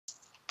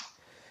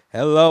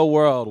Hello,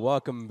 world.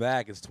 Welcome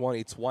back. It's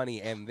 2020,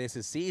 and this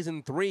is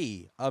season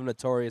 3 of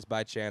Notorious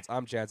by Chance.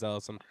 I'm Chance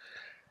Ellison,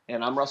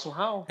 And I'm Russell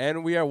Howell.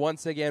 and we are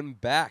once again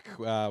back.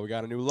 We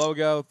got a new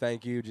logo.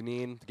 Thank you,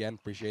 Janine. Again,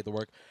 appreciate the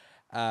work.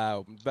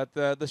 But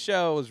the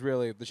show is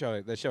really the show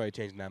ain't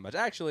changing that much.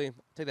 Actually,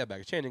 take that back.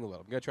 It's changing a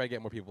little. I'm gonna try to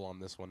get more people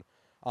on this one,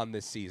 on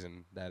this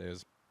season. That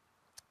is,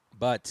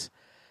 but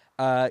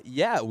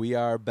yeah, we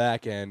are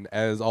back, and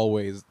as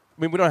always,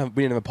 we didn't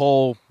have a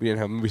poll. We didn't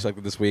have a movie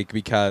selected this week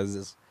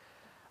because.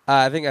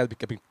 I think that's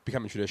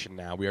becoming tradition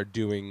now. We're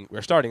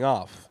starting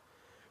off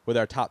with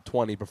our top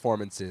 20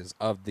 performances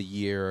of the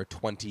year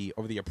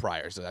over the year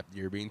prior, so that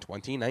year being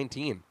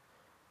 2019.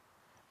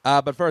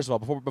 But first of all,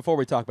 before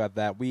we talk about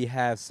that, we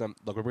have some.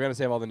 Look, we're going to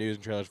save all the news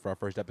and trailers for our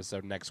first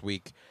episode next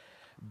week,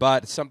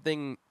 but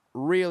something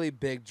really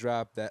big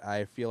dropped that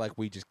I feel like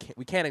we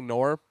can't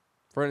ignore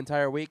for an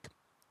entire week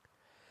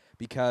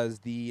because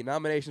the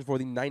nominations for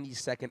the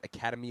 92nd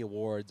Academy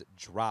Awards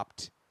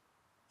dropped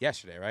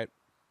yesterday, right?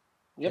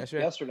 Yep,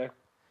 yesterday.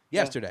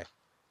 Yesterday.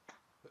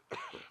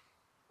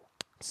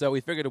 So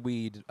we figured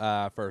we'd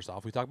first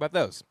off we talk about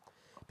those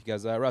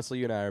because Russell,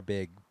 you and I are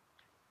big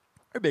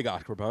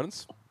Oscar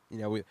proponents. You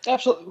know, we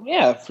Absolutely,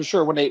 yeah, for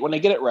sure. When they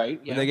get it right,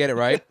 when they get it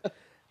right,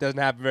 doesn't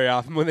happen very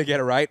often. When they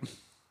get it right,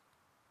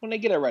 when they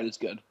get it right, it's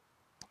good.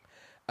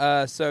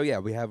 So yeah,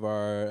 we have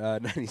our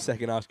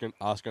 92nd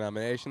Oscar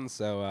nominations.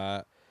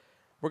 So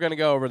we're gonna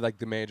go over like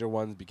the major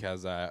ones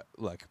because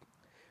look,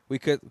 we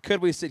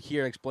could we sit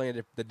here and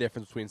explain the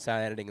difference between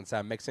sound editing and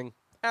sound mixing?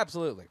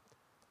 Absolutely.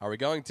 Are we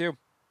going to?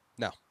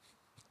 No,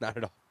 not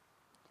at all.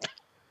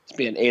 It's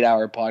be an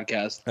 8-hour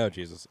podcast. Oh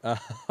Jesus. So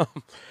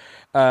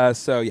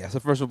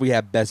first of all, we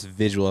have best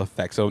visual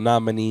effects. So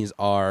nominees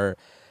are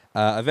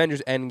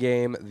Avengers: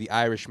 Endgame, The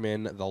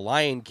Irishman, The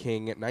Lion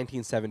King,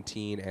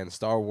 1917, and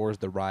Star Wars: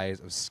 The Rise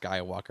of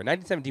Skywalker.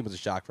 1917 was a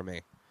shock for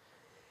me.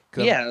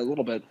 Yeah, a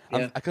little bit.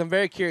 Yeah. I'm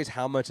very curious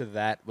how much of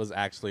that was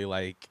actually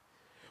like,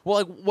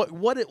 well, like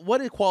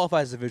what it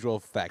qualifies as visual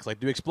effects?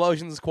 Like, do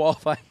explosions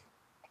qualify?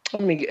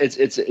 I mean,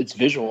 it's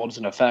visual. It's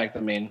an effect.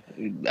 I mean,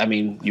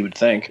 you would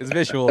think It's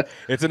visual.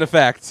 It's an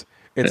effect.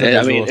 It's a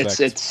visual effect.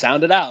 It's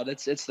sounded out.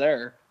 It's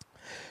there.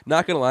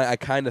 Not gonna lie, I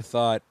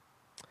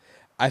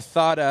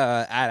thought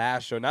Ad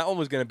Astra not only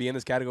was gonna be in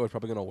this category, was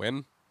probably gonna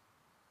win.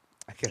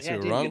 I guess you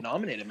were wrong. Get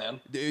nominated, man.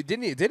 It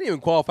didn't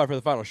even qualify for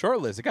the final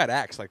shortlist. It got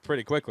axed like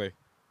pretty quickly,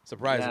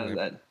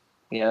 surprisingly.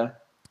 Yeah.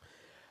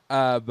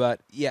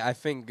 But yeah, I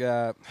think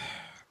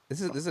this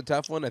is a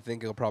tough one. I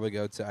think it'll probably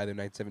go to either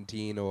Night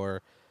 17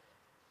 or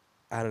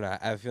I don't know.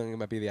 I have a feeling it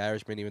might be The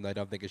Irishman, even though I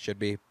don't think it should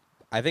be.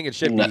 I think it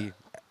should be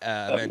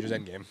Avengers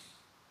Endgame.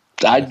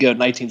 I'd go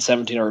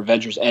 1917 or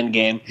Avengers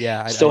Endgame.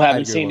 Yeah, Still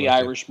haven't seen The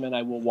Irishman.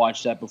 I will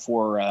watch that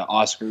before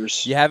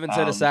Oscars. You haven't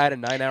set aside a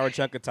 9-hour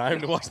chunk of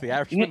time to watch The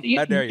Irishman?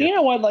 How dare you? You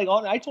know what? Like,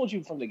 I told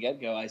you from the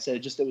get-go. I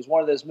said it was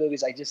one of those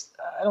movies. I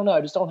don't know.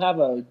 I just don't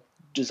have a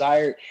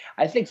desire.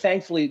 I think,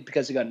 thankfully,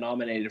 because it got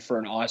nominated for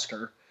an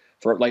Oscar,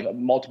 for like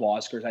multiple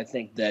Oscars, I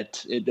think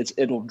that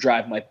it'll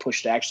drive my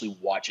push to actually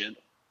watch it.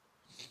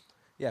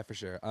 Yeah, for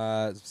sure.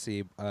 Let's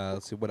see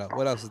what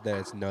else is there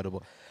that's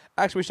notable.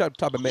 Actually, we should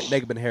talk about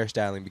makeup and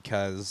hairstyling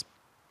because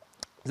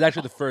it's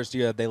actually the first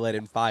year that they let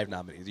in 5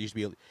 nominees. It used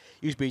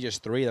to be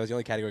just 3. That was the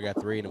only category that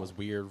got 3, and it was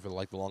weird for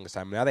like the longest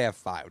time. Now they have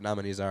 5.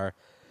 Nominees are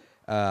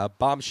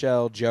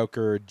Bombshell,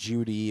 Joker,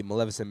 Judy,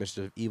 Maleficent,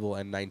 Mischief, Evil,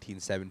 and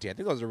 1917. I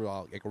think those are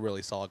a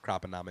really solid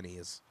crop of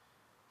nominees.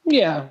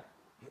 Yeah.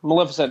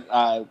 Maleficent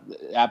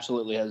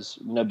absolutely has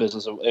no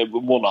business. It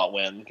will not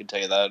win. I can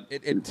tell you that.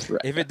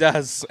 If it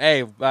does,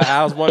 hey,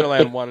 Alice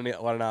Wonderland won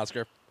an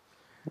Oscar.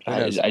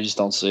 I just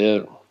don't see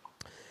it.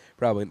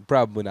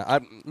 Probably not. I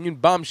mean,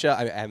 Bombshell.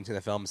 I haven't seen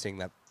the film. I'm seeing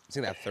that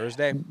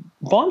Thursday.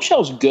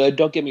 Bombshell's good.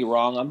 Don't get me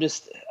wrong. I'm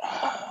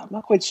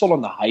not quite sold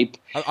on the hype.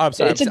 I'm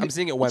sorry. I'm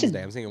seeing it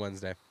Wednesday. I'm seeing it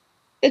Wednesday.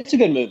 It's a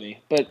good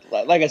movie, but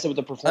like I said, with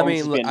the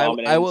performance being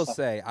nominated, I will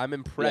say I'm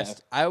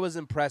impressed. Yeah. I was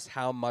impressed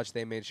how much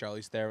they made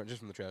Charlize Theron just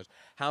from the trailers.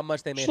 How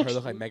much they made her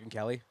look like Megyn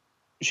Kelly.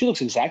 She looks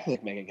exactly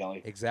like Megyn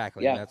Kelly.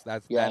 Exactly. Yeah.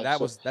 That's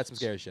some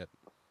scary shit.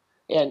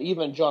 And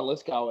even John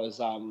Lithgow is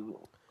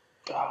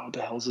what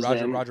the hell's his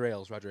name? Roger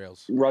Ailes.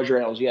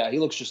 Roger Ailes. Yeah, he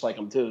looks just like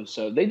him too.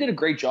 So they did a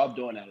great job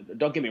doing that.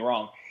 Don't get me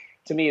wrong.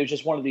 To me, it was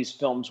just one of these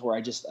films where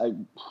I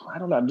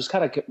don't know. I'm just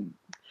kind of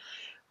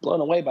blown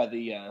away by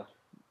the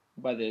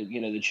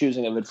the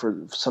choosing of it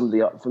for some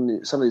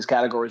of these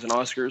categories and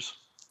Oscars.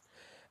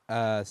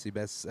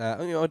 Best. I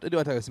do want to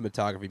talk about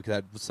cinematography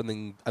because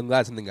I'm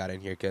glad something got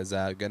in here because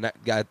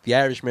got The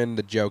Irishman,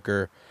 The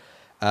Joker,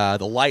 The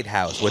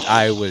Lighthouse, which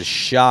I was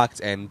shocked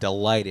and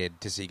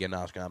delighted to see get an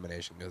Oscar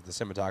nomination because the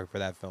cinematography for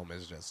that film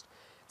is it's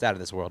out of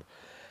this world.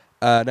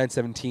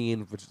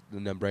 1917, which is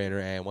the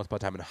no-brainer, and Once Upon a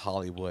Time in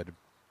Hollywood.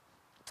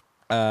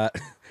 You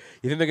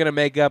think they're gonna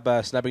make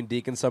up snubbing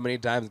Deacon so many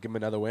times and give him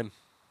another win?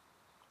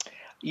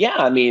 Yeah,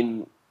 I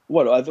mean,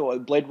 I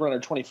thought Blade Runner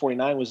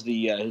 2049 was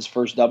his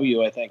first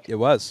W, I think. It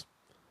was.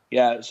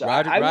 Yeah, so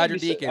Roger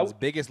Deakins,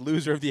 biggest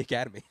loser of the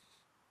Academy.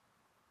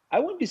 I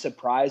wouldn't be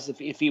surprised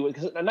if he would,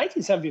 because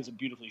 1917 is a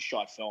beautifully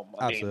shot film.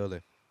 Absolutely.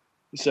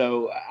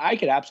 So I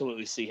could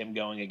absolutely see him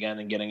going again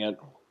and getting it.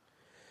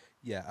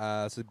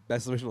 Yeah, so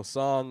best original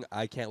song,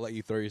 I Can't Let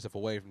You Throw Yourself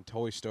Away from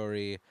Toy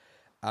Story.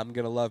 I'm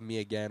Gonna Love Me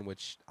Again,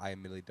 which I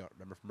immediately don't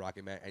remember from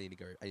Rocket Man. I need to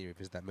go. I need to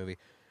visit that movie.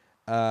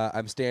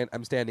 I'm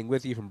standing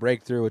with you from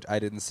Breakthrough, which I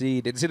didn't see.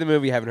 Didn't see the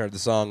movie. Haven't heard the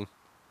song.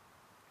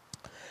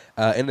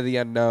 Into the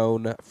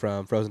Unknown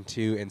from Frozen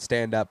 2, and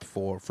Stand Up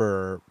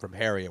from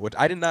Harriet, which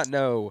I did not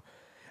know.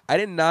 I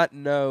did not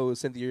know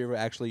Cynthia Erivo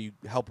actually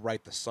helped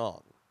write the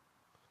song.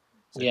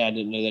 So, Yeah, I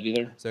didn't know that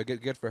either. So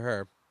good for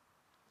her.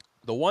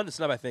 The one to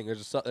snub, I think,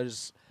 there's a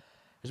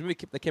movie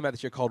that came out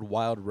this year called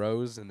Wild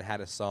Rose, and it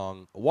had a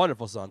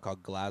wonderful song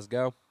called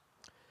Glasgow.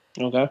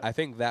 Okay. I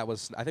think when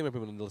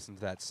people need to listen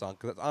to that song,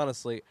 because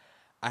honestly,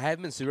 I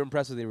haven't been super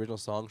impressed with the original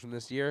songs from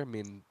this year. I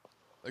mean,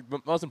 like,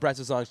 most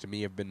impressive songs to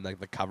me have been like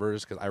the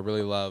covers, because I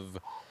really love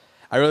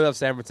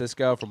San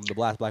Francisco from the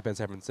Black Band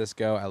San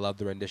Francisco. I love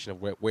the rendition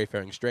of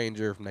Wayfaring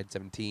Stranger from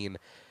 1917,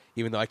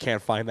 even though I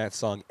can't find that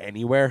song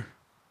anywhere.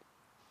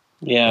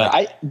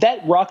 Yeah,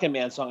 that Rocket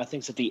Man song I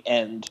think is at the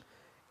end.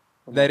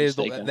 That is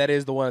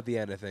the one at the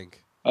end, I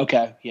think.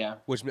 Okay, yeah.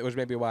 Which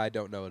may be why I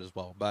don't know it as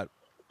well, but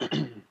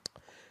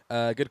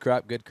good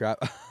crap.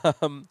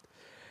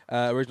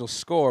 Original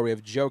score, we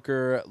have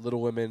Joker, Little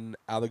Women,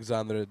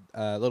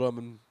 Little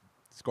Women,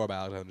 score by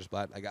Alexander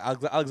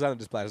Desplat.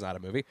 Alexander Desplat is not a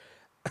movie.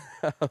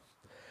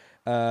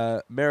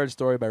 Marriage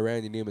Story by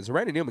Randy Newman. So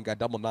Randy Newman got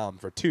double nom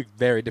for 2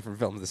 very different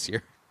films this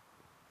year.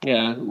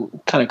 Yeah,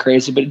 kind of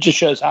crazy, but it just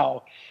shows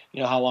how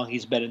long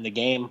he's been in the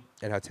game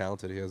and how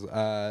talented he is.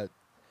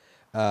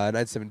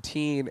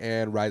 1917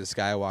 and Rise of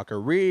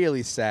Skywalker.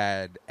 Really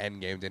sad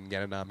Endgame didn't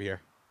get a nom here.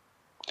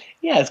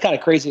 Yeah, it's kind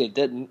of crazy it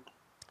didn't.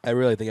 I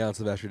really think Alan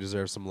Silvestri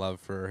deserves some love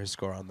for his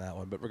score on that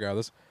one, but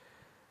regardless.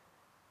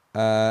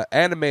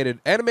 Animated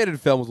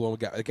film was the one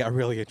that got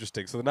really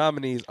interesting. So the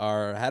nominees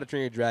are How to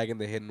Train Your Dragon,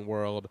 The Hidden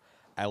World,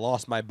 I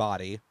Lost My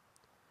Body.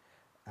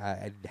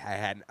 I'd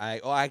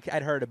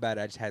heard about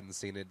it. I just hadn't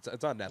seen it.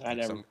 It's on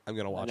Netflix. So I'm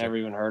gonna watch it. I never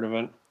even heard of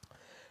it.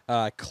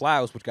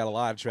 Klaus, which got a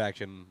lot of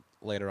traction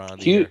later on in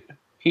the year.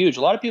 Huge.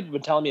 A lot of people have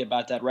been telling me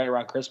about that right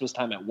around Christmas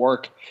time at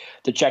work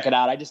to check it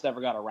out. I just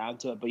never got around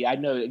to it. But yeah, I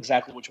know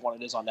exactly which one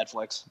it is on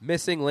Netflix.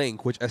 Missing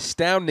Link, which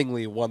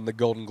astoundingly won the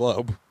Golden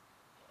Globe.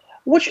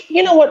 Which,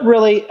 you know what,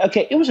 really,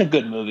 okay, it was a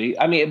good movie.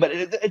 I mean, but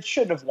it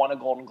shouldn't have won a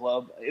Golden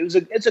Globe.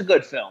 It's a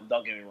good film,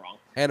 don't get me wrong.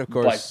 And of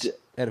course,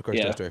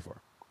 Toy Story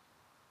 4.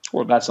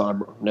 Well, that's not a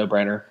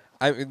no-brainer.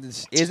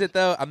 Is it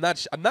though? I'm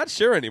not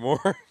sure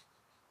anymore.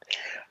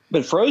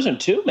 But Frozen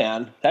 2,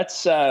 man,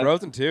 that's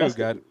Frozen 2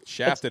 got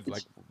shafted,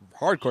 like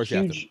hardcore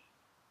shafted.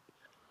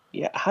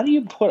 Yeah, how do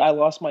you put I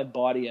Lost My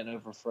Body in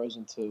over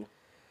Frozen 2?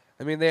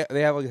 I mean, they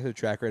have like a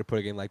track record of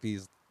putting in like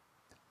these,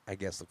 I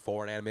guess, like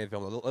foreign animated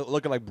films,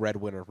 looking like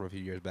Breadwinner from a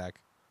few years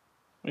back.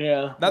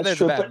 Yeah, not that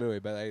it's a bad movie,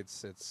 but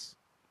it's.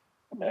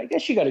 I mean, I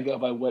guess you got to go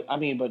by what I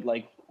mean, but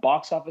like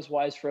box office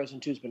wise, Frozen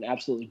 2 has been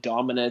absolutely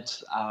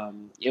dominant.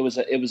 It was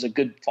a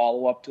good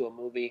follow up to a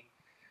movie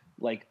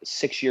like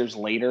 6 years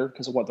later,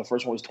 because of what the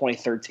first one was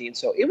 2013.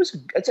 So it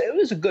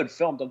was a good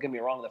film. Don't get me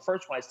wrong. The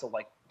first one I still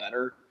like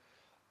better,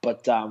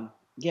 but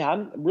yeah,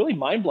 I'm really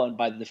mind blown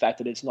by the fact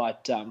that it's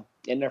not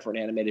in there for an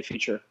animated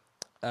feature.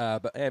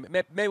 But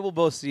maybe we'll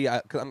both see.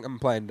 Cause I'm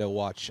planning to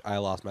watch I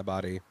Lost My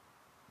Body.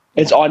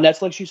 It's on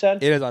Netflix, you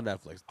said? It is on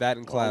Netflix. That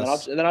and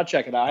Klaus. And then I'll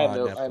check it out. I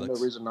have no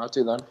reason not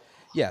to then.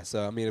 Yeah,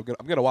 so I mean,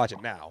 I'm gonna watch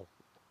it now.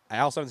 I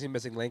also haven't seen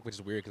Missing Link, which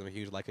is weird because I'm a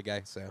huge Leica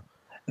guy. So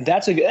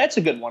that's a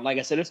good one. Like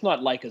I said, it's not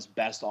Leica's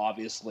best,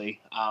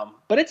 obviously,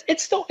 but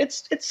it's still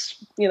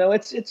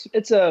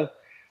it's a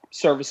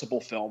serviceable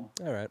film.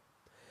 All right,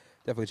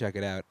 definitely check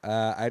it out.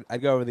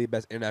 I'd go over the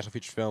best international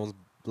feature films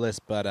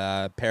list, but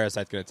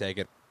Parasite's gonna take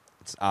it.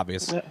 It's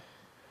obvious. Yeah.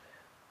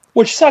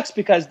 Which sucks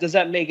because does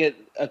that make it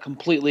a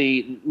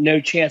completely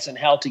no chance in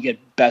hell to get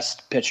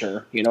Best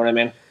Picture? You know what I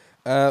mean?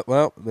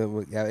 Well,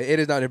 yeah, it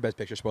is not your Best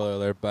Picture, spoiler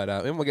alert,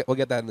 but we'll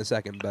get that in a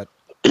second. But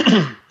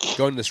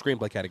going to the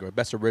screenplay category,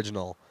 Best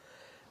Original,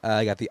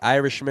 I got The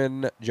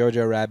Irishman,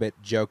 Jojo Rabbit,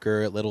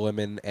 Joker, Little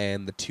Women,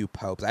 and The Two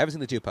Popes. I haven't seen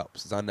The Two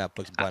Popes. It's on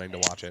Netflix. I'm planning to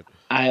watch it.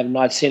 I have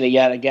not seen it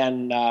yet.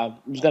 Again, I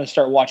was going to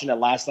start watching it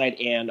last night,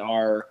 and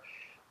our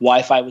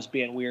Wi-Fi was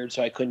being weird,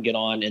 so I couldn't get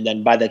on. And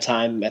then by the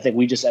time, I think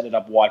we just ended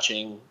up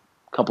watching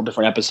a couple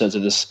different episodes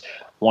of this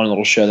one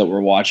little show that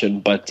we're watching.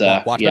 But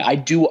yeah, I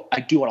do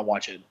want to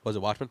watch it. Was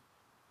it Watchmen?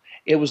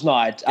 It was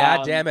not.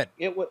 God damn it!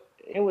 It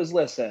was.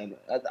 Listen,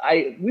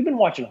 we've been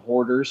watching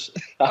Hoarders.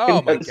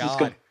 Oh my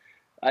god!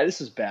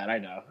 This is bad. I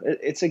know.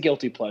 It's a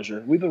guilty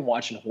pleasure. We've been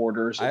watching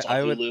Hoarders. It's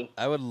on Hulu.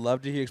 I would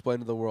love to hear you explain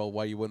to the world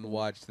why you wouldn't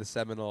watch the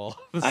seminal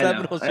show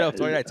of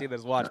 2019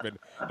 that's Watchmen,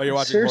 but you're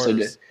watching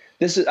Hoarders.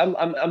 This is.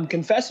 I'm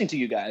confessing to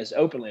you guys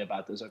openly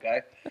about this. Okay.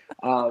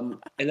 And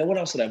then what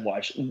else did I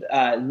watch?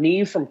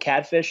 Neve from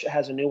Catfish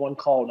has a new one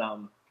called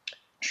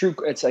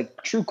It's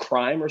like True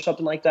Crime or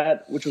something like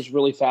that, which was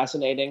really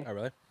fascinating. Oh,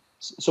 really?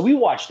 So we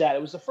watched that.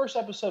 It was the first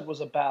episode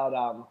was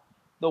about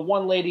the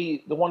one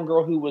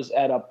girl who was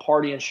at a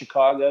party in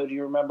Chicago. Do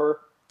you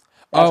remember?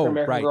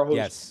 African-American girl who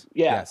yes.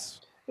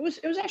 It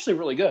was actually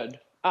really good.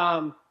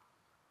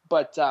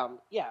 But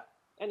yeah.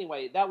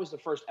 Anyway, that was the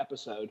first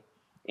episode,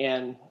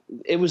 and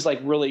it was like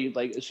really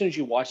like as soon as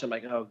you watch it, I'm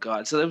like, oh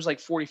god. So it was like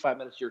 45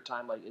 minutes of your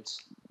time, like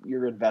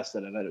you're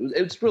invested in it.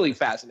 It's really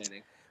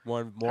fascinating.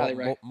 More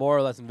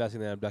or less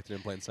investing than Abducted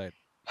in Plain Sight.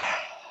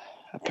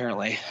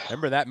 Apparently,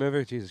 remember that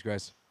movie? Jesus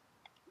Christ!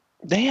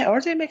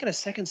 Aren't they making a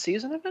second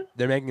season of it?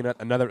 They're making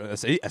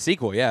a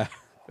sequel. Yeah.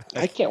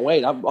 I can't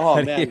wait.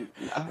 How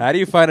do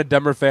you find a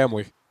dumber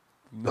family?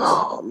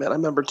 Oh man, I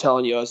remember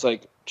telling you, I was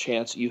like,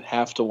 Chance, you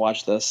have to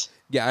watch this.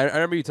 Yeah, I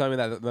remember you telling me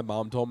that. My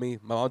mom told me.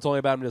 My mom told me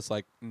about it. I'm just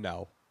like,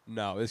 no,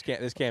 this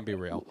can't be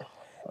real.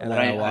 And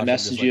I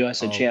messaged you. I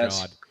said, oh, Chance,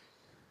 God.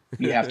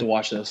 you have to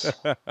watch this.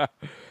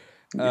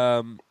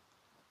 For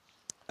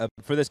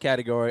this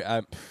category,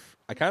 I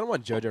kind of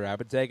want Jojo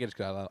Rabbit to take it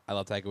because I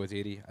love Taika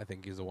Waititi. I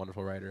think he's a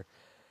wonderful writer.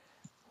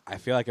 I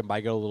feel like it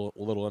might go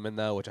Little Women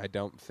though, which I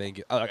don't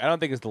think. I don't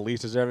think it's the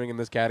least deserving in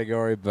this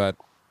category, but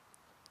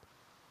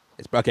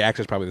it's okay.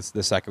 Actually, it's probably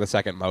the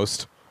second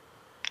most.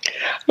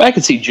 I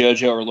could see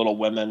JoJo or Little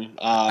Women.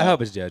 I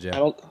hope it's JoJo.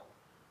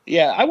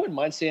 I wouldn't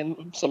mind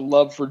seeing some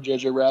love for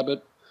Jojo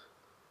Rabbit,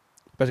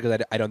 especially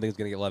because I don't think it's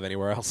going to get love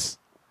anywhere else.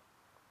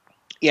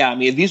 Yeah, I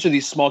mean, these are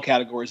these small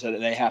categories that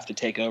they have to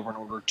take over in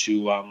order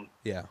to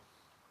to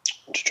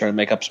try to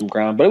make up some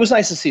ground. But it was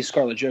nice to see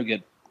Scarlett Jo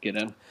get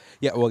in.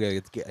 Yeah, we'll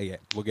get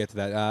to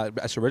that.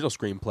 As original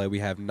screenplay, we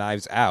have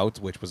Knives Out,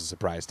 which was a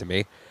surprise to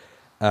me.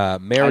 I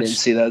didn't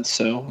see that.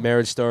 So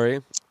Marriage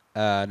Story,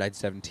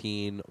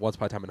 1917, Once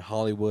Upon a Time in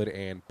Hollywood,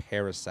 and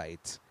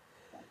Parasite.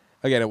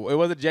 Again, it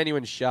was a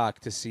genuine shock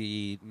to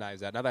see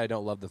Knives Out. Not that I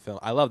don't love the film.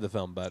 I love the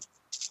film, but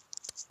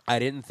I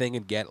didn't think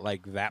it'd get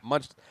like that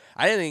much.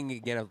 I didn't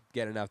think it'd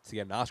get enough to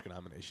get an Oscar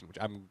nomination, which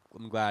I'm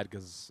glad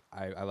because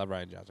I love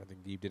Rian Johnson. I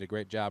think he did a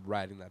great job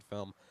writing that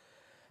film.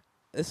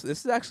 This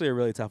is actually a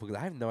really tough one because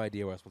I have no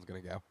idea where this one's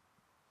going to go.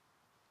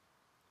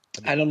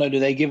 I don't know. Do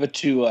they give it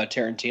to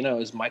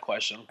Tarantino? Is my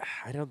question.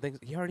 I don't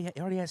think he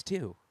already has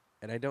two,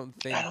 and I don't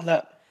think. I don't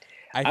know.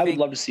 I would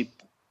love to see.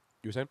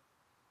 You were saying?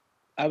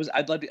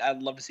 I'd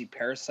love to see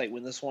Parasite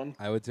win this one.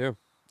 I would too.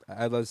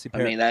 I'd love to see. I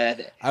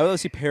would love to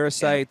see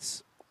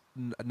Parasites,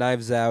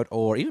 Knives Out,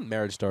 or even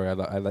Marriage Story.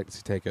 I'd like to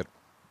see take it.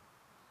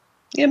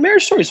 Yeah,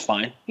 Marriage Story is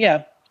fine.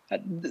 Yeah,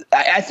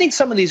 I think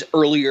some of these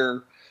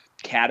earlier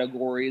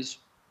categories,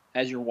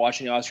 as you're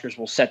watching the Oscars,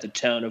 will set the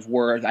tone of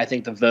where I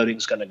think the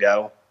voting's going to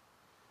go.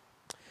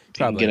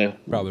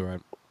 Probably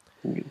right.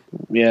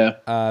 Yeah.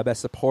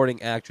 Best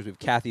Supporting Actress, we have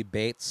Kathy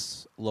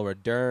Bates, Laura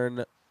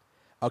Dern.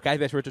 Kathy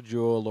Bates, Richard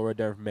Jewell, Laura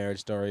Dern for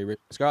Marriage Story,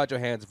 Scarlett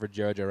Johansson for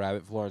Jojo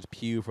Rabbit, Florence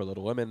Pugh for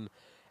Little Women,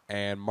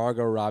 and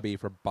Margot Robbie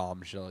for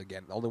Bombshell.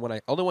 Again, only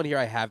one here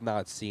I have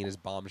not seen is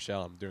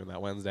Bombshell. I'm doing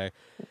that Wednesday,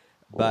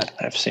 but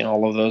I've seen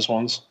all of those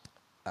ones.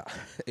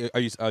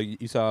 You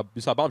saw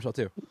Bombshell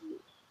too?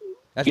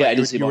 That's yeah, right. I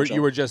did see Bombshell.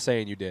 You were just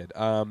saying you did.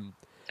 I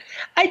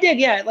did.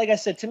 Yeah, like I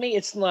said, to me,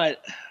 it's not.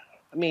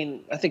 I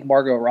mean, I think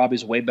Margot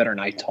Robbie's way better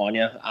than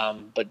Tanya.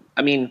 But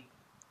I mean,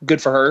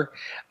 good for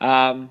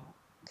her.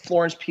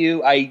 Florence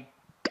Pugh, I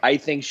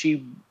think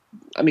she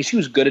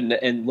was good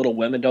in Little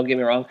Women. Don't get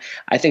me wrong.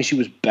 I think she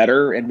was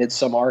better in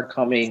Midsommar.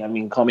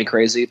 Call me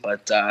crazy,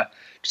 but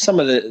some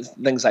of the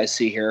things I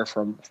see here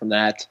from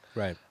that.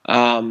 Right.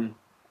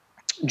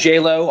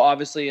 J-Lo,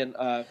 obviously, and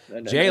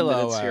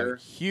J-Lo,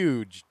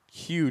 huge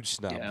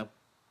snub. Yeah.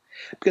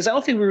 Because I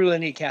don't think we really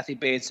need Kathy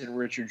Bates and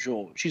Richard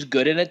Jewell. She's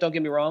good in it, don't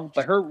get me wrong,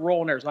 but her role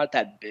in there is not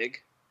that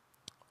big.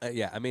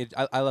 Yeah, I mean,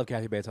 I love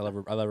Kathy Bates. I love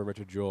her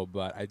Richard Jewell,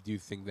 but I do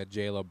think that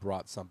J-Lo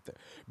brought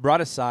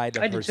a side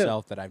of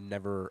herself that I've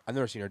never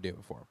seen her do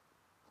before.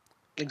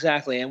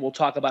 Exactly, and we'll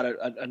talk about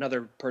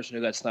another person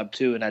who got snubbed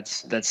too, and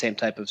that's that same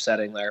type of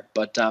setting there.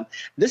 But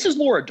this is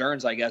Laura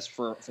Dern's, I guess,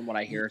 from what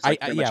I hear. It's like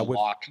pretty much a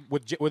lock.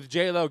 With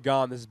J-Lo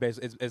gone, this is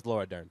basically it's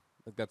Laura Dern.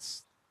 Like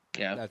that's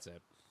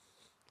it.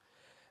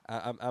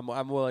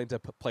 I'm willing to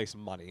place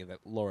money that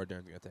Laura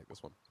Dern's going to take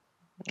this one.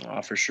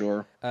 Oh, for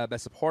sure.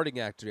 Best Supporting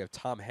Actor, we have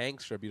Tom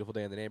Hanks for A Beautiful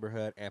Day in the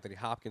Neighborhood, Anthony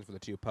Hopkins for The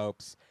Two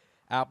Popes,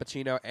 Al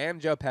Pacino and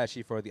Joe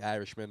Pesci for The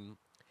Irishman,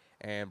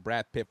 and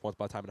Brad Pitt for Once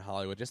Upon a Time in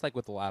Hollywood. Just like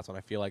with the last one,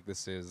 I feel like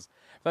this is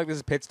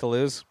Pitt's to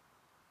lose.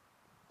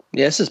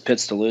 Yeah, this is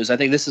Pitt's to lose. I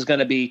think this is going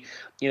to be,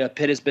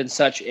 Pitt has been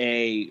such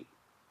a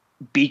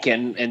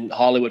beacon in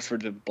Hollywood for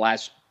the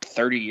last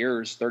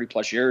 30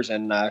 plus years,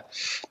 and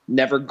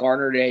never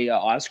garnered a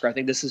Oscar. I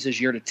think this is his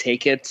year to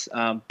take it.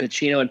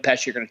 Pacino and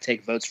Pesci are going to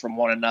take votes from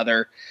one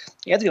another.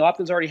 Anthony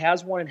Hopkins already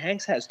has one, and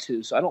Hanks has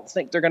two. So I don't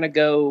think they're going to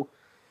go.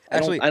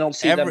 Actually, I don't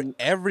see them.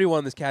 Everyone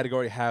in this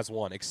category has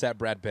one except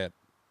Brad Pitt.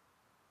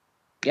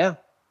 Yeah.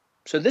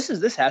 So this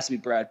has to be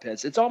Brad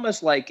Pitt's. It's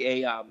almost like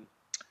a.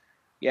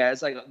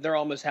 It's like they're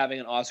almost having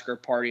an Oscar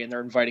party, and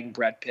they're inviting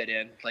Brad Pitt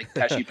in, like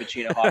Pesci,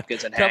 Pacino,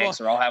 Hopkins, and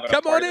Hanks are all having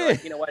a party.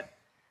 Like, you know what?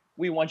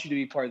 We want you to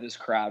be part of this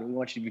crowd. We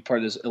want you to be part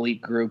of this elite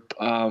group.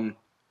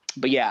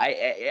 But yeah,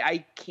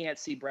 I can't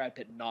see Brad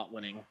Pitt not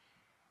winning.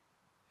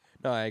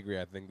 No, I agree.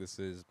 I think this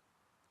is.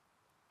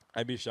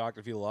 I'd be shocked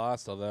if he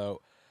lost.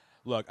 Although,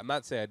 look, I'm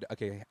not saying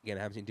again. I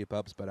haven't seen Two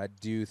Popes, but I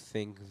do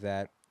think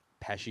that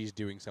Pesci's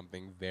doing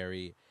something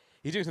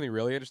He's doing something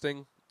really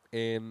interesting.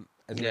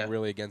 as being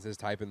really against his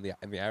type in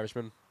the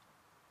Irishman.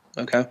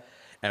 Okay.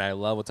 And I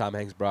love what Tom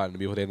Hanks brought into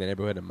Beautiful Day in the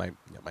Neighborhood, and might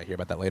hear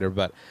about that later.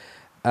 But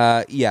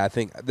yeah, I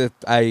think that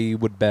I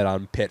would bet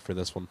on Pitt for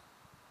this one.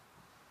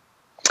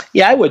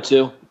 Yeah, I would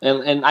too,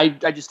 and I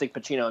just think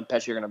Pacino and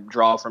Pesci are going to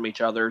draw from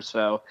each other.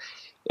 So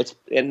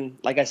and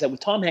like I said, with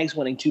Tom Hanks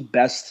winning 2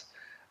 Best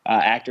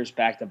Actors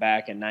back to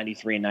back in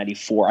 '93 and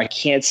 '94, I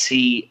can't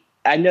see.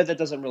 I know that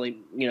doesn't really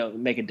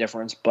make a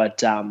difference,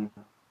 but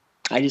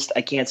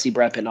I can't see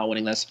Brad Pitt not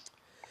winning this.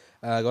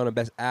 Going to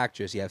Best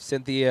Actress, you have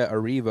Cynthia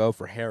Erivo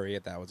for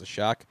Harriet. That was a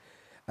shock.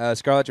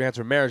 Scarlett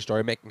Johansson for Marriage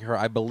Story, making her,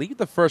 I believe,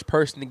 the first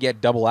person to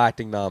get double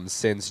acting noms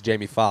since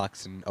Jamie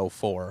Foxx in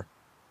 2004.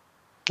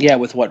 Yeah,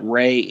 with what,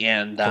 Ray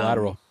and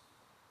Collateral.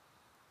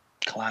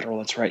 Collateral,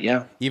 that's right,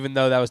 yeah. Even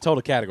though that was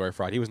total category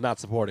fraud. He was not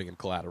supporting in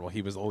Collateral.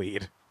 He was the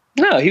lead.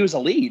 No, he was a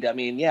lead. I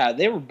mean, yeah,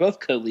 they were both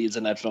co-leads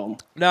in that film.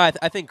 No,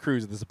 I think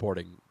Cruise is the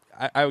supporting.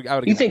 I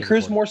would. You think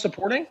Cruise more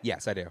supporting?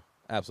 Yes, I do.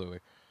 Absolutely.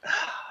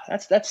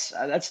 That's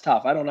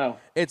tough. I don't know.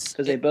 It's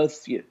because they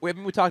both.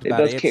 We talked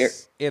about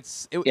it.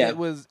 It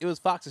was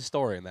Fox's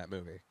story in that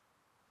movie.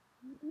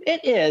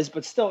 It is,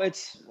 but still,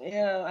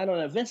 I don't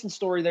know. Vincent's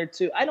story there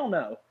too. I don't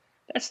know.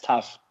 That's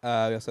tough. We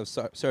also have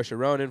Saoirse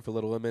Ronan for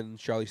Little Women,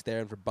 Charlize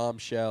Theron for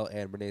Bombshell,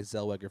 and Renee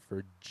Zellweger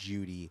for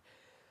Judy.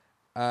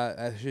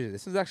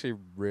 This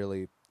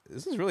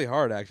is really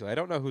hard. Actually, I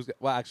don't know who's.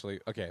 Well, actually,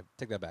 okay,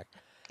 take that back.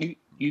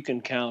 You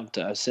can count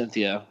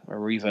Cynthia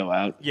Erivo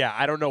out. Yeah,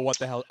 I don't know what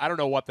the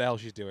hell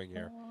she's doing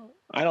here.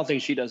 I don't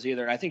think she does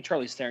either. I think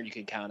Charlize Theron you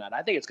can count out.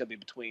 I think it's going to be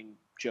between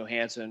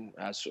Johansson,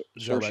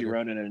 Saoirse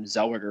Ronan, and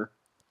Zellweger.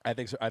 I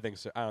don't think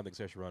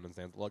Saoirse Ronan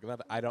stands. Look,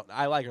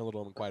 I like her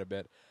Little Woman quite a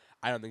bit.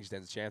 I don't think she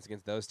stands a chance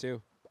against those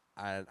two.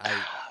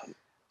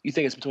 You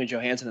think it's between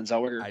Johansson and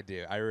Zellweger? I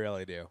do. I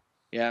really do.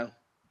 Yeah.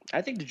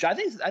 I think this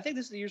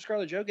is the year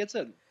Scarlett Jo gets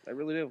it. I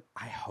really do.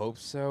 I hope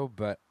so,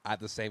 but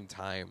at the same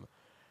time,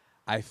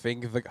 I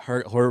think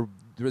her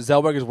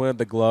Zellweger's win at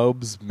the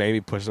Globes maybe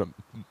pushed them.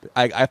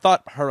 I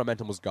thought her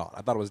momentum was gone.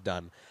 I thought it was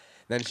done.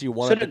 Then she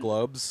won at the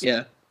Globes.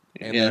 Yeah.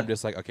 And then I'm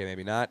just like, okay,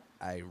 maybe not.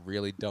 I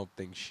really don't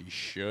think she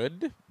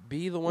should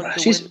be the one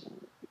to win.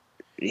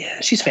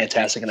 Yeah, she's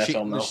fantastic in that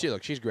film, though.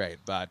 She's great,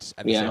 but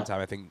at the same time,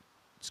 I think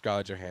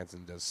Scarlett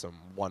Johansson does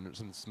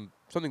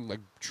something like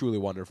truly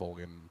wonderful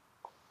in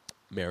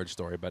Marriage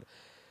Story. But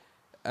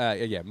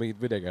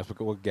we digress.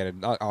 We'll get it.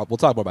 We'll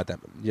talk more about that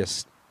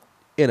just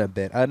in a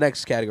bit.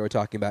 Next category we're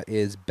talking about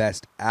is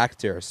Best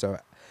Actor. So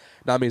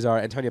nominees are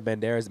Antonio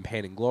Banderas in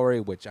Pain and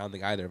Glory, which I don't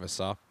think either of us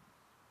saw.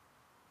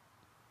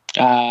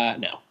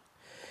 No.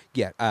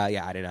 Yeah,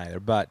 I didn't either.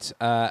 But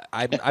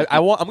I'm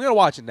gonna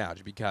watch it now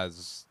just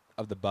because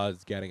of the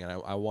buzz getting, and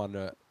I want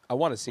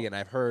to see it. And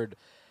I've heard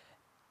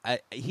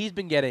he's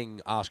been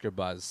getting Oscar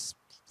buzz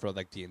for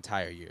like the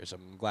entire year, so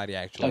I'm glad he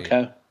actually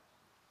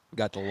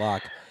got the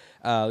lock.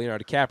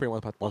 Leonardo DiCaprio,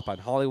 Once Upon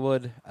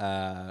Hollywood,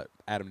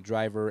 Adam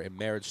Driver in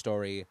Marriage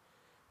Story,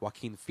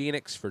 Joaquin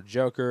Phoenix for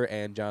Joker,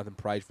 and Jonathan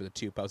Pryce for The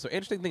Two Popes. So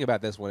interesting thing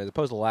about this one, as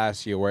opposed to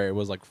last year where it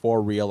was like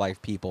 4 real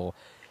life people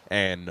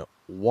and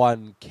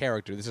 1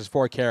 character. This is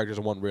 4 characters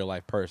and 1 real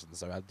life person.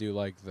 So I do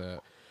like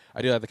the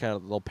kind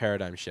of little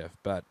paradigm shift,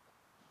 but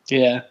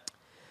yeah.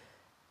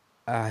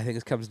 I think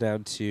this comes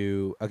down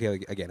to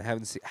again, I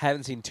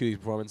haven't seen 2 of these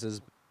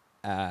performances,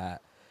 and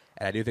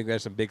I do think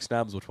there's some big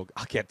snubs, which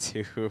I'll get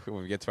to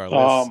when we get to our list.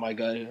 Oh my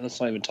god,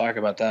 let's not even talk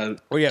about that.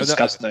 Well, yeah,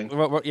 disgusting.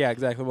 Yeah,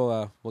 exactly.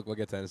 We'll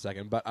get to that in a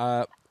second, but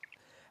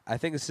I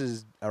think this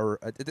is a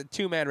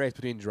 2-man race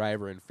between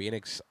Driver and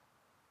Phoenix.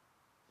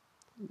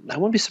 I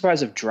wouldn't be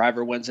surprised if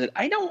Driver wins it.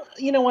 I don't.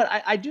 You know what?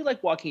 I do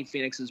like Joaquin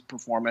Phoenix's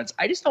performance.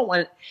 I just don't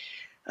want.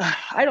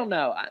 I don't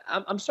know.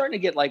 I'm starting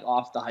to get like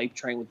off the hype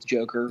train with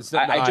Joker.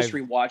 I just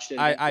rewatched it.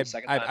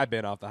 I've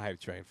been off the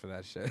hype train for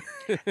that shit.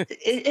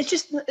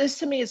 It's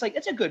to me. It's like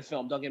it's a good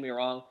film. Don't get me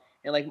wrong.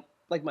 And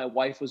like my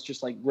wife was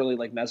just like really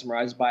like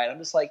mesmerized by it. I'm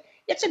just like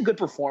it's a good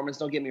performance.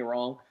 Don't get me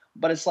wrong.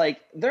 But it's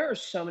like there are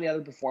so many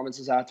other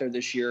performances out there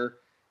this year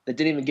that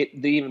didn't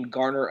even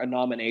garner a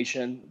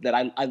nomination that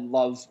I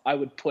love. I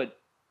would put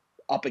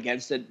up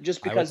against it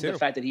just because of the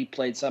fact that he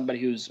played somebody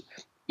who's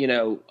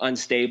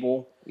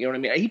unstable. You know what I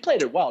mean? He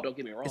played it well. Don't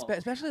get me wrong.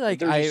 Especially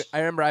like I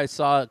remember I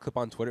saw a clip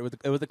on Twitter.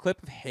 It was a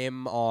clip of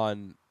him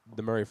on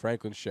the Murray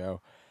Franklin show.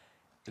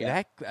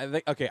 Yeah.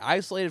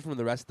 Isolated from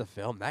the rest of the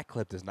film, that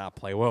clip does not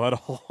play well at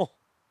all.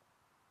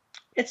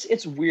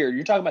 It's weird.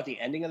 You're talking about the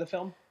ending of the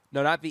film?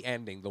 No, not the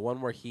ending. The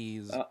one where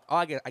he's.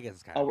 I guess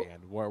it's kind of the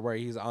end where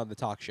he's on the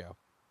talk show.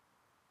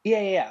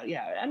 Yeah.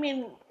 I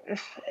mean,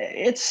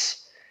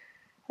 it's.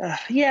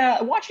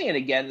 Watching it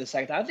again the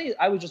second time, I think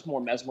I was just more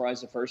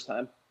mesmerized the first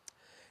time.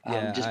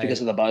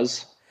 Because of the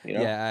buzz.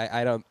 Yeah,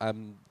 I don't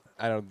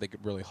think it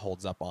really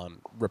holds up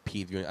on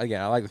repeat viewing. Again,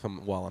 I like the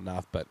film well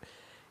enough, but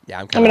yeah,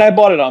 I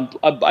bought it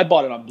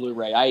on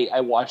Blu-ray. I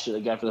watched it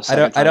again for the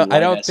second time. I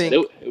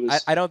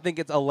don't think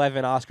it's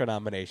 11 Oscar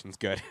nominations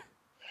good.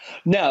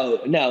 No,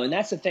 and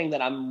that's the thing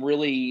that I'm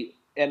really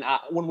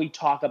when we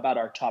talk about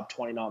our top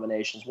 20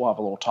 nominations, we'll have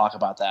a little talk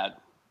about that.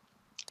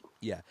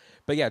 Yeah.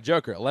 But yeah,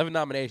 Joker, 11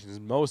 nominations,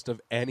 most of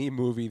any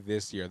movie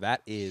this year.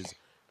 That is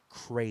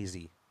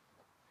crazy.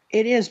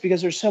 It is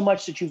because there's so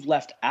much that you've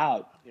left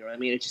out. You know what I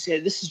mean? It's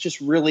just, this is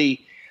just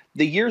really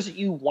the years that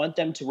you want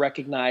them to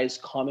recognize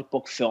comic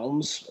book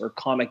films or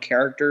comic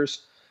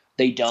characters,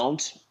 they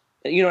don't.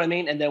 You know what I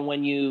mean? And then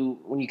when you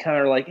kind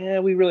of are like,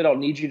 we really don't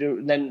need you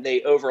to, then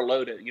they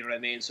overload it. You know what I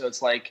mean? So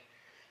it's like,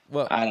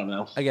 Well, I don't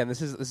know. again,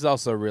 this is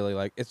also really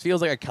like it feels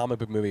like a comic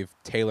book movie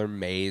tailor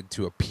made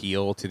to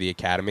appeal to the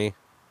Academy.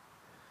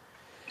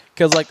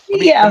 Because I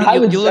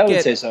would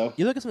look say so.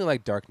 You look at something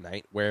like Dark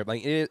Knight, where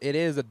like it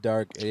is a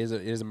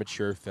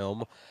mature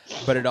film,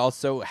 but it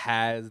also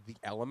has the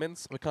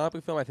elements of a comic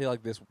book film. I feel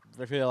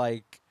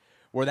like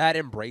where that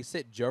embrace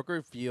it,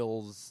 Joker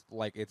feels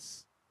like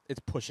it's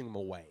pushing them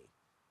away.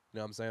 You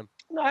know what I'm saying?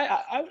 No,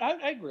 I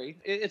agree.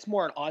 It's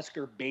more an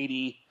Oscar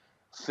baity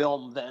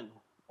film than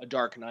a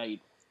Dark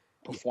Knight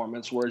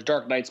performance, whereas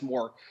Dark Knight's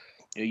more,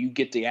 you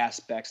get the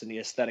aspects and the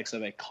aesthetics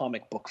of a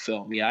comic book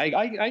film. Yeah,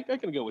 I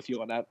can go with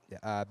you on that.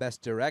 Yeah,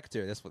 Best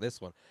Director,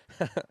 this one.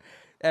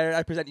 And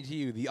I present to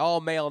you the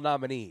all-male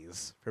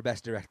nominees for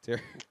Best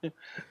Director.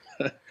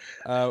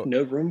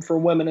 No room for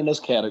women in this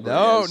category.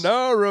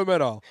 No room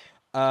at all.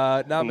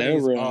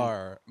 Nominees room.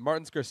 are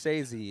Martin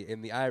Scorsese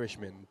in The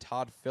Irishman,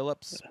 Todd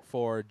Phillips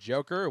for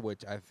Joker,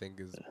 which I think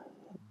is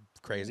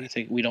crazy.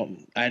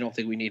 I don't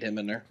think we need him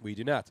in there. We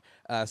do not.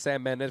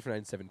 Sam Mendes for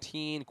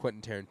 1917,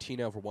 Quentin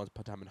Tarantino for Once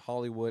Upon a Time in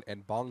Hollywood,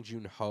 and Bong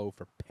Joon-ho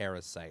for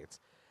Parasite.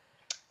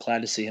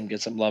 Glad to see him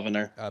get some love in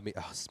there. Me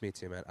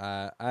too, man.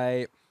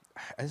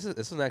 This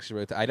is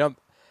actually really.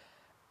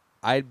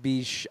 I'd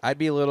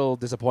be a little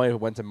disappointed if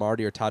it went to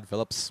Marty or Todd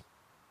Phillips.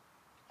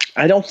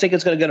 I don't think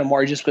it's going to go to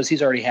Marty just because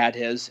he's already had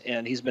his,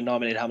 and he's been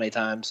nominated how many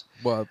times?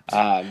 Well,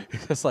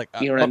 it's like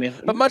you know what I mean.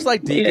 But much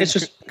like Deacon,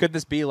 could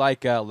this be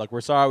like, look,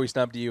 we're sorry we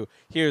snubbed you.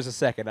 Here's a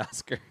second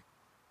Oscar.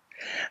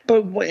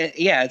 But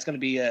yeah, it's going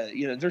to be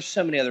there's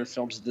so many other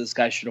films that this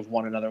guy should have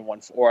won another one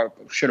for, or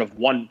should have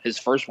won his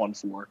first one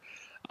for.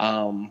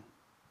 I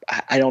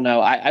don't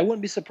know. I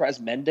wouldn't be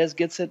surprised Mendes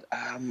gets it.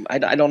 I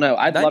don't know.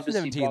 I'd love to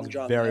see Bong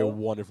Joon-ho. Very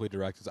wonderfully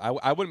directed.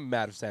 I wouldn't be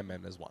mad if Sam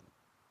Mendes won.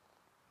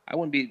 I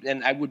wouldn't be,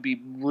 and I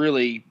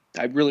really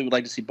would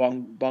like to see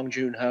Bong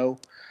Joon-ho.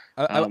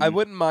 I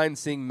wouldn't mind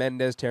seeing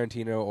Mendes,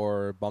 Tarantino,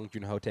 or Bong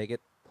Joon-ho take it.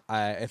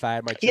 If I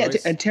had my choice. Yeah,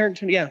 and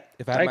Tarantino. Yeah,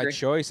 if I had my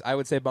choice, I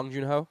would say Bong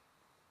Joon-ho.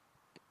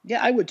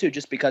 Yeah, I would too,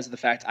 just because of the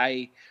fact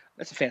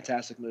that's a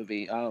fantastic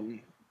movie.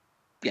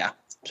 Yeah,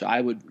 so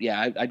I would.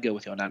 Yeah, I'd go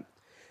with you on that.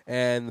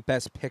 And the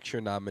Best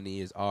Picture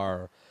nominees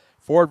are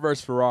Ford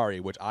vs. Ferrari,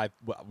 which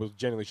was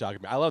genuinely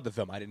shocking me. I love the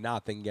film. I did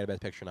not think it'd get a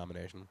Best Picture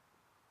nomination.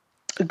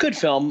 A good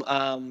film,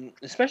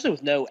 especially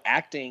with no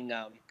acting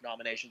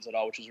nominations at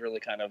all, which was really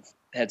kind of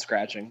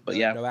head-scratching. But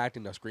yeah. No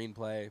acting, no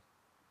screenplay.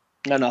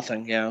 No,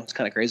 nothing. Yeah, it's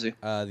kind of crazy.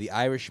 The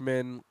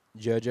Irishman,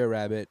 Jojo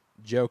Rabbit,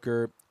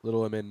 Joker, Little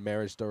Women,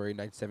 Marriage Story,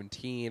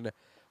 1917,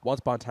 Once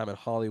Upon a Time in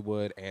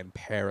Hollywood, and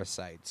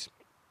Parasite.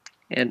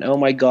 And oh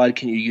my God,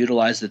 can you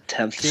utilize the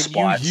 10th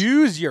spot? Can you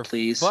use your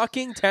please?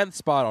 Fucking 10th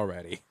spot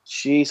already?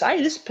 Jeez,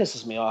 this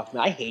pisses me off,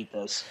 man. I hate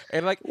this.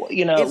 And like,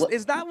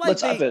 it's not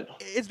like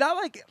it's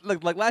not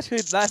like last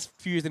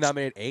few years they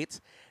nominated 8.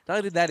 Not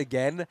only did that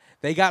again,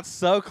 they got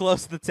so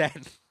close to the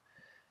 10.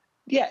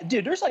 Yeah,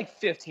 dude, there's like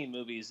 15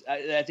 movies.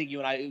 I think you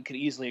and I could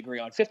easily agree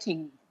on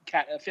 15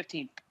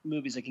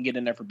 movies that can get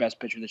in there for Best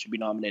Picture that should be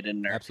nominated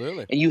in there.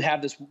 Absolutely. And you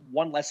have this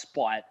one less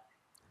spot.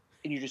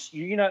 And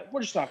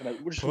we're just not gonna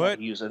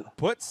use it.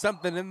 Put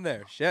something in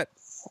there. Shit.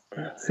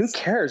 Who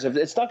cares if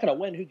it's not gonna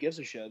win? Who gives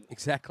a shit?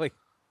 Exactly.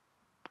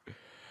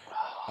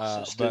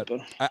 So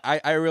stupid. But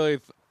I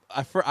really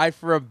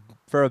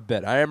for a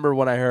bit. I remember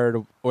when I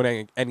heard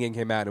when Endgame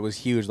came out, it was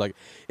huge. Like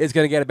it's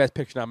gonna get a Best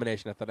Picture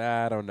nomination. I thought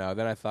I don't know.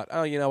 Then I thought,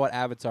 oh, you know what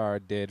Avatar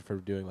did for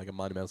doing like a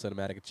monumental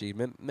cinematic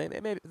achievement. Maybe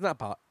it's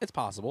not. It's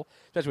possible,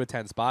 especially with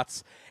 10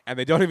 spots, and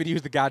they don't even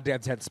use the goddamn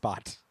 10th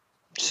spot.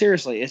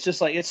 Seriously, it's just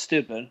like it's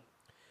stupid.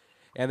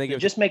 And they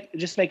just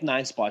make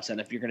 9 spots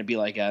in if you're going to be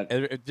like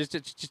that. Just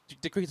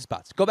decrease the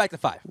spots. Go back to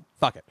 5.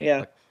 Fuck it.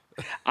 Yeah,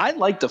 I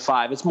like the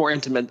 5. It's more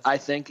intimate. I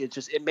think it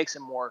makes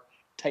it more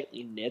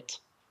tightly knit.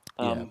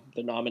 The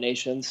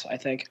nominations, I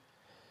think.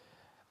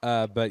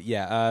 But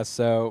yeah.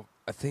 So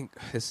I think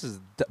this is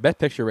Best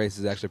Picture race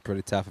is actually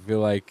pretty tough. I feel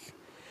like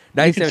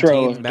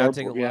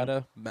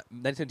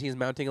 1917 is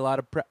mounting a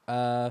lot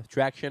of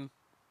traction.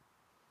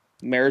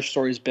 Marriage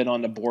Story's been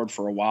on the board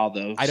for a while,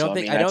 though. I don't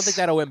think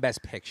that'll win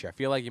Best Picture. I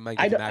feel like you might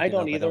get I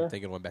don't either. I don't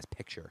think it'll win Best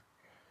Picture.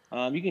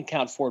 You can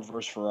count Ford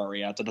vs.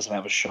 Ferrari out. That doesn't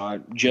have a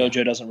shot.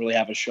 JoJo doesn't really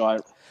have a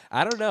shot.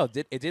 I don't know.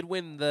 It did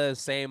win the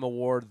same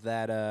award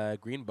that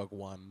Green Book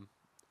won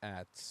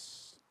at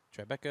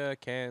Tribeca,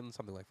 Cannes,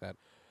 something like that.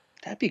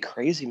 That'd be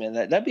crazy, man.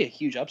 That'd be a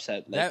huge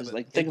upset.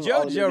 If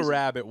Jojo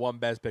Rabbit won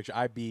Best Picture,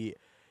 I'd be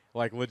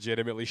like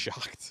legitimately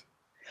shocked.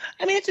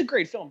 I mean, it's a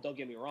great film. Don't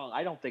get me wrong.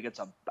 I don't think it's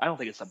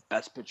the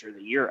best picture of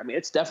the year. I mean,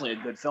 it's definitely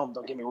a good film.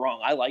 Don't get me wrong.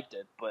 I liked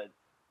it, but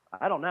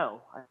I don't know.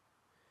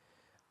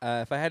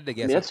 If I had to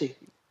guess,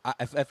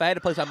 if I had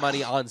to place my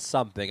money on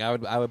something, I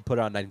would put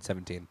it on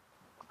 1917.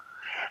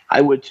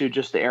 I would too,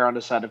 just to err on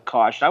the side of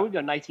caution. I would go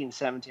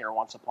 1917 or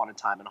Once Upon a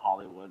Time in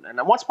Hollywood, and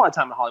Once Upon a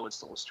Time in Hollywood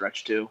still a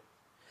stretch too.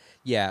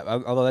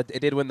 Yeah, although it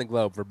did win the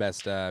Globe for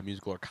best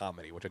musical or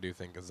comedy, which I do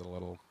think is a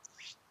little.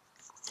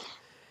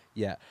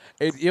 Yeah,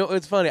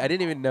 it's funny. I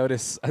didn't even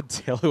notice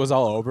until it was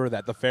all over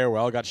that The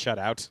Farewell got shut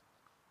out.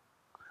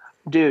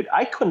 Dude,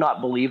 I could not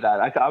believe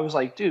that. I was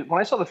like, dude, when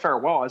I saw The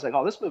Farewell, I was like,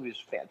 oh, this movie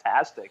is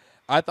fantastic.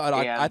 I thought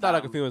And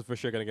Awkwafina was for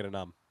sure gonna get a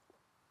nom.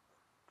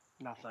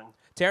 nothing.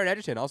 Taron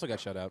Egerton also got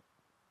shut out.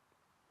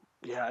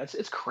 Yeah,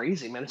 it's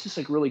crazy, man. It's just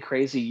like really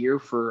crazy year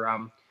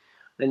for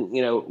then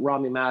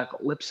Rami Malek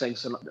lip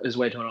syncs his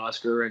way to an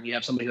Oscar, and you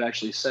have somebody who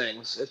actually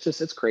sings.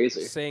 It's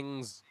crazy.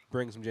 Sings,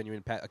 brings some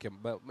genuine. Okay,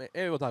 but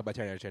maybe we'll talk about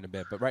Taron Egerton in a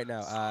bit. But right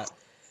now,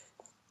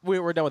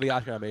 we're done with the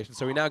Oscar nominations,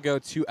 so we now go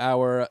to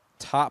our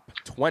top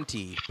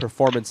 20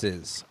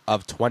 performances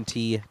of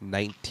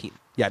 2019.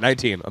 Yeah,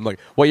 19. I'm like,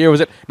 what year was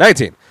it?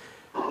 19.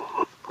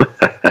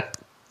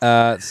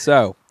 I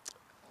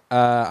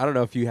don't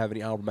know if you have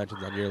any honorable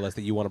mentions on your list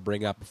that you want to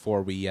bring up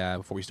before we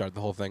start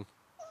the whole thing.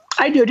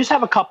 I do. Just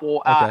have a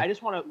couple. Okay. I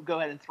just want to go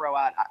ahead and throw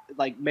out,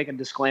 make a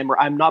disclaimer.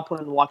 I'm not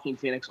putting Joaquin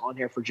Phoenix on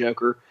here for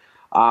Joker.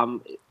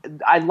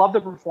 I love the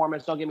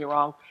performance. Don't get me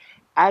wrong.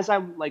 As I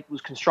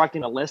was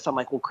constructing a list, I'm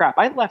like, well, crap.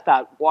 I left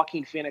out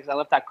Joaquin Phoenix. I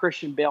left out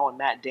Christian Bale and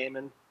Matt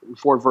Damon in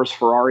Ford vs.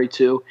 Ferrari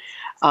too.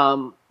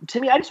 To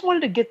me, I just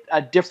wanted to get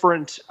a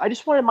different. I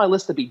just wanted my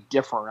list to be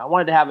different. I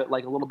wanted to have it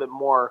like a little bit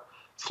more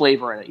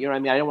flavor in it. You know what I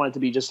mean? I didn't want it to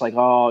be just like,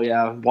 oh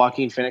yeah,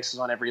 Joaquin Phoenix is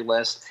on every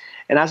list.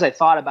 And as I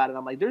thought about it,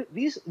 I'm like,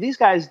 these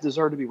guys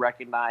deserve to be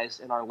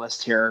recognized in our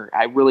list here.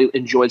 I really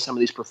enjoyed some of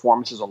these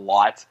performances a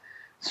lot.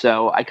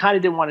 So I kind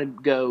of didn't want to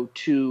go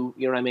too,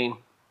 you know what I mean,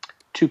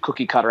 too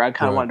cookie cutter. I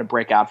kind of wanted to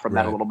break out from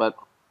that a little bit.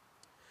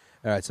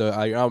 All right, so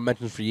I'll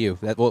mention for you.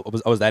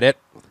 Was that it?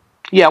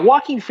 Yeah,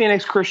 Joaquin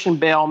Phoenix, Christian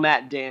Bale,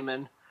 Matt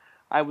Damon.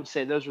 I would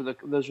say those are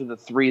the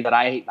three that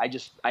I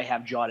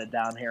have jotted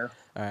down here.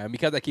 All right,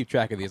 because I keep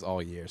track of these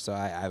all year, so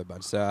I have a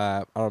bunch. So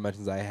honorable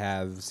mentions I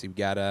have. So we've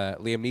got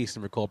Liam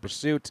Neeson for Cold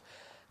Pursuit.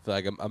 I feel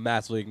like a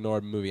massively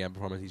ignored movie and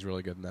performance. He's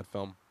really good in that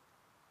film.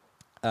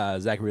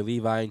 Zachary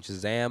Levi in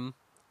Shazam.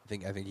 I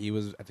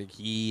think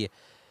he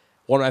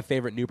one of my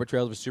favorite new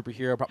portrayals of a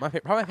superhero. Probably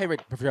my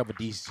favorite portrayal of a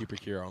DC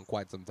superhero in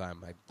quite some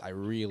time. I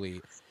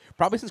really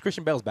probably since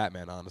Christian Bale's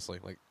Batman. Honestly,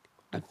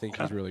 I think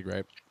he's really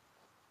great.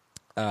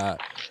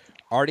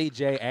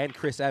 RDJ and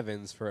Chris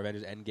Evans for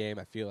Avengers Endgame.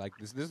 I feel like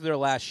this is their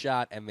last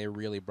shot, and they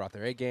really brought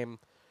their A game.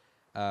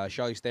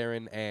 Charlize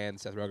Theron and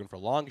Seth Rogen for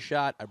Long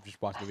Shot. I've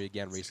just watched the movie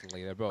again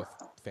recently. They're both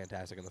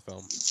fantastic in the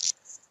film.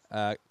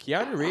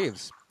 Keanu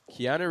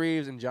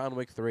Reeves in John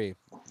Wick 3.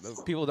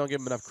 People don't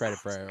give him enough credit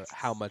for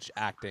how much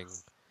acting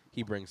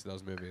he brings to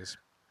those movies.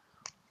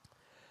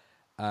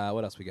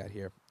 What else we got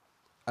here?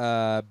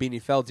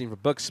 Beanie Feldstein for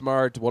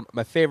Booksmart.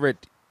 My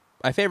favorite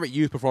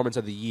youth performance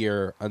of the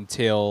year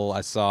until I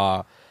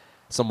saw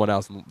someone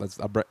else.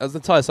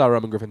 Until I saw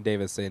Roman Griffin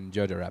Davis in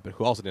Jojo Rabbit,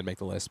 who also didn't make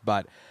the list.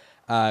 But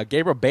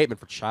Gabriel Bateman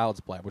for Child's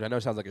Play, which I know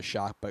sounds like a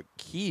shock, but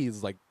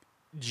he's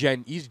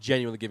he's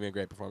genuinely giving a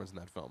great performance in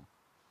that film.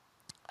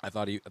 I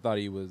thought he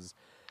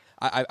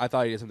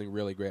did something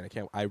really great.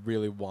 I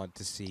really want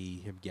to see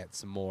him get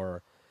some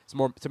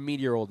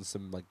meatier roles in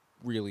some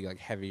really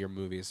heavier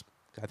movies.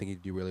 I think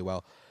he'd do really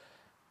well.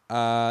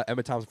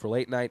 Emma Thompson for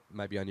Late Night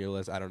might be on your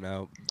list. I don't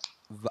know.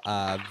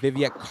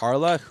 Viviette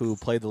Carla, who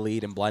played the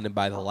lead in Blinded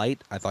by the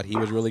Light. I thought he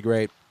was really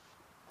great.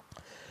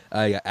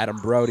 Adam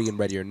Brody in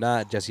Ready or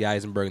Not. Jesse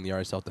Eisenberg in The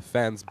Art of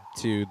Self-Defense.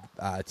 Two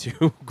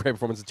great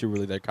performances, two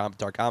really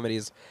dark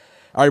comedies.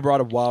 I already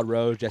brought up Wild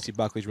Rose. Jesse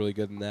Buckley's really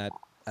good in that.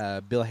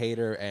 Bill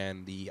Hader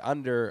and the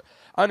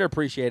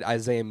underappreciated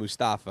Isaiah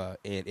Mustafa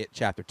in It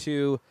Chapter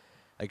 2.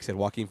 Like I said,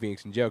 Joaquin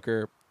Phoenix and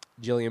Joker.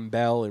 Jillian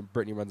Bell and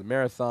Brittany Runs a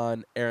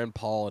Marathon. Aaron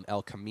Paul and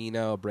El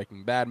Camino,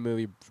 Breaking Bad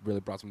movie, really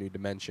brought some new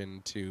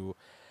dimension to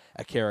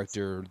a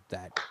character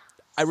that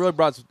I really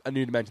brought a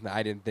new dimension that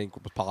I didn't think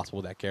was possible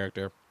with that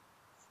character.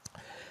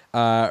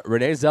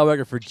 Renee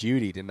Zellweger for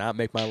Judy did not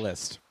make my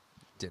list.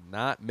 Did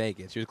not make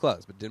it. She was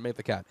close, but didn't make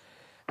the cut.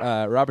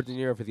 Robert De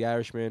Niro for The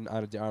Irishman,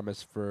 Ana de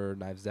Armas for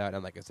Knives Out,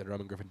 and like I said,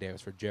 Roman Griffin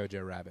Davis for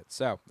Jojo Rabbit.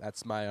 So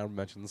that's my honorable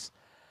mentions.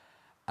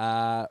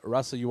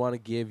 Russell, you want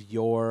to give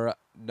your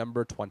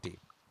number 20?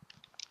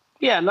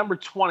 Yeah, number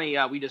 20,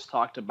 we just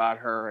talked about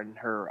her and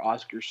her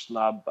Oscar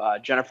snub.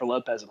 Jennifer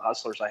Lopez in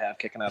Hustlers I have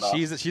kicking that off.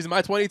 She's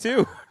my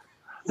 22.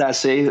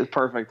 That's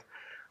perfect.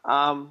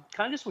 Kind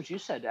of just what you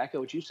said, to echo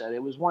what you said.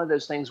 It was one of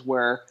those things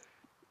where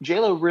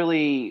J-Lo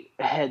really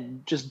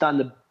had just done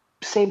the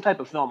same type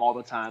of film all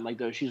the time.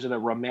 She's in a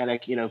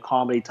romantic,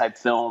 comedy type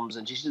films,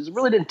 and she just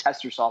really didn't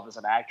test herself as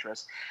an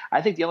actress.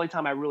 I think the only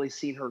time I really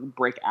seen her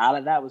break out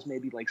of that was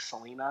maybe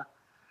Selena.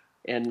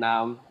 And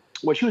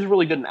she was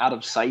really good in Out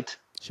of Sight.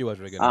 She was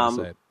really good in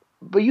Sight.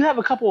 But you have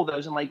a couple of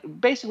those,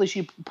 and basically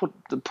she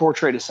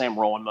portrayed the same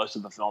role in most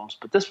of the films.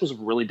 But this was a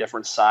really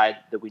different side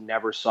that we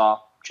never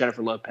saw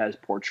Jennifer Lopez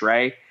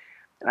portray,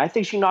 and I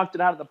think she knocked it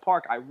out of the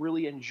park. I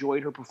really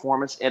enjoyed her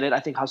performance in it. I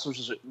think Hustlers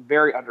is a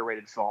very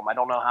underrated film. I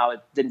don't know how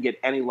it didn't get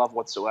any love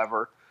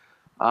whatsoever.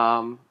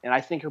 And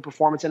I think her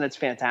performance in it's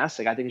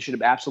fantastic. I think it should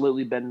have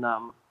absolutely been,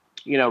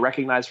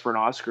 recognized for an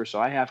Oscar. So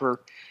I have her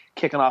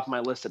kicking off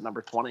my list at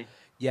number 20.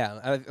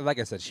 Yeah, like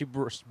I said,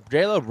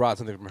 J Lo brought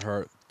something from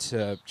her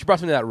to. She brought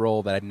something to that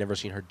role that I'd never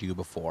seen her do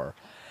before,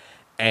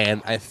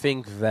 and I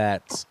think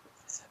that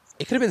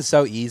it could have been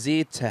so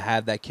easy to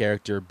have that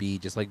character be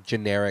just like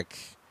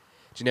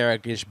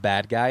generic-ish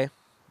bad guy, Yeah,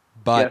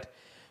 but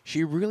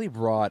she really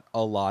brought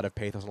a lot of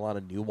pathos, and a lot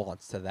of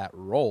nuance to that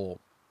role.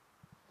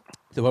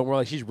 To the point where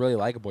like she's really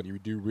likable, and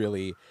you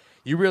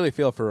really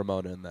feel for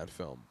Ramona in that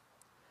film.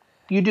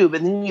 you do.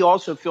 But then you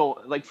also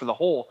feel like for the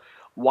whole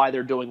why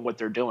they're doing what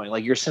they're doing.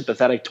 Like you're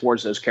sympathetic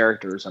towards those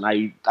characters, and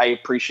I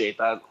appreciate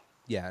that.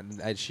 Yeah,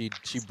 and she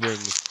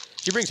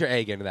brings her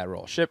A game to that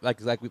role.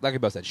 Like we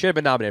both said, should have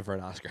been nominated for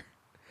an Oscar.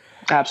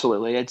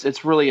 Absolutely,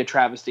 it's really a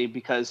travesty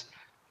because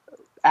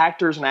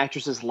actors and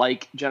actresses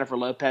like Jennifer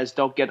Lopez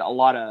don't get a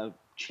lot of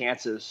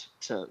chances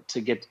to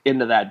get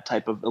into that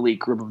type of elite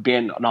group of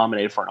being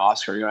nominated for an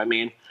Oscar. You know what I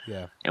mean?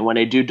 Yeah. And when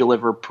they do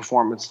deliver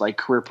performance like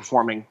career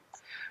performing,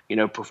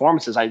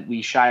 performances,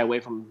 we shy away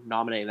from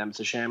nominating them. It's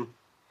a shame.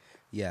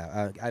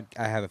 Yeah,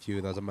 I have a few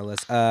of those on my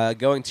list.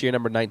 Going to your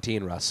number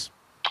 19, Russ.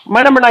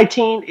 My number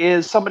 19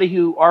 is somebody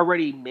who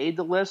already made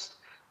the list,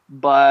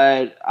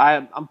 but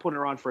I'm putting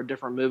her on for a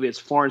different movie. It's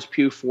Florence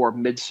Pugh for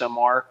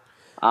Midsommar.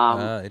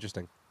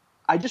 Interesting.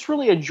 I just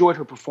really enjoyed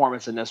her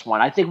performance in this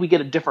one. I think we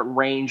get a different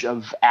range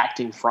of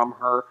acting from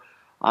her.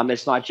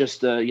 It's not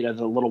just the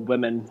the Little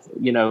Women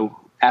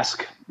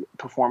esque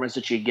performance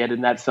that you get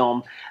in that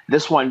film.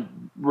 This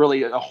one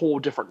really a whole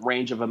different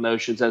range of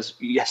emotions as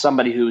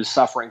somebody who is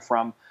suffering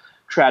from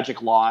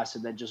tragic loss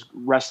and then just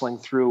wrestling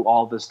through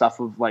all the stuff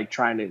of like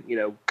trying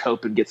to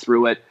cope and get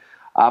through it.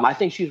 I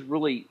think she's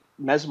really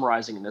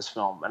mesmerizing in this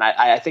film, and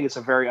I think it's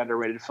a very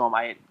underrated film.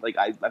 I've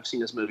seen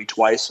this movie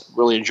twice,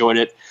 really enjoyed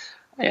it.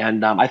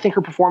 And I think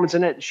her performance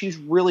in it, she's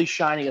really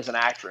shining as an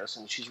actress,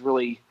 and she's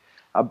really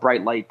a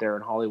bright light there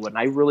in Hollywood. And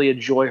I really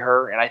enjoy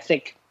her. And I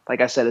think, like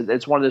I said,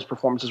 it's one of those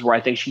performances where I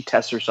think she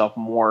tests herself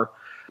more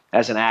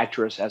as an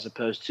actress as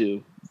opposed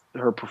to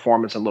her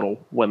performance in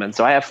Little Women.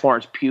 So I have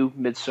Florence Pugh,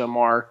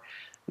 Midsommar,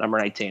 number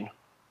 19.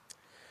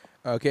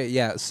 Okay,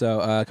 yeah.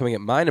 So coming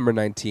at my number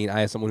 19,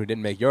 I have someone who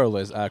didn't make your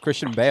list,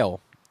 Christian Bale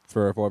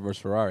for Ford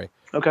vs Ferrari.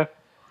 Okay.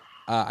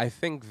 I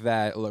think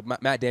that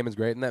Matt Damon's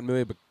great in that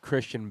movie, but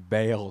Christian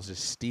Bale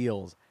just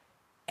steals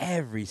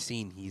every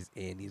scene he's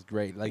in. He's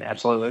great. Like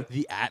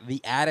Absolutely.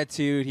 the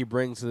attitude he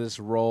brings to this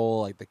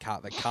role, like the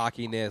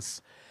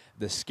cockiness,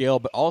 the skill,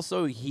 but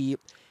also the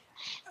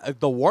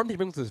warmth he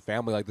brings to his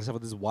family, like the stuff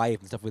with his wife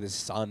and stuff with his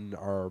son,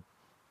 are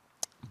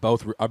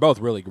both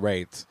really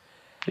great.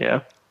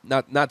 Yeah.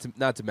 Not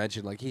to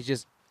mention like he's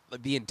just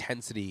like, the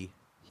intensity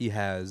he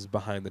has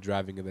behind the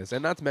driving of this,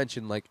 and not to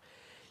mention like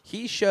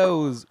he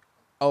shows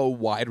a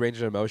wide range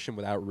of emotion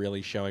without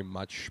really showing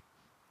much,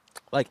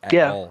 like at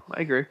all.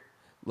 I agree.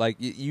 Like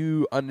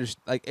you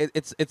understand, like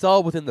it's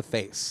all within the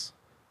face,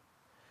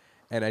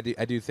 and I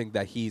do think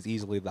that he's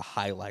easily the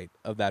highlight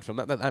of that film.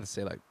 Not to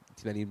say like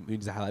that he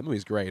needs a highlight movie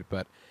is great,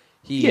 but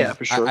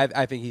for sure.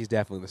 I think he's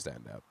definitely the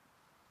standout.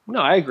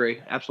 No, I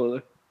agree.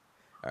 Absolutely.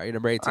 All right,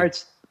 number 18. All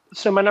right.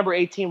 So my number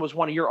 18 was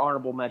one of your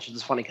honorable mentions.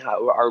 It's funny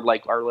how our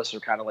lists are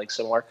kind of like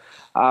similar.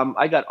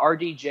 I got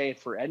RDJ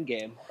for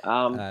Endgame.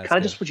 Kind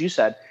of just what you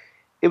said.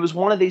 It was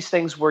one of these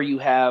things where you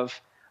have,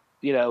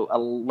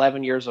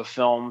 11 years of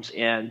films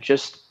and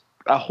just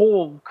a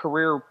whole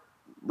career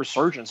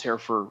resurgence here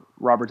for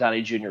Robert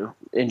Downey Jr.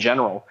 in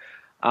general.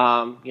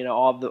 All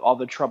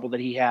the trouble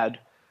that he had,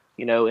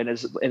 in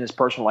his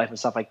personal life and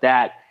stuff like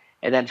that,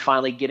 and then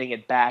finally getting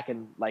it back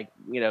and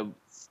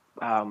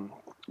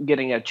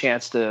getting a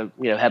chance to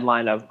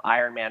headline an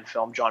Iron Man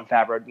film, Jon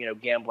Favreau,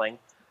 gambling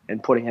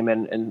and putting him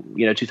in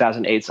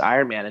 2008's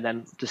Iron Man, and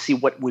then to see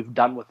what we've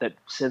done with it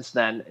since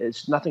then,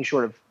 it's nothing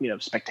short of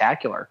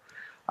spectacular.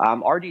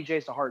 RDJ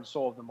is the heart and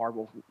soul of the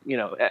Marvel, the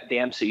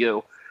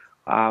MCU,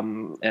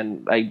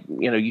 and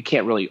you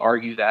can't really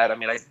argue that. I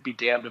mean, I'd be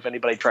damned if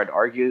anybody tried to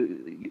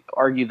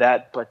argue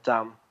that, but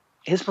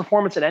his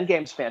performance in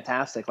Endgame is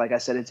fantastic. Like I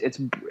said,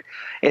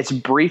 it's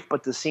brief,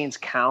 but the scenes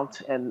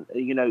count, and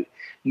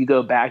you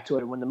go back to it.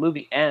 And when the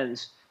movie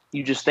ends,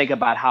 you just think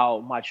about how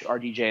much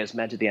RDJ has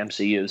meant to the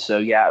MCU. So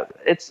yeah,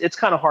 it's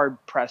kind of hard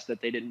pressed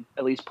that they didn't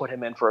at least put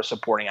him in for a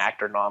supporting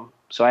actor nom.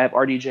 So I have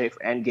RDJ for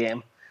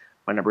Endgame,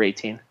 my number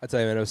 18. I tell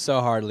you, man, it was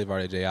so hard to leave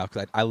RDJ out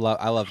because I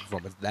love the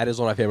performance. That is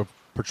one of my favorite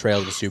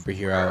portrayals of a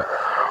superhero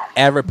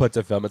ever put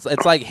to film. It's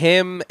like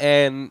him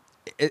and.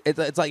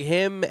 It's like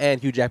him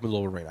and Hugh Jackman's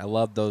Wolverine. I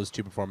love those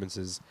two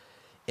performances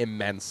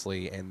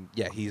immensely, and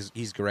yeah, he's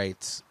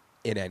great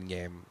in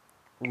Endgame.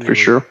 Really, for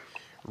sure,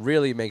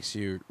 really makes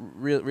you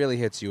really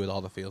hits you with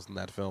all the feels in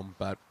that film.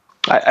 But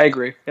I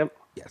agree. Yep.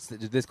 Yes,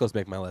 this goes to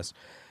make my list.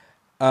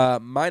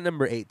 My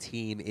number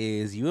 18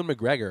 is Ewan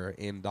McGregor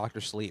in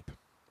Doctor Sleep.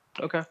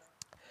 Okay.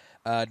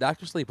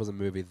 Doctor Sleep was a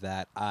movie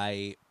that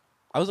I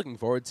was looking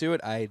forward to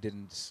it. I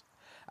didn't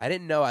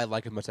know I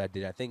liked it as much as I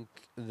did. I think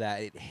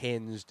that it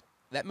hinged.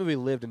 That movie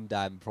lived and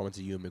died in the performance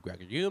of Ewan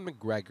McGregor. Ewan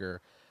McGregor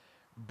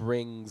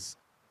brings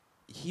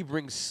he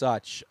brings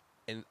such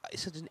an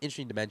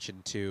interesting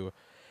dimension to,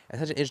 and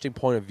such an interesting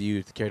point of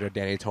view to the character of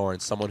Danny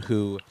Torrance, someone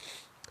who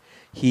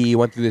he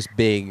went through this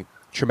big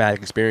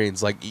traumatic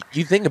experience. Like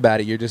you think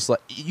about it, you're just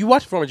like you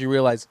watch the film and you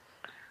realize,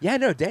 yeah,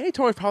 no, Danny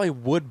Torrance probably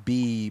would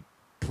be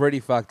pretty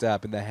fucked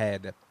up in the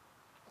head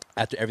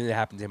after everything that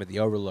happened to him at the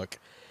Overlook,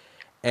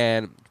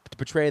 and to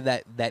portray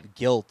that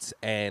guilt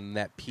and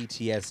that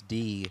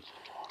PTSD.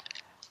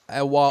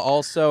 While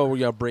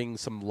also, bring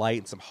some light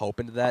and some hope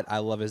into that. I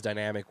love his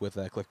dynamic with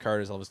Cliff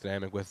Curtis. I love his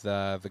dynamic with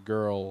the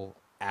girl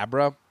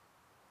Abra.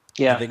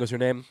 Yeah, I think was her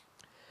name.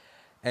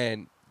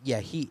 And yeah,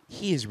 he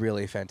is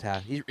really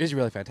fantastic. He is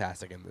really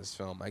fantastic in this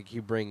film. Like he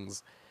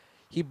brings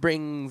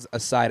a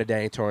side of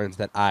Danny Torrance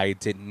that I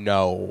didn't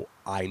know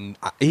I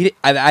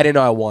didn't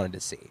know I wanted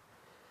to see.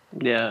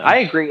 Yeah, I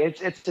agree.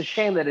 It's a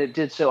shame that it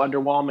did so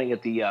underwhelming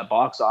at the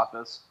box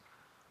office.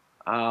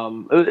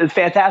 A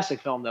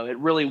fantastic film, though. It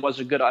really was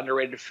a good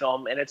underrated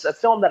film, and it's a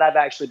film that I've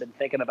actually been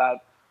thinking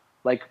about,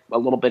 like a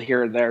little bit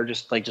here and there,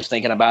 just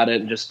thinking about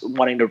it and just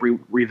wanting to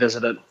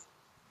revisit it.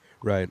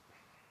 Right.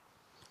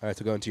 All right.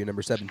 So going to your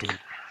number 17.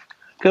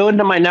 Going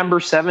to my number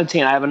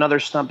 17, I have another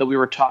stump that we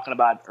were talking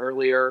about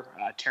earlier,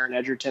 Taron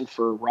Egerton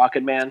for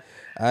Rocket Man.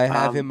 I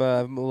have him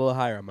a little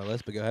higher on my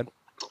list, but go ahead.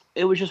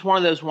 It was just one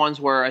of those ones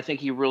where I think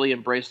he really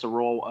embraced the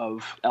role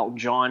of Elton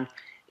John.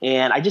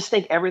 And I just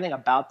think everything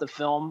about the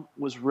film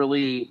was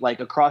really like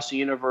Across the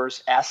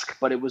Universe-esque,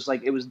 but it was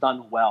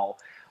done well.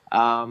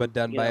 But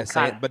done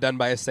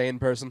by a sane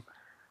person.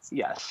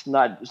 Yes,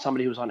 not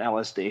somebody who was on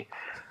LSD.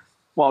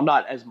 Well,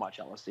 not as much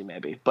LSD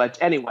maybe, but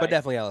anyway. But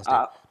definitely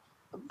LSD.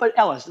 But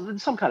LSD,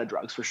 some kind of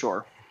drugs for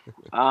sure.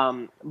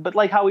 But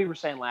like how we were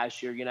saying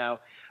last year,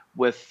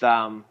 with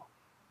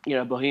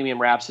Bohemian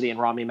Rhapsody and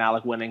Rami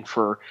Malek winning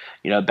for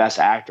Best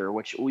Actor,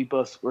 which we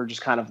both were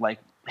just kind of like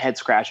head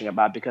scratching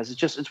about, because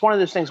it's one of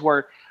those things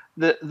where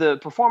the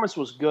performance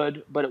was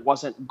good, but it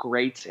wasn't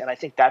great, and I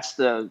think that's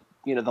the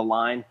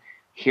line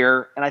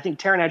here. And I think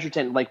Taron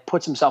Egerton like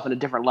puts himself in a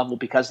different level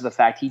because of the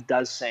fact he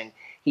does sing.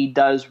 He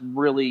does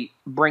really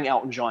bring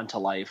Elton John to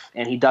life,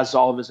 and he does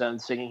all of his own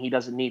singing. He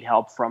doesn't need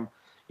help from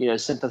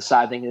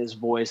synthesizing his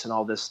voice and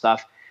all this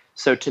stuff.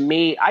 So to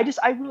me, I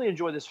really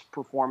enjoy this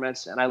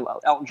performance, and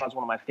Elton John's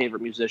one of my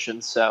favorite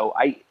musicians. So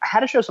I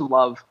had to show some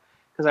love,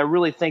 because I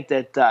really think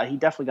that he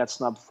definitely got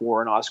snubbed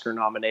for an Oscar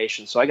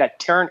nomination. So I got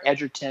Taron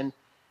Egerton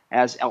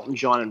as Elton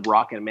John and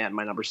Rocket Man,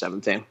 my number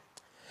 17.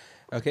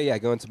 Okay, yeah,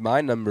 going to my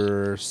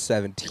number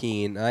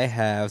 17, I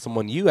have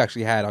someone you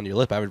actually had on your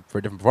list. I have it for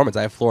a different performance.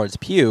 I have Florence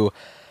Pugh,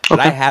 but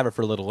I have her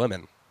for Little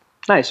Women.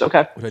 Nice,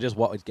 okay. Which I just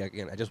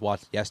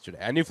watched yesterday.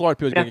 I knew Florence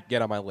Pugh was going to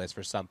get on my list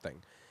for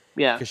something.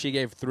 Yeah. Because she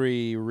gave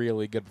 3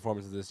 really good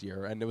performances this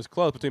year, and it was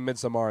close between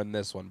Midsommar and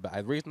this one. But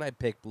the reason I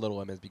picked Little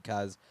Women is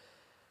because,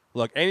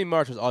 look, Amy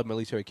March was always my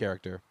least favorite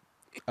character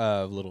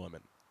of Little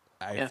Women.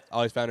 I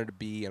always found her to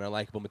be an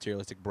unlikable,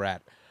 materialistic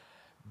brat.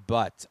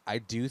 But I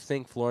do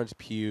think Florence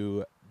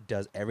Pugh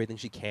does everything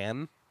she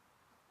can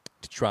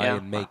to try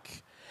and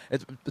make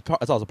it's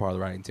also part of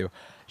the writing too.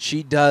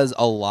 She does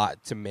a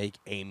lot to make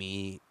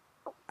Amy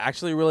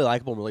actually really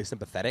likable and really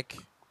sympathetic.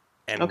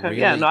 And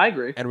I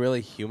agree. And really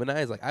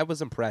humanized. Like I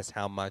was impressed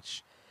how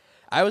much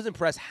I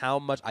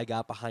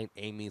got behind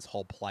Amy's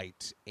whole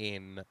plight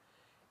in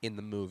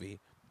the movie.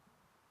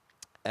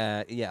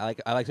 I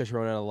like Saoirse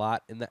Ronan a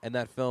lot in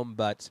that film,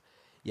 but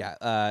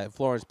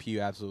Florence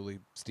Pugh absolutely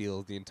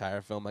steals the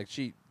entire film. Like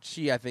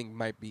she I think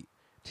might be.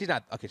 She's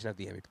not the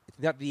MVP.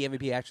 Not the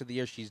MVP actor of the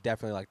year. She's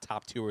definitely like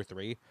top 2 or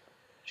 3.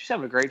 She's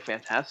having a great,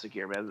 fantastic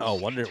year, man.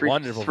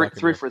 Wonderful.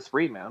 3 for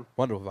 3, man.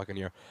 Wonderful fucking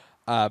year.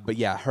 But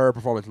yeah, her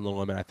performance in Little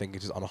Women, I think,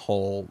 is just on a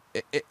whole.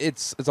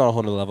 It's on a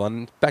whole new level.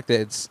 And the fact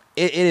that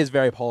it is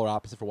very polar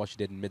opposite for what she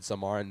did in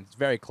Midsommar, and it's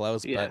very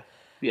close. But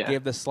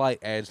gave the slight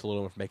edge to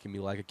Little Women for making me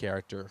like a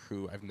character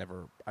who I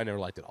never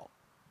liked at all.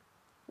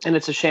 And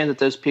it's a shame that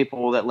those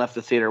people that left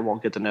the theater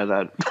won't get to know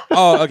that.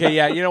 Oh, okay,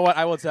 yeah. You know what?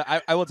 I will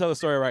tell the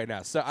story right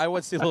now. So I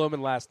went to see Little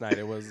Women last night.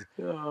 It was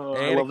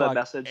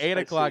 8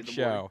 o'clock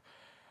show.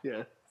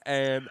 Yeah.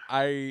 And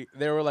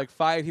there were like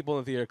 5 people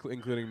in the theater,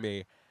 including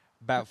me.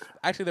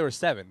 Actually, there were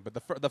 7,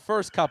 but the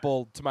first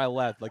couple to my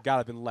left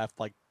got up and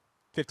left like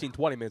 15,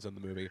 20 minutes in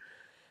the movie.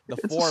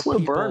 It's a slow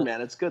burn,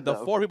 man. It's good, though.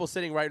 The 4 people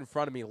sitting right in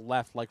front of me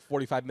left like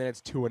 45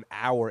 minutes to an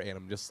hour in.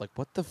 I'm just like,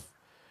 what the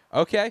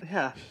okay.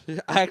 Yeah.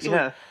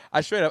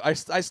 I straight up, I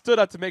stood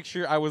up to make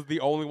sure I was the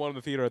only one in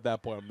the theater at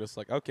that point. I'm just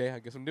like, okay, I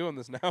guess I'm doing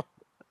this now.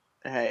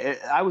 Hey,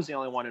 I was the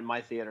only one in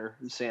my theater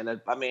saying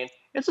that. I mean,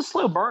 it's a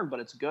slow burn, but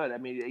it's good. I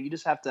mean, you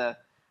just have to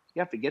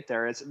get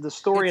there. It's the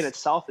story in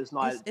itself is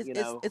not,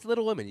 It's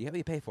Little Women. You have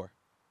to pay for.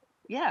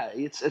 Yeah,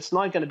 it's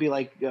not going to be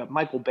like a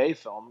Michael Bay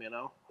film,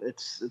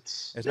 It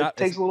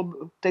takes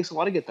a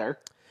lot to get there.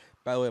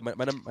 By the way,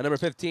 my number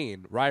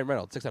 15, Ryan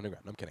Reynolds, 6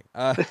 Underground. I'm kidding.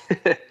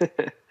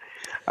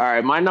 All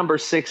right, my number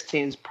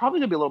 16 is probably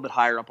going to be a little bit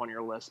higher up on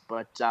your list,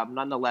 but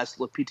nonetheless,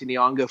 Lupita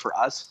Nyong'o for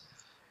Us.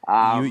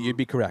 You'd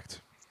be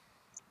correct.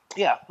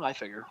 Yeah, I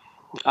figure.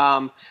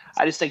 I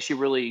just think she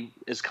really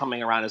is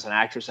coming around as an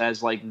actress,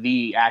 as like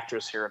the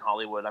actress here in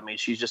Hollywood. I mean,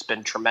 she's just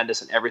been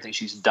tremendous in everything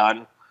she's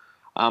done.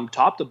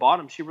 Top to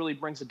bottom, she really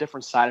brings a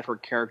different side of her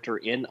character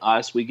in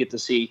Us. We get to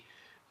see,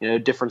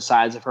 different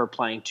sides of her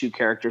playing two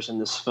characters in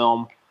this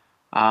film.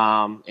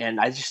 And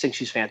I just think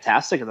she's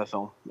fantastic in the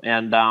film.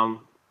 And,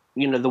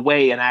 the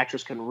way an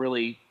actress can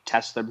really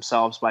test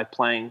themselves by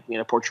playing,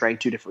 portraying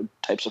two different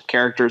types of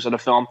characters in a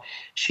film.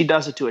 She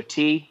does it to a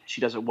T.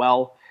 She does it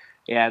well.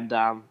 And,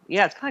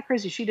 it's kind of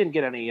crazy. She didn't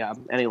get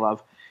any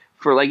love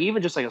for like,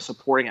 even just like a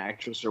supporting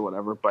actress or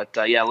whatever. But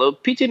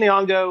Lupita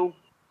Nyong'o,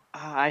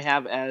 I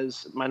have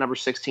as my number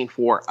 16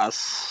 for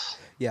Us.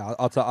 Yeah,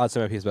 I'll say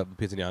my piece about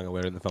Lupita Nyong'o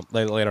later in the film,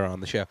 later on in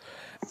the show.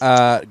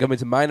 Going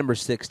to my number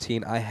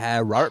 16, I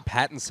have Robert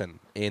Pattinson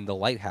in The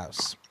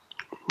Lighthouse.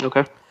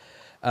 Okay.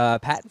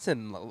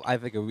 Pattinson, I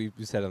think we've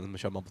said it on the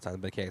show multiple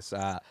times, but in case,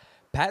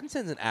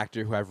 Pattinson's an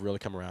actor who I've really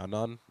come around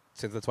on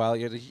since the Twilight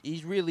years.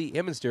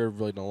 Him and Stu have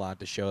really done a lot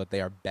to show that they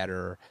are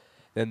better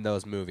than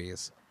those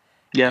movies.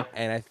 Yeah.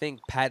 And I think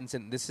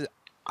Pattinson,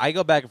 I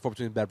go back and forth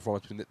between bad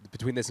performance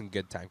between this and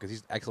Good Time because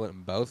he's excellent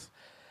in both.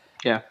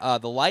 Yeah.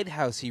 The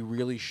Lighthouse, he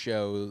really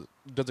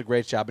does a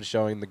great job at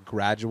showing the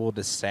gradual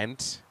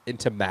descent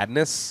into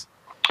madness.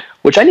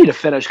 Which I need to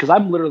finish because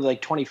I'm literally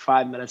like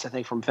 25 minutes, I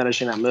think, from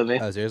finishing that movie.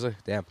 Oh, seriously?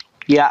 Damn.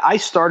 Yeah, I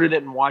started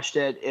it and watched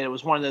it, and it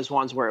was one of those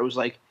ones where it was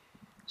like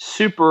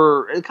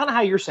super, kind of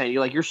how you're saying,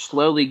 you're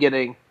slowly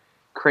getting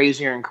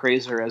crazier and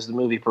crazier as the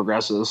movie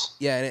progresses.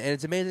 Yeah, and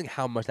it's amazing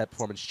how much that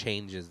performance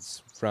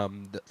changes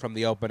from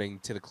the opening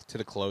to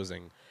the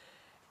closing.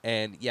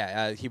 And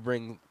yeah, he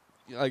brings,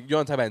 like, you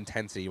want to talk about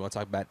intensity, you want to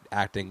talk about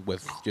acting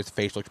with just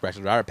facial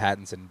expressions. Robert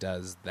Pattinson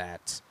does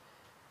that.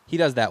 He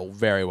does that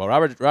very well.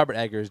 Robert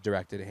Eggers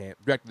directed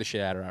the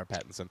shit out of Robert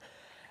Pattinson,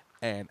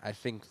 and I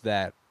think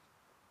that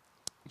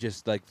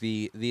just like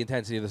the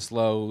intensity of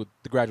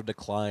the gradual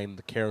decline,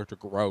 the character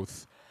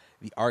growth,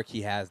 the arc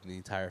he has in the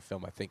entire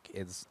film, I think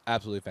is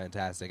absolutely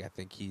fantastic. I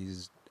think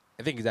he's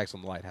excellent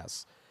in The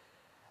Lighthouse,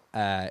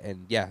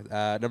 and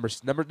yeah, number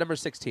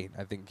 16.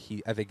 I think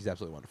he's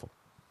absolutely wonderful.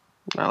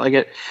 I like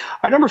it.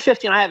 Number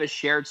 15, I have a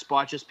shared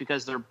spot just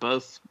because they're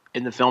both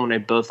in the film and they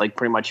both like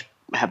pretty much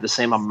have the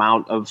same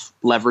amount of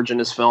leverage in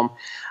this film. I'm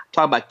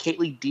talking about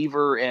Caitlin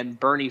Dever and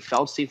Bernie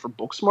Feldstein for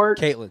Booksmart.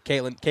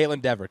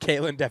 Caitlin Dever.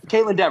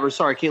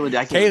 Sorry, Caitlin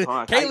Dever.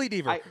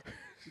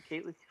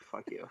 Caitlin,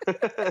 fuck you.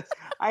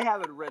 I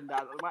have it written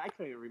down. I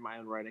can't even read my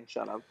own writing.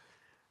 Shut up.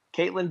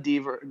 Caitlin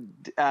Dever.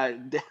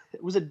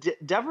 Was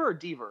it Dever or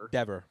Dever?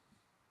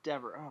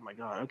 Dever. Oh my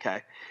god.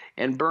 Okay.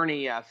 And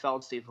Bernie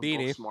Feldstein from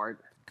Booksmart.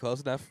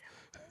 Close enough.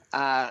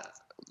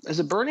 Is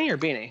it Bernie or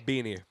Beanie?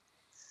 Beanie.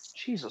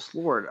 Jesus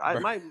Lord,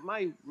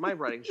 my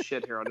writing's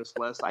shit here on this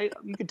list.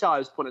 You can tell I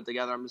was putting it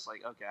together. I'm just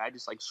like, okay, I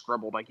just like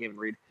scribbled. I can't even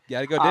read.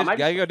 Gotta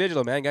go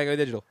digital, man. Gotta go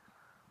digital.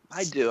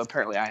 I do.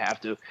 Apparently, I have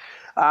to.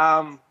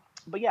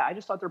 But yeah, I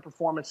just thought their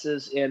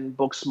performances in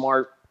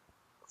Booksmart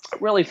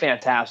really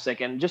fantastic,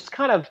 and just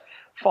kind of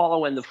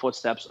follow in the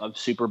footsteps of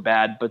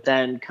Superbad, but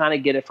then kind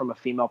of get it from a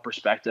female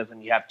perspective.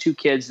 And you have two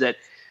kids that,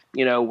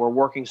 were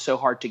working so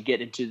hard to get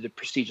into the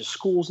prestigious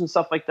schools and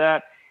stuff like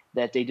that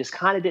they just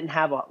kind of didn't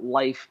have a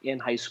life in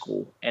high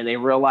school. And they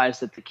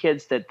realized that the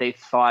kids that they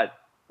thought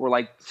were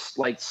like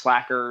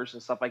slackers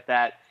and stuff like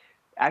that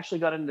actually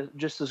got into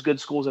just as good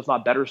schools, if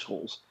not better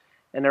schools.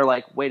 And they're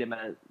like, wait a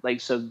minute.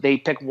 Like, so they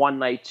pick one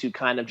night to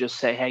kind of just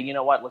say, hey, you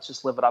know what? Let's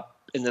just live it up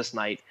in this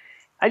night.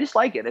 I just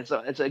like it. It's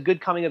a good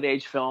coming of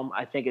age film.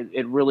 I think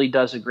it really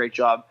does a great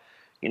job,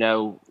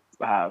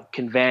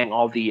 conveying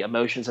all the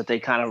emotions that they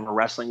kind of are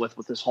wrestling with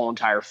this whole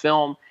entire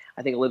film.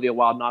 I think Olivia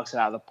Wilde knocks it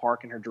out of the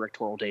park in her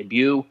directorial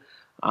debut.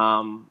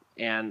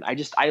 And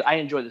I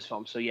enjoy this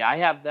film. So yeah, I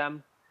have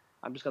them.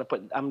 I'm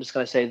just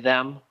gonna say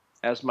them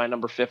as my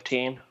number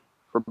 15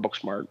 for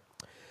Booksmart.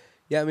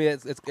 Yeah, I mean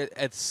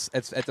it's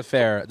a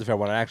fair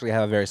one. I actually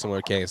have a very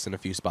similar case in a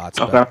few spots.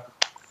 Okay. But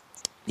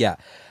yeah,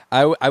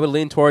 I would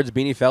lean towards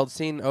Beanie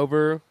Feldstein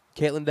over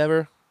Caitlin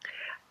Dever.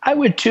 I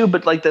would too,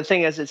 but like the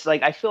thing is, it's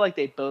like I feel like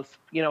they both,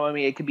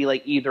 it could be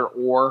like either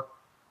or.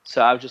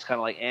 So I was just kind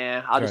of like,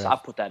 I'll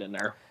put that in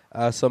there.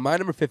 So my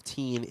number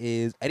 15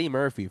 is Eddie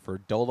Murphy for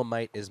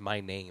Dolomite Is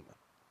My Name.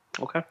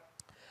 Okay.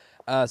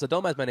 So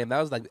Dolomite Is My Name. That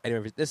was like Eddie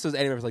Murphy. This was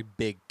Eddie Murphy's like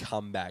big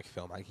comeback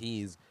film. Like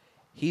he's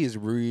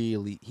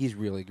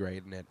really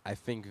great in it. I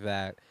think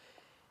that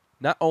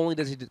not only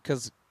does he,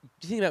 because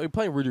you think about, we're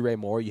playing Rudy Ray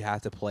Moore, you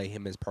have to play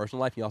him in his personal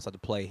life. You also have to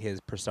play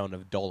his persona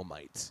of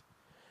Dolomite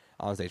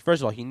on stage.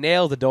 First of all, he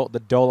nails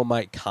the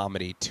Dolomite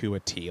comedy to a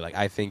T. Like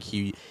I think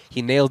he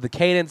nails the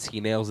cadence, he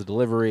nails the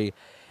delivery.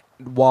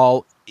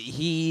 While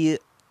he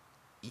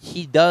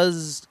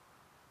does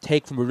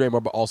take from Rudy Ray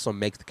Moore, but also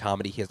makes the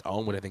comedy his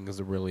own, which I think is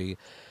a really,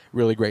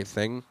 really great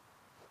thing.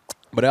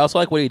 But I also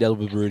like what he does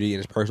with Rudy and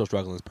his personal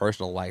struggle in his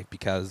personal life,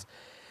 because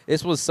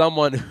this was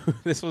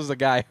a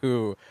guy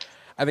who,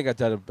 I think I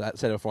said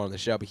it before on the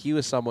show, but he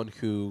was someone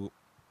who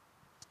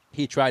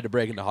he tried to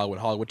break into Hollywood.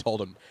 Hollywood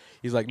told him,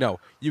 he's like, no,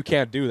 you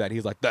can't do that.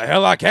 He's like, the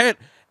hell I can't.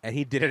 And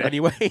he did it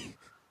anyway.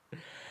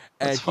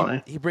 That's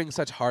funny. He brings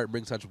such heart,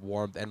 brings such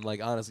warmth, and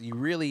like honestly, you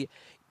really,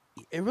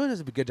 it really does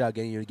a good job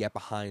getting you to get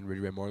behind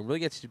Rudy Ray Moore. It really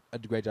gets a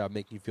great job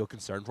making you feel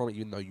concerned for him,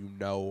 even though you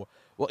know.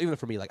 Well, even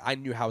for me, like I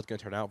knew how it's going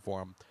to turn out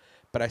for him,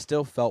 but I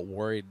still felt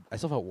worried. I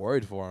still felt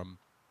worried for him.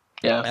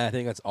 Yeah. And I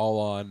think that's all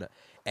on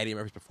Eddie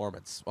Murphy's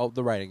performance. Well,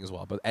 the writing as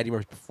well, but Eddie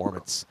Murphy's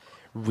performance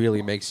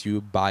really makes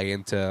you buy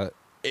into.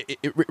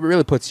 It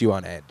really puts you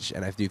on edge,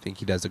 and I do think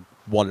he does a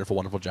wonderful,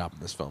 wonderful job in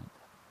this film.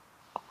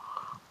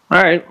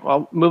 All right.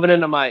 Well, moving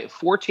into my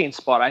 14th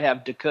spot, I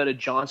have Dakota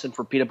Johnson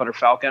for Peanut Butter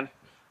Falcon.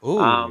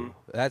 Ooh,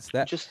 that's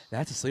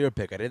a sleeper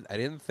pick. I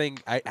didn't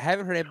think I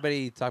haven't heard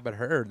anybody talk about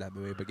her in that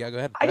movie, but yeah, go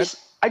ahead. I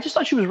just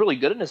thought she was really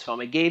good in this film.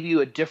 It gave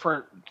you a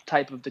different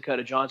type of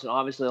Dakota Johnson.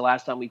 Obviously, the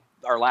last time we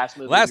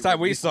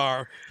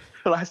saw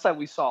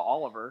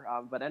Oliver.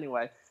 But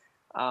anyway,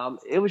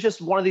 it was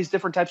just one of these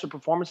different types of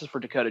performances for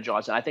Dakota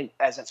Johnson. I think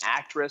as an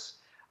actress,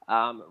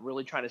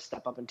 really trying to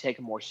step up and take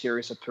a more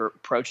serious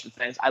approach to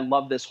things. I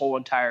love this whole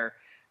entire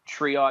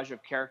triage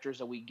of characters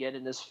that we get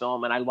in this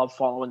film, and I love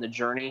following the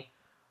journey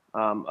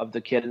of the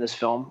kid in this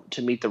film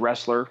to meet the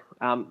wrestler.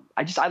 I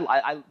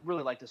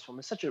really like this film.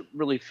 It's such a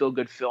really feel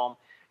good film.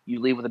 You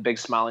leave with a big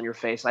smile on your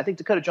face. And I think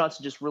Dakota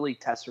Johnson just really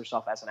tests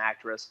herself as an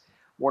actress.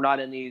 We're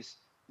not in these,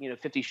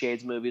 50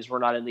 Shades movies. We're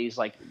not in these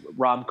like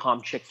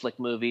rom-com chick flick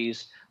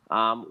movies.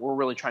 We're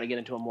really trying to get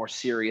into a more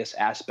serious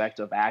aspect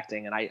of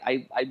acting. And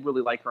I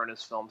really like her in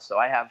this film. So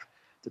I have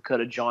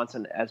Dakota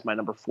Johnson as my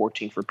number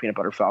 14 for Peanut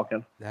Butter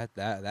Falcon.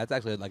 That's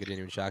actually like a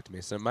genuine shock to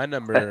me. So my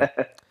number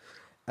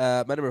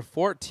my number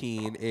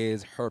 14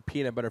 is her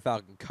Peanut Butter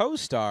Falcon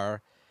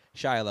co-star,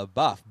 Shia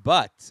LaBeouf,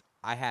 but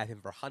I have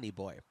him for Honey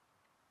Boy.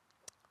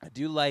 I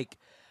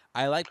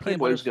like Peanut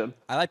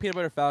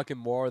Butter Falcon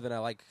more than I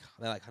like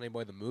Honey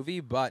Boy the movie,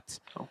 but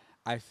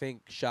I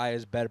think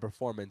Shia's better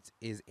performance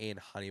is in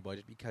Honey Boy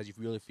just because you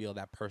really feel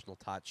that personal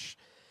touch.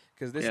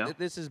 Because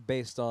this is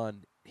based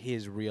on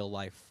his real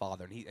life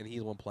father, and he's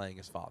the one playing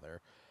his father.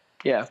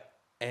 Yeah,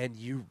 and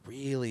you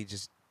really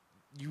just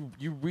you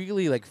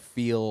really like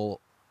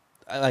feel.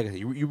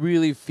 You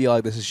really feel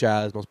like this is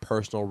Shia's most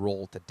personal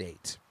role to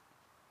date.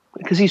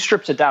 Because he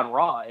strips it down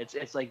raw.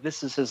 It's like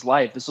this is his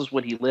life. This is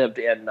what he lived.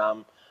 And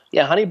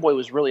Honey Boy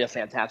was really a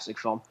fantastic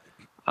film.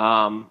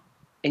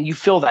 And you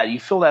feel that. You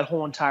feel that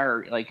whole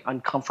entire like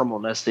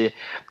uncomfortableness, the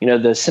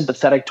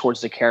sympathetic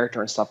towards the character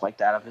and stuff like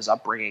that of his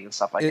upbringing and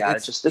stuff like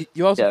that.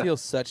 You also feel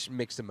such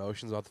mixed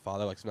emotions about the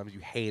father. Like sometimes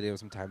you hate him,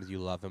 sometimes you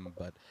love him.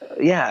 But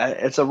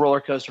it's a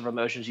roller coaster of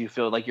emotions. You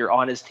feel like you're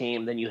on his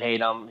team, then you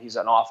hate him. He's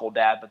an awful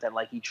dad, but then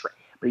like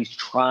he's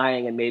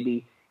trying, and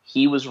maybe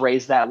he was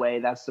raised that way.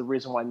 That's the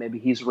reason why maybe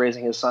he's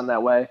raising his son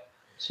that way.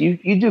 So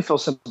you do feel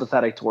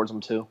sympathetic towards him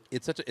too.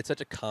 It's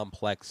such a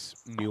complex,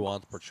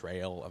 nuanced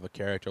portrayal of a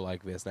character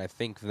like this, and I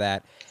think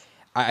that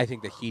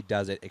he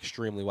does it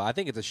extremely well. I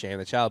think it's a shame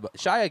that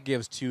Shia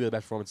gives two of the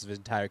best performances of his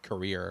entire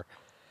career.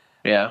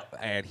 Yeah,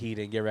 and he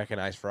didn't get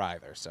recognized for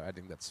either. So I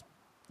think it's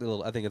a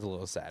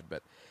little sad.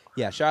 But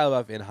yeah, Shia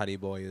LaBeouf in Honey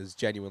Boy is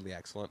genuinely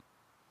excellent.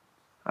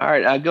 All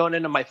right, going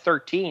into my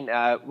 13,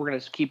 we're gonna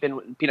keep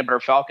in Peanut Butter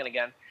Falcon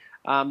again.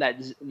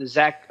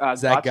 Zach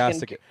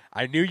Gossick.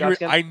 I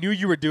knew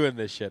you were doing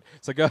this shit.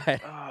 So go ahead.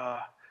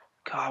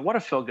 God, what a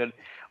feel good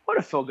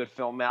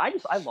film, man.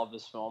 I love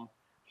this film.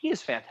 He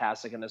is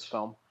fantastic in this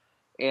film,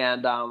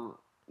 and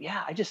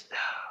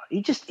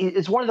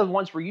it's one of the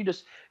ones where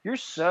you're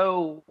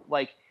so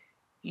like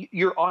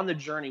you're on the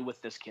journey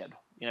with this kid.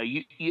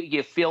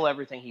 You feel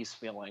everything he's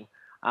feeling.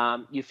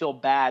 You feel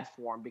bad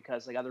for him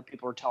because like other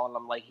people are telling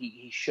him like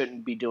he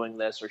shouldn't be doing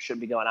this or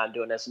shouldn't be going on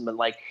doing this, and then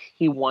like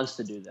he wants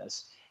to do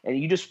this. And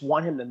you just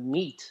want him to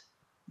meet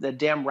the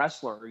damn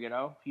wrestler,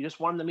 You just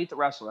want him to meet the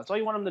wrestler. That's all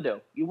you want him to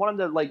do. You want him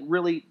to, like,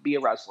 really be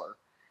a wrestler.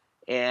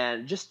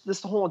 And just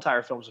the whole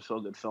entire film is a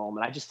feel-good film.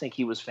 And I just think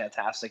he was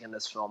fantastic in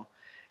this film.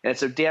 And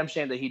it's a damn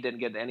shame that he didn't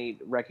get any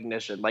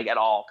recognition, like, at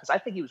all. Because I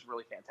think he was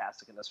really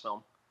fantastic in this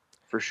film,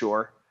 for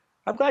sure.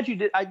 I'm glad you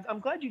did. I'm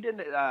glad you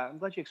didn't. I'm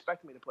glad you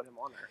expected me to put him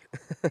on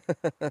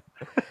there.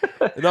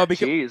 No,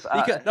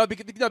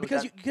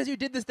 because you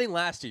did this thing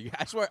last year.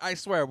 I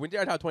swear, when you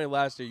did our top 20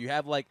 last year, you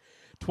have like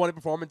 20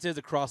 performances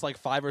across like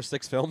 5 or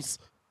 6 films.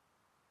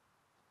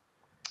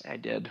 I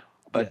did,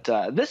 but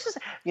this is.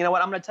 You know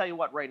what? I'm going to tell you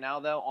what right now,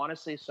 though.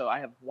 Honestly, so I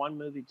have 1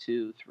 movie,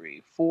 2,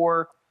 3,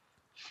 4,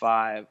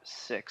 5,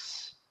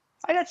 6.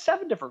 I got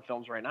 7 different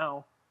films right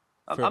now.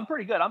 I'm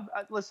pretty good.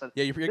 Listen.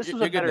 Yeah, this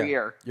was a better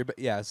year.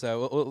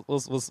 So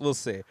we'll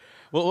see.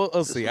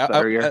 We'll see.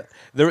 Better year.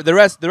 The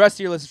rest of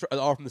your list is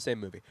all from the same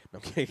movie.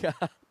 Okay.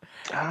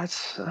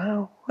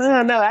 No,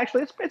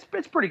 actually, it's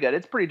pretty good.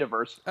 It's pretty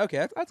diverse.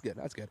 Okay, that's good.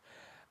 That's good.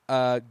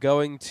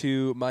 Going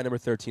to my number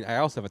 13, I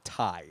also have a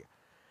tie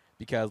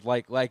because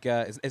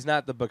it's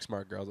not the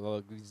Booksmart Girls,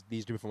 although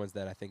these two ones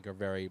that I think are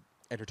very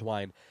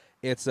intertwined.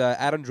 It's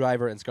Adam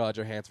Driver and Scarlett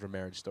Johansson from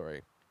Marriage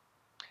Story.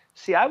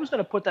 See, I was going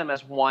to put them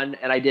as one,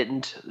 and I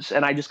didn't,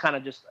 and I just kind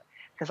of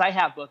because I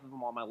have both of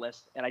them on my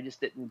list, and I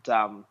just didn't.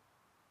 So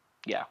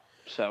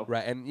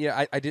right, and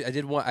I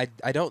did want.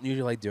 I don't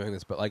usually like doing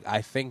this, but like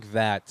I think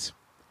that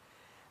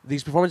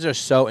these performances are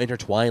so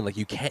intertwined. Like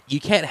you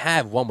can't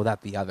have one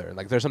without the other.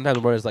 Like there's sometimes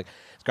where it's like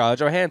Scarlett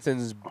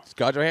Johansson's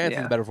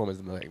better performance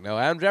than like no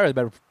Adam Driver's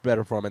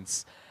better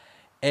performance,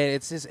 and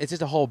it's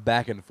just a whole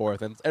back and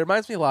forth. And it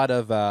reminds me a lot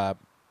of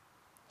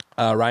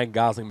Ryan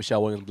Gosling,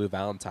 Michelle Williams, Blue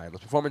Valentine.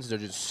 Those performances are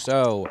just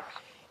so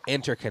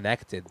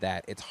interconnected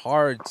that it's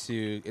hard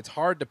to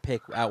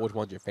pick out which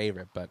one's your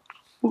favorite. But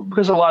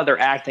because a lot of their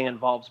acting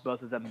involves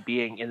both of them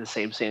being in the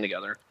same scene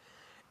together.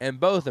 And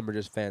both of them are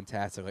just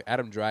fantastic. Like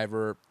Adam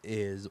Driver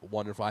is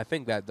wonderful. I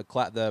think that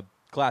the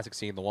classic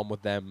scene, the one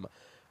with them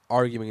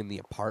arguing in the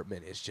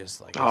apartment, is just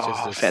like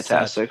just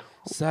fantastic.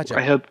 Such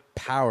a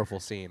powerful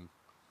scene.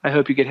 I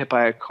hope you get hit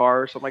by a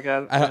car or something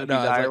like that.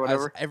 I or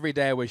whatever. Every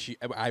day I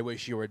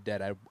wish you were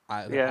dead.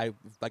 I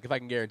like if I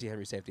can guarantee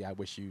Henry's safety, I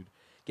wish you'd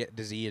get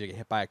disease or get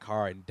hit by a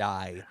car and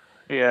die.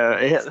 Yeah,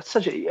 it's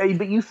such a.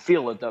 But you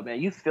feel it though,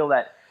 man. You feel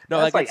that.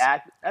 No, that's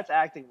that's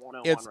acting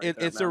 101.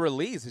 It's a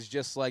release. It's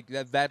just like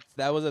that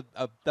was a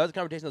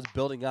conversation that was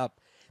building up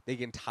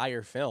the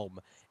entire film,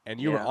 and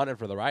you were on it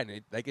for the ride.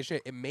 And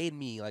it made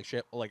me like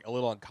a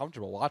little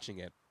uncomfortable watching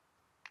it.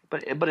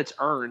 But it's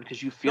earned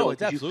because you feel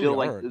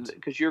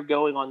because you're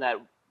going on that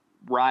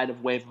ride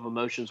of wave of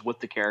emotions with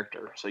the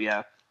character. So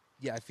yeah.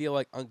 Yeah, I feel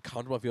like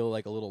uncomfortable. I feel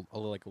like a little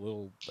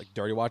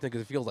dirty watching it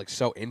because it feels like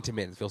so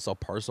intimate. It feels so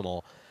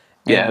personal.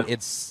 Yeah,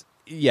 and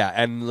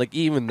and like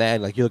even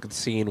then, like you look at the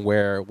scene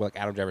where like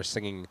Adam Driver's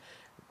singing,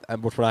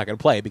 which we're not going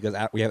to play because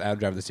we have Adam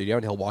Driver in the studio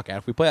and he'll walk out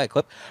if we play that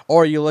clip.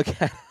 Or you look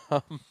at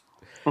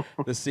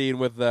the scene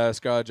with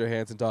Scarlett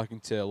Johansson talking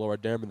to Laura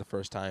Dern the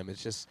first time.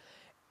 It's just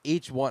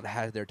each one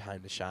has their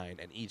time to shine,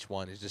 and each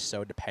one is just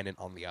so dependent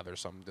on the other.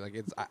 So like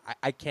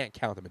I can't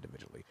count them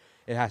individually.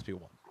 It has to be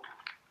one.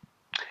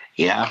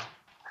 Yeah.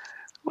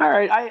 All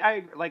right.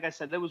 I like I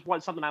said, there was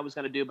something I was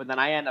going to do, but then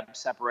I end up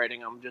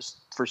separating them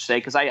just for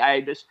sake because I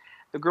just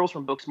the girls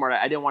from Booksmart.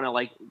 I didn't want to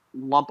like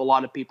lump a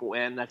lot of people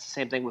in. That's the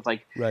same thing with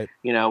like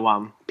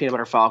Peanut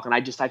Butter Falcon.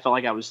 I felt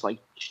like I was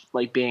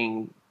like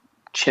being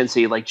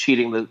chintzy, like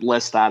cheating the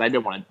list out. I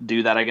didn't want to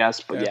do that, I guess.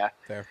 But yeah.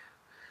 Fair.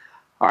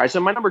 All right. So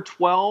my number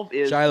 12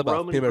 is Shia LaBeouf,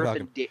 Roman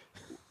Griffin.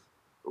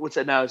 What's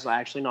that? No, it's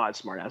actually not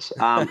smartass.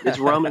 It's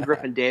Roman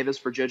Griffin Davis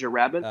for Jojo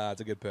Rabbit.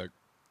 It's a good pick.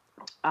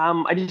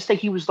 I just think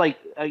he was like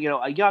a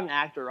young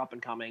actor up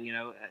and coming.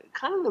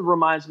 Kind of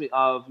reminds me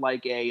of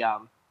like a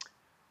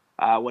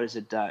what is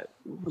it? What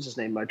was his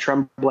name?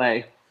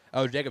 Tremblay.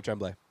 Oh, Jacob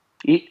Tremblay.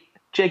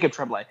 Jacob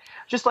Tremblay.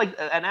 Just like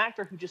an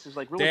actor who just is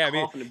like really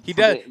confident.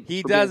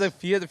 He has a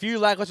few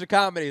lackluster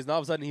comedies, and all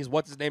of a sudden he's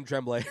what's his name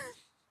Tremblay.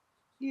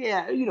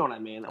 Yeah, you know what I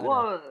mean.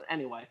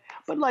 Anyway,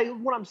 but like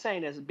what I'm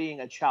saying is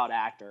being a child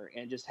actor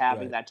and just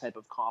having that type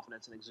of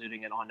confidence and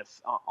exuding it on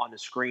the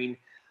screen.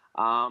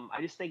 I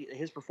just think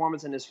his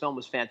performance in this film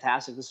was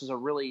fantastic. This is a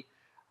really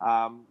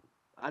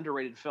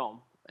underrated film,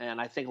 and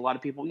I think a lot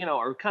of people,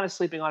 are kind of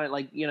sleeping on it.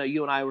 Like,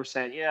 you and I were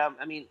saying,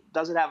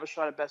 does it have a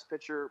shot at Best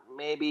Picture?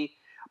 Maybe,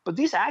 but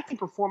these acting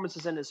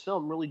performances in this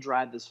film really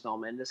drive this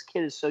film. And this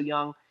kid is so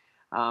young,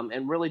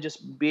 and really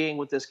just being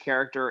with this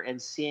character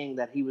and seeing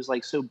that he was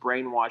like so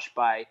brainwashed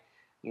by,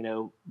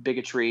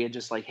 bigotry and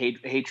just like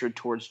hatred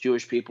towards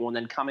Jewish people, and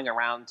then coming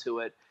around to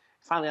it.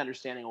 Finally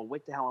understanding,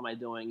 what the hell am I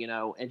doing?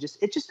 And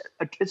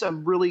it's a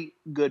really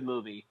good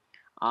movie,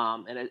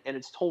 and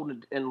it's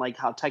told in like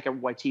how Taika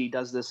Waititi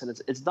does this, and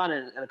it's done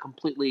in a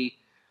completely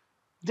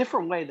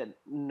different way that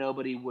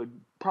nobody would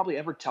probably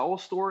ever tell a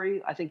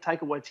story. I think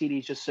Taika Waititi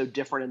is just so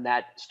different in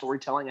that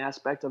storytelling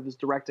aspect of his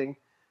directing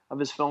of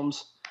his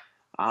films.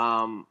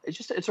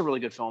 It's a really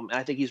good film, and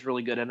I think he's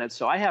really good in it.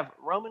 So I have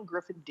Roman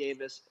Griffin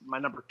Davis, my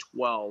number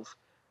 12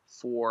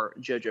 for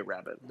Jojo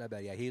Rabbit. Not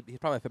bad, yeah. He's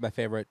probably my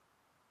favorite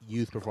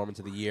youth performance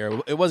of the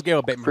year. It was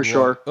Gabriel Bateman for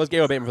sure. It was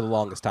Gabriel Bateman for the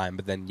longest time,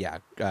 but then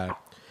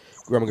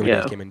Roman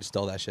Griffin came in and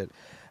stole that shit.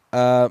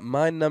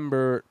 My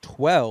number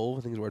 12,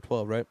 I think we're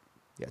 12, right?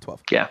 Yeah,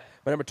 12. Yeah.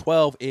 My number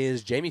 12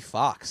 is Jamie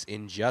Foxx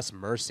in Just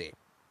Mercy,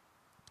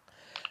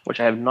 which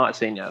I have not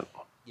seen yet.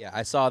 Yeah,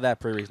 I saw that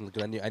pretty recently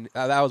because I knew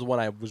that was one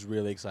I was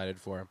really excited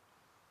for.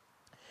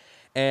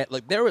 And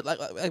like there were like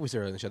we said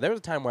earlier in the show, there was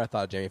a time where I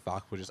thought Jamie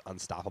Foxx was just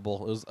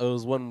unstoppable. It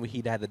was when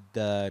he'd had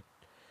the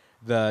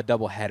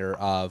double header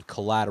of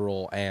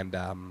Collateral and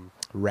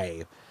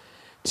Ray,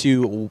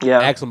 two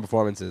excellent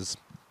performances.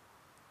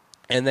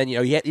 And then he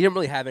didn't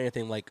really have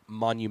anything like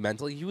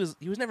monumental. He was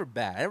never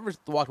bad. I never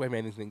walked away from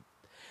anything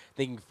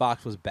thinking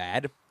Fox was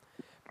bad,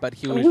 but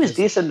he was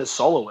decent in The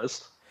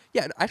Soloist.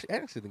 Yeah, I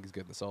actually think he's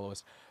good in The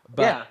Soloist.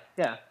 But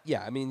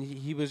yeah. I mean,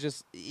 he was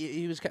just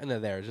he was kind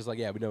of there. It's just like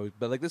we know,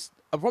 but like a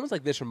performance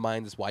like this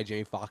reminds us why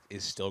Jamie Foxx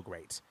is still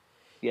great.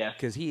 Yeah,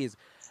 because he is.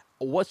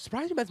 What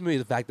surprised me about the movie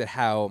is the fact that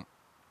how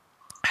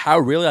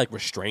really like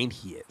restrained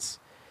he is.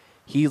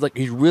 He's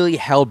really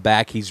held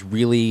back. He's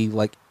really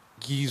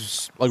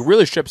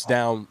really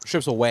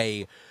strips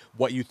away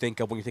what you think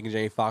of when you think of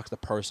Jamie Foxx the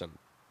person.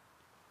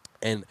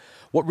 And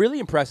what really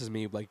impresses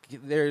me, like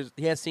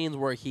he has scenes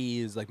where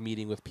he's like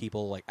meeting with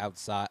people like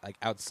outside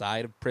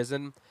of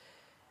prison.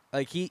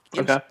 Like he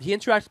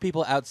interacts with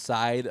people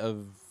outside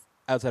of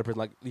prison.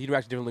 Like he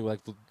interacts differently with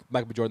like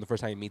Michael B. Jordan the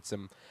first time he meets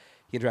him.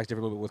 he interacts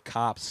differently with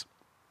cops,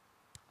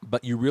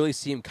 but you really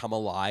see him come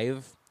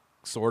alive,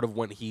 sort of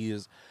when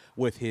he's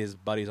with his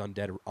buddies on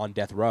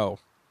death row,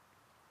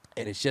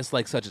 and it's just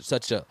like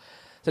such a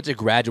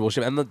gradual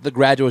shift, and the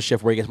gradual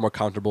shift where he gets more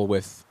comfortable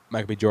with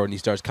Michael B. Jordan, he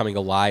starts coming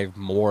alive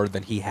more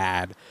than he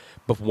had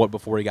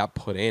before he got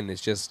put in.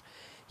 It's just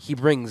he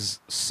brings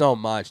so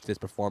much to this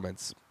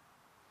performance,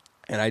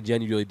 and I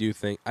genuinely do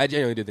think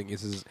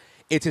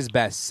it's his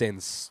best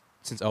since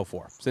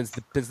 '04, since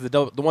the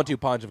 1-2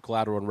 punch of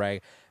Collateral and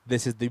Ray.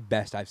 This is the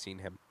best I've seen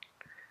him.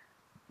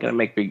 Gonna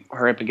make me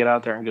hurry up and get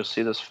out there and go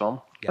see this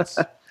film. Yes,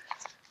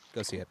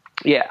 go see it.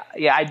 Yeah,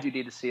 I do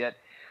need to see it.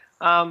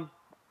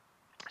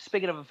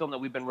 Speaking of a film that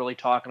we've been really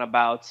talking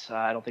about,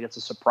 I don't think it's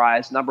a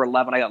surprise. Number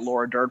 11, I got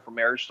Laura Dern from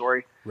Marriage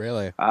Story.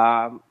 Really?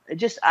 I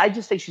just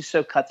think she's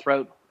so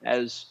cutthroat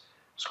as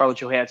Scarlett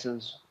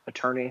Johansson's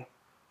attorney.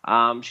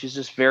 She's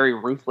just very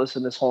ruthless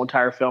in this whole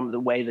entire film, the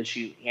way that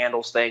she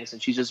handles things,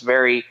 and she's just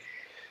very,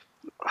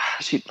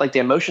 like the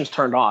emotions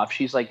turned off.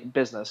 She's like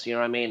business, you know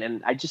what I mean?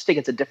 And I just think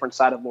it's a different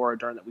side of Laura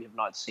Dern that we have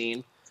not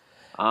seen.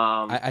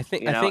 I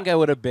think I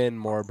would have been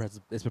more impressed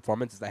with this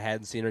performance if I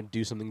hadn't seen her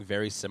do something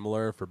very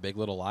similar for Big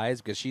Little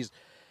Lies, because she's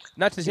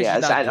not to say she's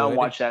not good. I don't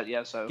watch that.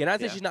 Yeah, so not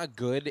to say she's not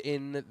good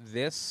in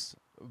this,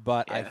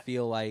 but I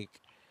feel like,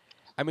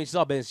 I mean, she's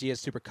all business. She is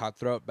super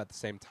cutthroat, but at the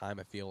same time,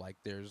 I feel like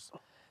there's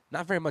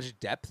not very much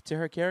depth to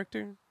her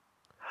character.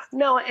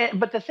 No,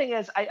 but the thing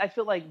is, I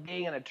feel like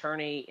being an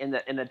attorney in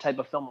a type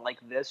of film like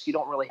this, you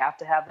don't really have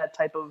to have that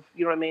type of,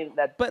 you know what I mean?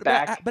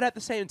 But at the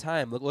same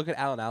time, look at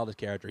Alan Alda's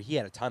character. He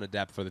had a ton of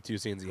depth for the 2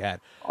 scenes he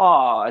had.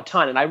 Oh, a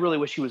ton, and I really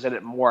wish he was in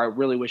it more. I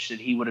really wish that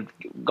he would have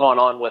gone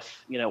on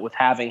with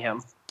having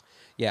him.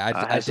 Yeah,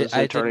 I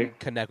didn't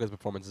connect with his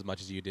performance as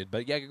much as you did,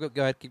 but yeah, go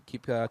ahead,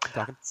 keep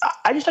talking.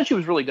 I just thought she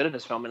was really good in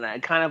this film, and I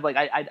kind of like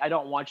I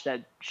don't watch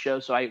that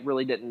show, so I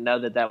really didn't know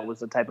that was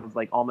the type of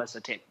like almost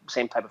the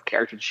same type of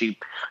character that she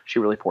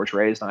really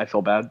portrays, and I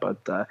feel bad, but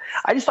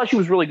I just thought she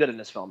was really good in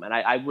this film, and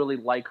I really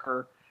like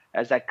her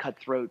as that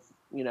cutthroat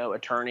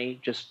attorney,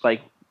 just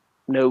like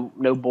no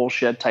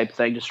bullshit type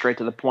thing, just straight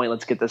to the point.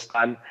 Let's get this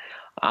done.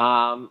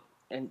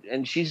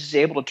 And she's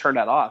able to turn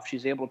that off.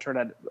 She's able to turn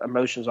that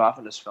emotions off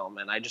in this film,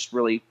 and I just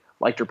really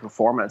liked her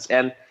performance.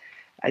 And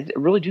I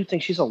really do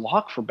think she's a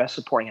lock for Best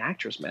Supporting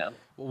Actress, man.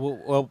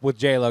 Well, with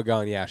J-Lo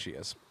gone, yeah, she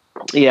is.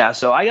 Yeah,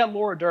 so I got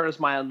Laura Dern as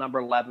my number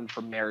 11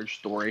 for Marriage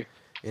Story.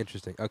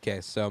 Interesting.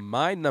 Okay, so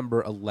my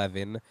number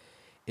 11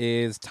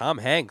 is Tom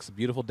Hanks,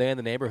 Beautiful Day in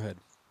the Neighborhood.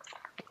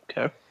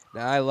 Okay.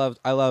 Now, I love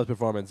his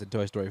performance in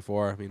Toy Story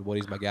 4. I mean,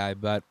 Woody's my guy,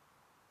 but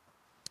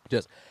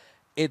just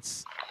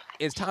it's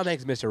Tom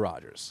Hanks, Mr.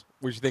 Rogers,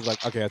 which you think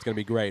like, okay, that's gonna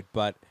be great,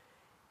 but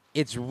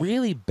it's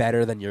really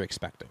better than you're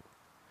expecting,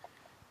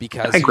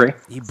 because I agree.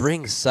 He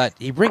brings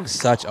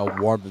such a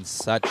warmth and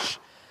such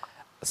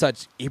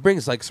he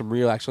brings like some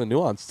real actual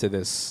nuance to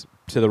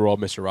the role of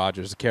Mr.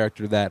 Rogers, a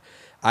character that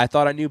I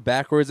thought I knew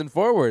backwards and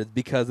forwards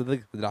because of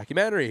the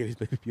documentary.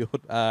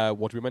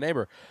 Want to Be My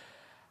Neighbor.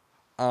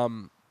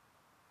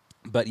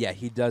 But yeah,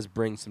 he does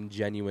bring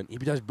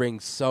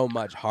so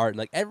much heart, and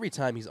like every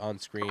time he's on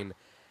screen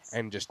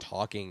and just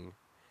talking,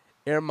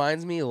 it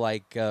reminds me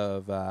like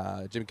of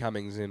Jim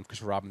Cummings and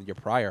Christopher Robin the year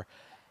prior.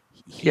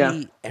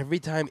 Every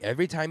time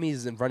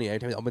he's in front of you, every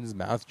time he opens his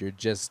mouth,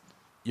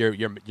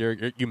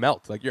 you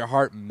melt. Like your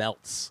heart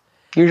melts.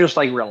 You're just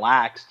like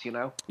relaxed,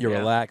 You're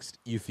relaxed.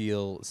 You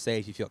feel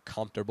safe. You feel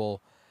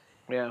comfortable.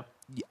 Yeah.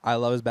 I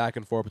love his back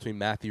and forth between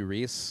Matthew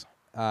Rhys,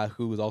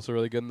 who was also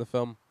really good in the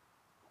film.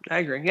 I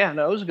agree. Yeah,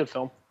 no, it was a good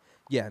film.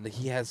 Yeah, and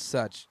he has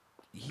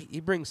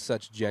he brings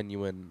such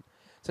genuine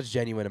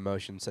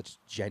emotion, such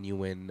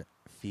genuine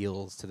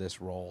feels to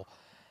this role,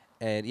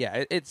 and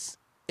yeah, it's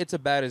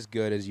about as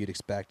good as you'd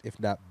expect, if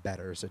not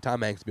better. So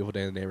Tom Hanks' Beautiful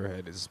Day in the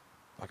Neighborhood is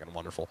fucking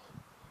wonderful.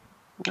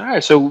 All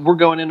right, so we're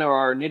going into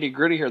our nitty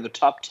gritty here, the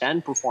top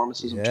 10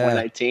 performances of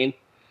 2019.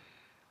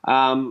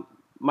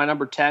 My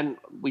number 10,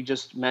 we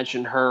just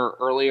mentioned her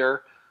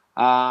earlier.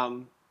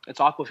 It's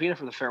Awkwafina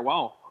for The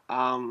Farewell.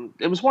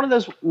 It was one of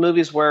those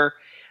movies where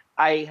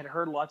I had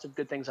heard lots of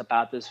good things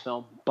about this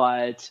film,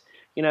 but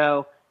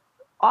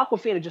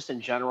Awkwafina just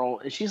in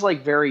general, she's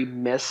like very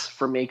miss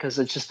for me, because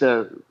it's just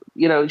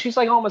she's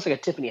like almost like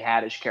a Tiffany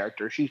Haddish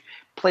character. She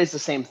plays the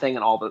same thing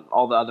in all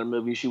the other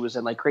movies she was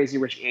in, like Crazy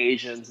Rich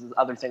Asians and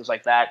other things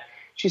like that.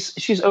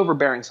 She's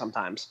overbearing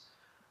sometimes.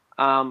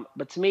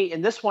 But to me,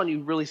 in this one,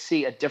 you really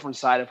see a different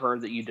side of her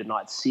that you did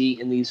not see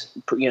in these,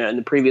 in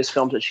the previous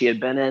films that she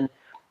had been in.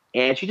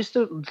 And she just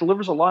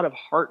delivers a lot of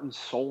heart and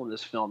soul in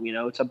this film.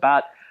 It's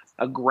about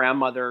a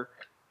grandmother,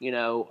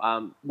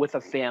 with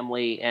a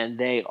family, and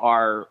they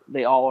all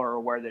are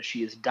aware that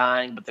she is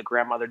dying, but the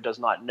grandmother does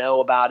not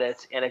know about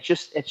it. And it's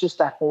just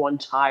that whole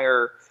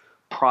entire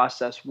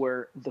process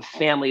where the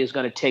family is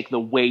going to take the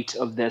weight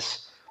of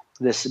this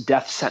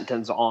death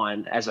sentence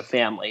on as a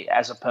family,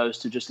 as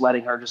opposed to just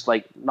letting her just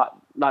like not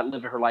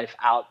live her life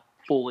out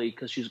fully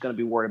because she's going to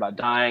be worried about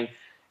dying.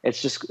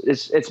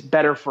 It's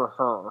better for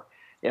her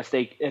if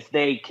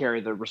they carry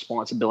the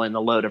responsibility and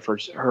the load of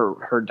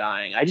her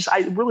dying. I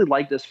really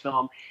like this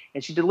film,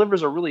 and she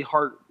delivers a really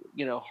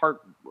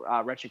heart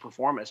wrenching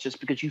performance, just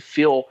because you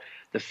feel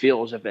the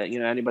feels of it.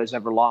 Anybody's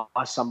ever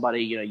lost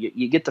somebody,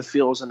 you get the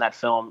feels in that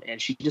film,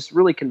 and she just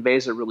really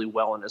conveys it really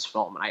well in this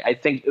film. And I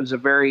think it's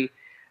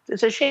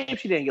a shame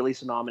she didn't get at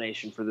least a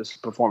nomination for this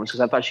performance,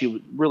 because I thought she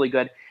was really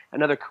good.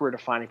 Another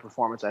career-defining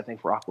performance, I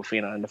think, for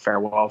Awkwafina in The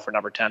Farewell for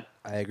number 10.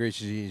 I agree.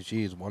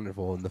 She's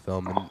wonderful in the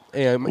film,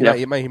 and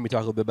you might hear me talk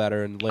a little bit about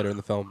her later in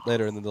the film,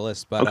 later in the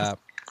list. But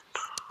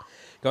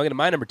going into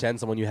my number 10,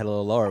 someone you had a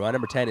little lower. My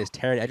number 10 is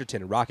Taron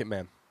Egerton in Rocket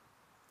Man.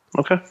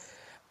 Okay.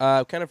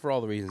 Kind of for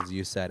all the reasons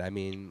you said. I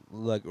mean,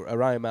 look,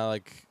 Rami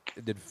Malek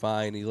did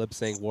fine. He lip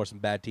synced, wore some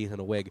bad teeth and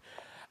a wig.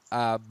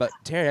 But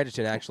Taron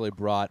Egerton actually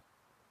brought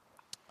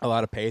a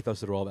lot of pathos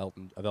to the role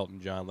of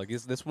Elton John. Like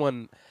this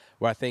one,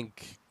 where I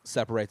think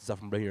separates itself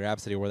from Bohemian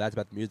Rhapsody, where that's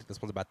about the music. This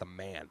one's about the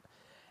man.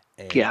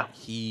 And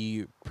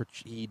he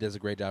does a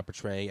great job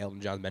portraying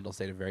Elton John's mental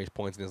state at various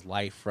points in his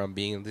life, from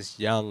being this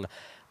young,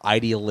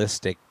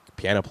 idealistic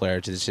piano player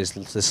to just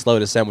slow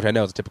descent, which I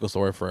know is a typical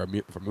story for a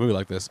movie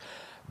like this.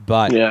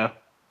 But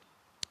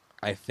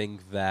I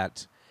think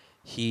that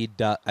he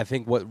does. I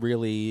think what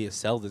really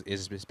sells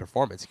is his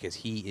performance, because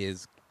he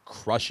is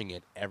crushing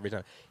it every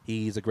time.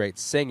 He's a great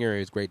singer.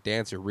 He's a great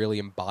dancer. Really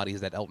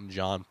embodies that Elton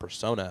John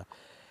persona.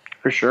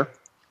 For sure.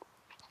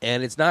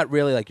 And it's not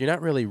really like, you're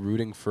not really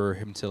rooting for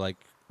him to like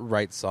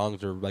write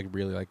songs or like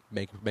really like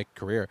make a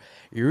career.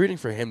 You're rooting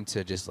for him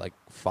to just like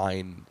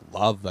find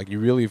love. Like you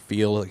really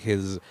feel like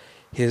his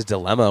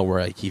dilemma,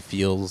 where like he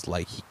feels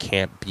like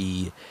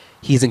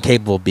he's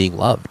incapable of being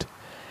loved.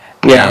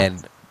 Yeah.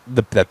 And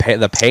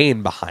the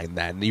pain behind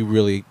that, and you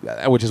really,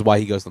 which is why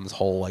he goes on this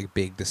whole like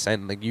big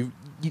descent. Like you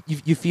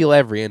feel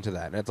every inch of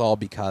that, and it's all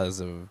because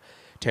of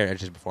Taron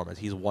Egerton's performance.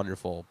 He's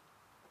wonderful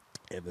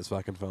in this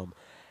fucking film,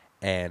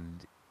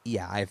 and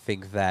yeah, I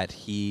think that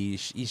he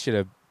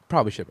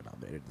probably should have been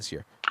nominated this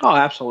year. Oh,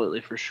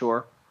 absolutely, for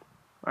sure.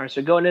 All right,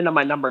 so going into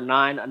my number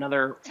 9,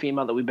 another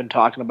female that we've been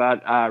talking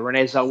about,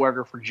 Renee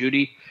Zellweger for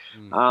Judy.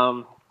 It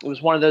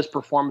was one of those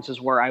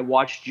performances where I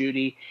watched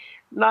Judy,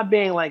 not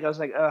being like, I was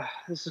like,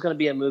 this is going to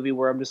be a movie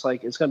where I'm just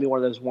like, it's going to be one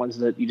of those ones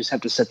that you just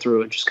have to sit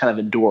through and just kind of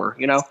endure,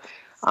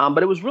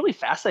 But it was really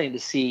fascinating to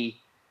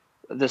see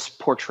this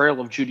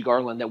portrayal of Judy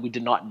Garland that we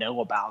did not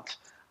know about.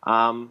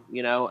 I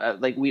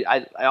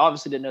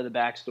obviously didn't know the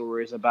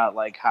backstories about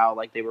like how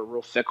like they were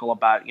real fickle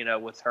about,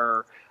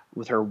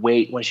 with her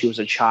weight when she was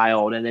a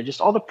child, and then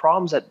just all the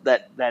problems that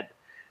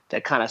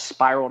kind of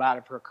spiraled out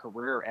of her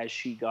career as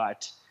she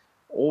got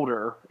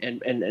older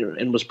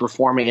and was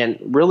performing, and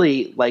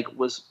really like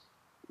was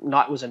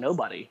a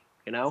nobody,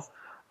 And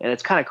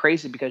it's kind of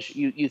crazy, because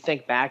you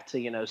think back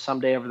to,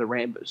 Someday Over the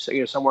Rainbow,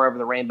 Somewhere Over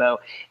the Rainbow,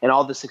 and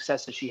all the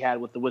success that she had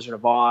with The Wizard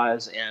of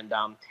Oz, and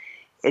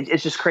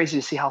it's just crazy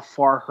to see how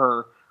far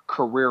her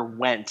career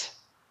went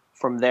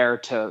from there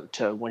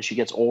to when she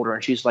gets older,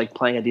 and she's like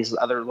playing at these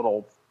other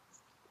little,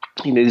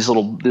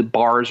 the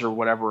bars or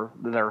whatever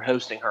that are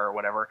hosting her or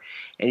whatever,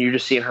 and you're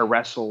just seeing her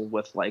wrestle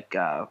with like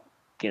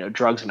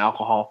drugs and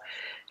alcohol,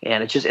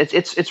 and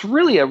it's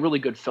really a really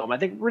good film. I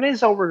think Renee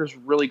Zellweger is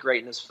really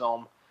great in this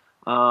film.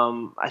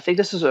 I think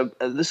this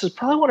is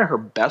probably one of her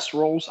best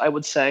roles, I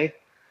would say,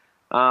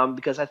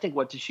 because I think,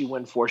 what did she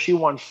win for? She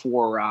won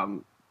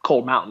for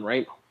Cold Mountain,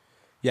 right?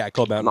 Yeah,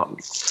 Cold Mountain.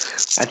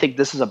 I think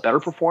this is a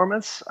better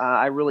performance.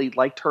 I really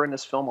liked her in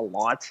this film a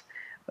lot.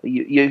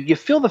 You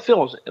feel the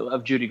feels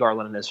of Judy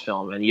Garland in this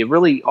film, and you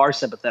really are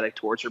sympathetic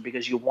towards her,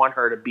 because you want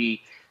her to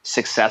be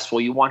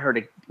successful. You want her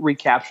to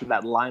recapture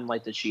that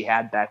limelight that she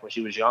had back when she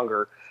was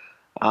younger.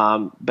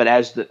 But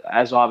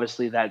as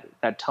obviously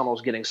that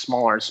tunnel's getting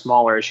smaller and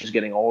smaller as she's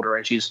getting older,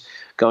 and she's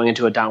going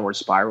into a downward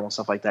spiral and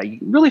stuff like that, you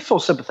really feel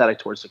sympathetic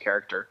towards the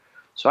character.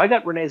 So I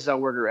got Renee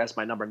Zellweger as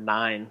my number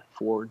 9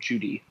 for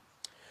Judy.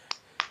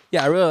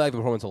 Yeah, I really like the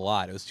performance a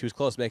lot. She was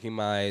close to making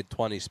my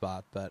 20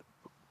 spot, but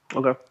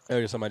okay, there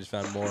was something I just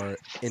found more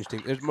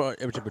interesting. There's more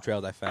interesting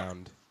portrayals I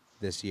found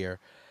this year.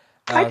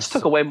 I just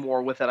took away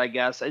more with it, I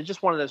guess. It's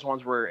just one of those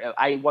ones where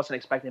I wasn't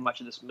expecting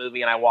much of this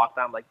movie, and I walked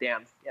out, I'm like,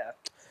 damn, yeah.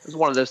 It was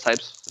one of those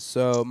types.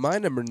 So my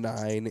number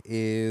 9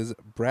 is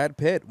Brad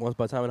Pitt, Once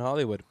Upon a Time in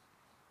Hollywood.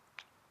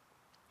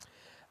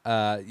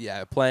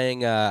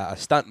 Playing a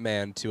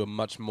stuntman to a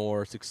much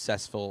more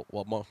successful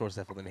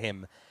than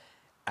him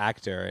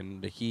actor,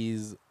 and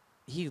he's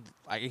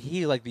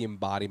like the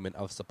embodiment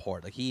of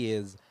support. Like, he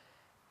is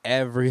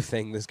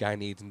everything this guy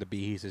needs him to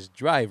be. He's his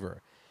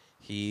driver.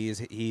 He's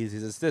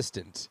his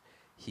assistant.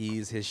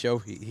 He's his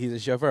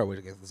chauffeur,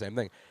 which is the same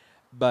thing.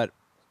 But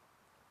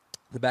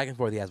the back and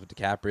forth he has with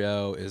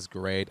DiCaprio is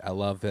great. I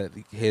love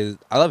his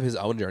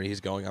own journey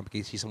he's going on,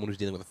 because he's someone who's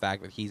dealing with the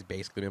fact that he's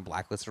basically been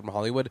blacklisted from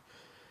Hollywood.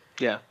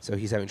 Yeah. So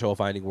he's having trouble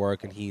finding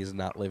work, and he's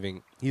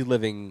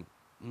living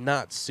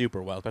not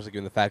super well, especially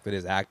given the fact that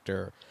his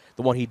actor,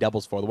 the one he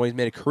doubles for, the one he's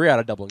made a career out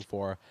of doubling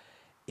for,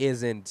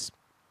 he's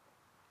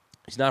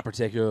not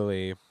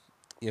particularly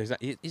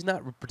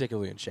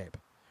in shape.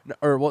 Not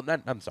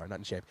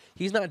in shape.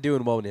 He's not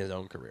doing well in his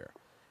own career.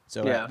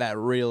 So that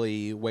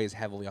really weighs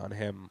heavily on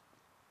him.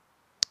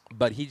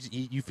 But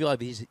you feel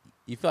like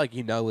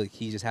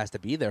he just has to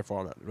be there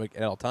for him, like,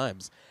 at all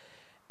times.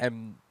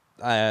 and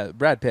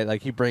Brad Pitt,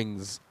 like, he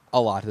brings a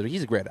lot to it.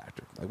 He's a great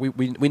actor. Like,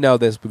 we know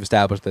this, we've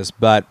established this,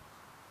 but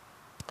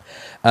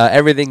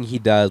everything he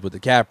does with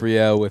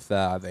DiCaprio, with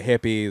the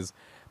hippies,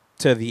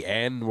 to the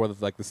end, where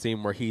like the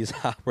scene where he's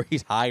high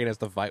and has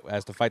to fight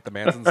the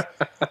Mansons.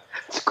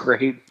 It's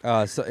great.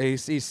 So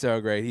he's so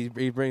great.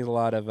 He brings a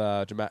lot of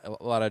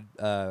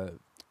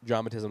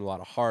dramatism, a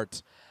lot of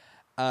heart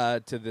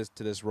to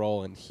this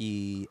role, and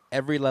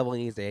every level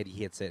he needs to hit,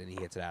 he hits it, and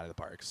he hits it out of the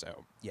park.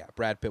 So yeah,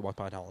 Brad Pitt, Once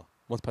Upon a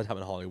Time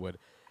in Hollywood,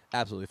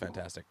 absolutely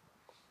fantastic.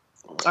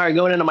 All right,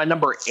 going into my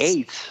number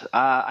 8,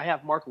 I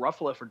have Mark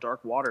Ruffalo for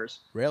Dark Waters.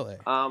 Really?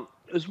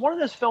 It was one of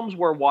those films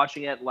where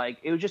watching it, like,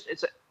 it was just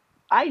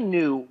I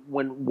knew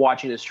when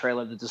watching this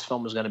trailer that this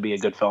film was going to be a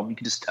good film. You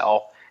could just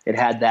tell it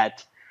had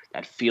that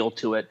feel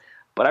to it.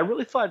 But I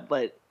really thought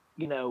that,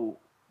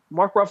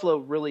 Mark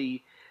Ruffalo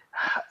really,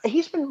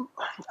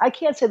 I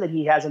can't say that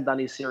he hasn't done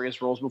these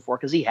serious roles before,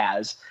 because he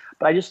has.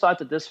 But I just thought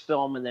that this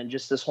film, and then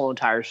just this whole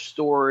entire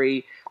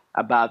story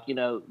about,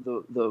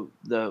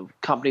 the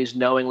companies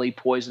knowingly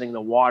poisoning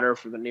the water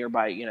for the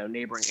nearby,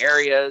 neighboring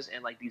areas,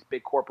 and like these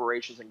big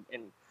corporations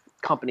and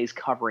companies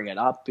covering it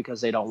up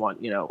because they don't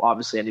want,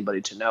 obviously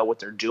anybody to know what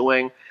they're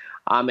doing.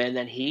 And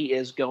then he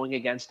is going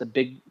against the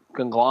big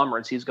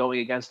conglomerates. He's going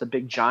against the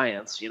big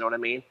giants, you know what I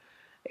mean?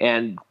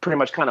 And pretty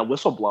much kind of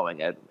whistleblowing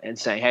it and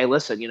saying, hey,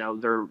 listen,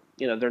 they're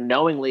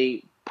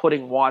knowingly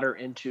putting water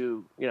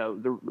into,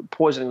 they're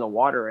poisoning the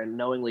water and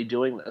knowingly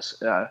doing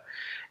this. I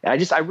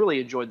really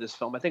enjoyed this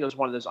film. I think it was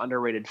one of those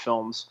underrated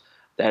films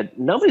that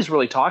nobody's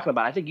really talking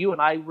about. I think you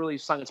and I really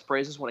sung its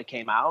praises when it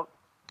came out.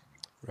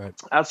 Right.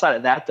 Outside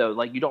of that, though,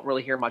 like, you don't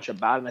really hear much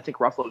about it, and I think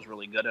Ruffalo was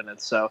really good in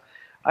it. So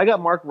I got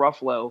Mark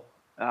Ruffalo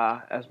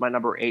as my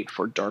number 8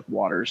 for Dark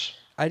Waters.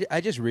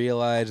 I just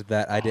realized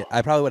that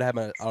I probably would have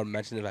had my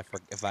mention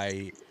if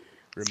I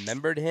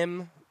remembered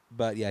him,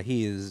 but yeah,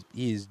 he's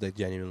like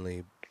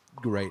genuinely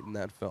great in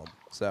that film.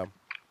 So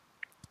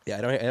yeah,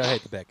 I don't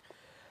hate the pick.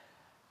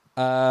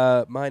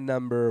 My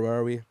number, where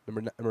are we?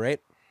 Number 8.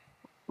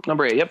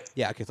 Number 8, yep.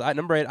 Yeah, okay. So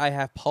number 8, I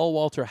have Paul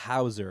Walter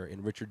Hauser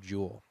in Richard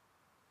Jewell.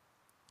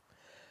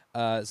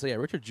 So yeah,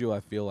 Richard Jewell, I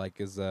feel like,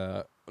 is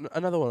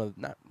another one of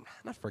not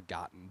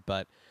forgotten,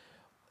 but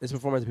this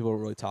performance people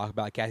don't really talk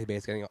about. Kathy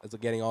Bates is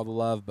getting all the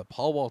love, but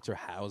Paul Walter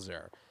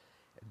Hauser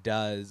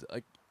does,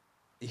 like,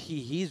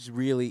 he's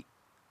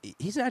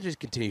not just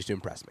continues to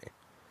impress me.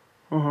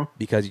 Mm-hmm.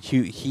 Because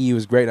he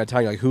was great, and I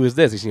tell you, like, who is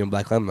this? You see him in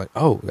Black Lamb, I'm like,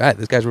 oh, God,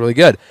 this guy's really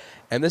good.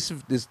 And this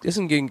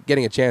isn't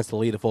getting a chance to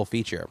lead a full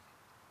feature,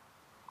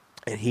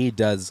 and he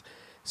does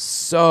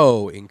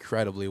so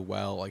incredibly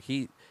well. Like,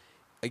 he's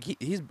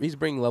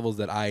bringing levels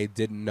that I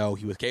didn't know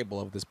he was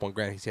capable of at this point.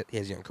 Granted, he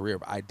has a young career,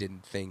 but I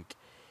didn't think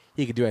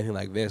he could do anything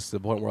like this, to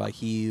the point where, like,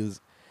 he's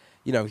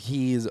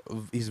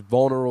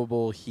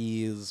vulnerable.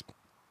 He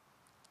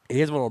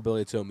has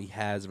vulnerability to him. He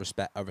has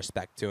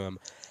respect to him.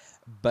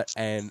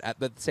 And at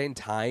the same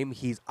time,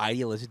 he's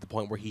idealistic to the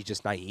point where he's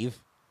just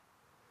naive.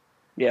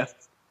 Yeah.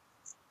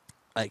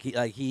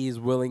 He's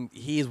willing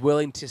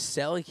to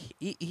sell.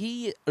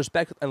 He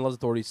respects and loves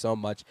authority so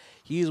much.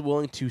 He is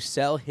willing to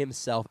sell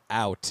himself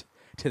out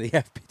to the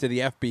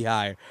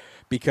FBI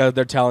because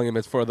they're telling him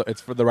it's for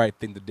the right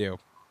thing to do.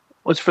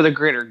 Well, it's for the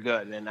greater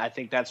good, and I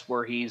think that's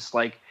where he's,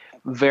 like,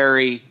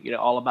 very,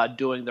 all about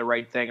doing the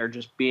right thing, or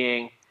just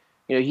being,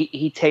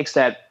 he takes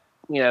that,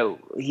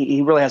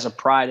 he really has a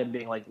pride in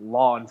being, like,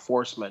 law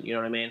enforcement. You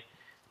know what I mean?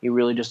 He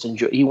really just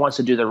he wants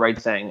to do the right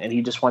thing, and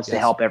he just wants to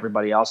help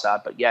everybody else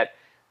out. But yet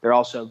they're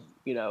also,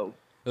 trying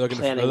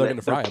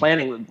to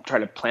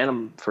plan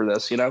him for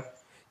this.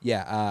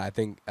 Yeah, I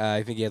think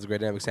he has a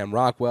great dynamic with Sam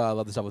Rockwell. I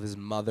love the stuff with his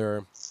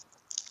mother,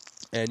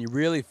 and you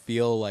really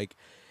feel like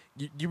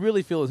you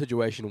really feel the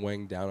situation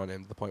weighing down on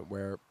him to the point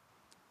where,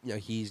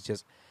 he's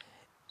just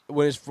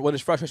when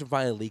his frustration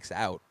finally leaks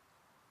out.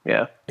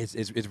 Yeah,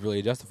 it's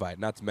really justified.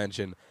 Not to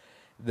mention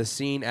the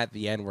scene at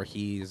the end where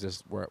he's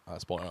just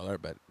spoiler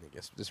alert, but I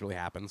guess this really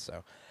happens.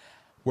 So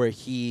where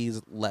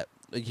he's done,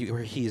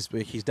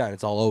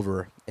 it's all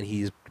over, and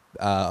he's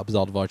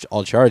absolved of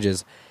all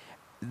charges.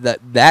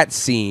 That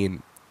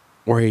scene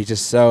where he's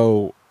just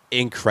so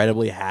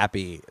incredibly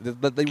happy,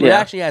 the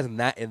reaction he has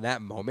in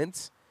that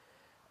moment,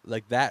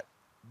 like that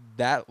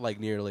like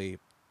nearly,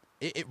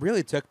 it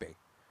really took me.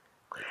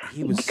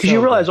 He was because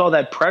you realize all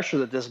that pressure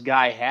that this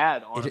guy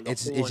had on him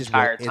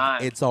entire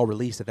time. It's all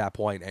released at that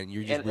point, and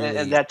you're just and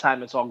at that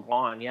time it's all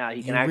gone. Yeah,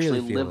 he can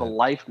actually live a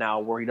life now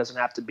where he doesn't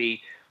have to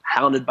be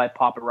hounded by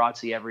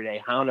paparazzi every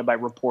day, hounded by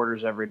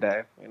reporters every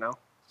day.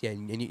 Yeah,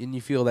 and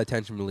you feel that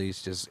tension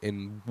release just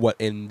in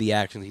the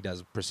actions he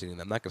does preceding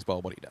them. I'm not gonna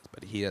spoil what he does,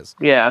 but he is.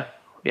 Yeah,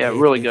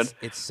 really good.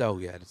 It's so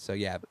good. So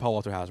yeah, Paul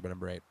Walter Hauser,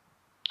 number 8.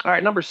 All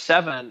right, number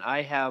 7,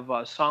 I have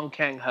Song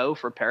Kang-ho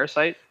for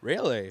Parasite.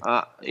 Really?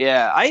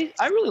 Yeah, I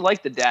really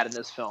liked the dad in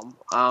this film.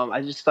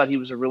 I just thought he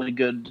was a really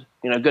good,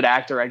 good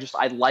actor.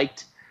 I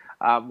liked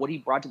what he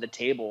brought to the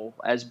table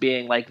as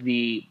being, like,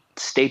 the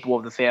staple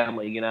of the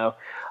family.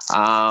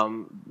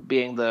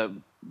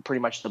 Being pretty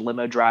much the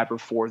limo driver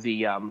for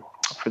the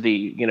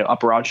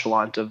upper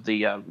echelon of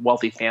the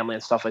wealthy family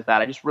and stuff like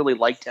that. I just really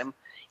liked him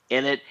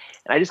in it,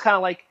 and I just kind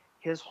of like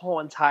his whole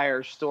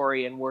entire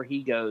story and where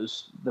he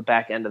goes the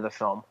back end of the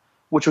film,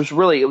 which was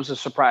really, it was a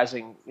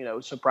surprising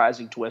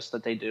twist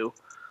that they do.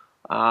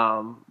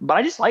 But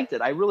I just liked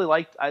it. I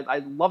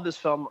love this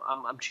film.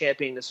 I'm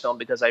championing this film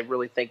because I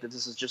really think that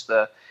this is just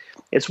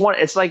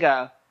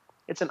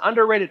it's an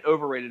underrated,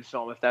 overrated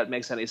film, if that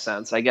makes any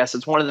sense. I guess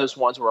it's one of those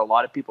ones where a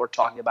lot of people are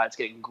talking about. It's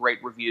getting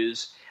great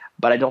reviews,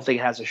 but I don't think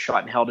it has a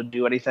shot in hell to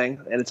do anything,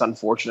 and it's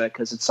unfortunate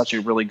because it's such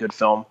a really good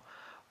film.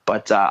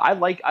 But I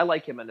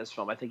like him in this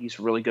film. I think he's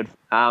really good.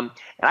 And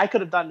I could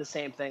have done the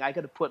same thing. I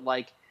could have put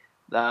like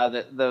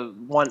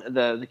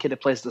the kid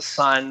that plays the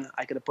son.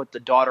 I could have put the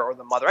daughter or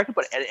the mother. I could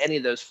put any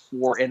of those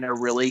four in there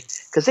really,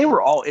 because they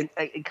were all in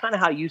kind of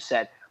how you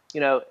said.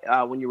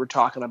 When you were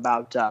talking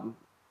about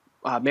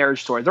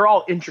Marriage Story, they're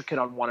all intricate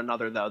on one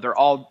another though. They're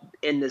all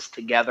in this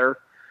together,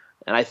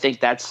 and I think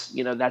that's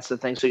the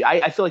thing. So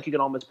I feel like you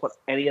can almost put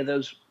any of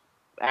those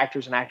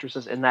actors and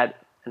actresses in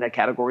that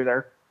category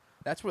there.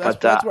 That's where I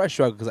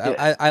struggle, because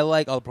I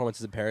like all the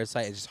performances in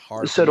Parasite. It's just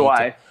hard. So do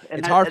I.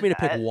 It's hard for me to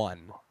pick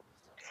one.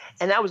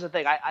 And that was the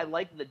thing. I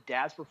like the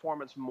dad's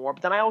performance more,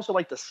 but then I also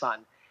like the son.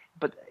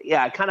 But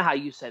yeah, kind of how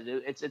you said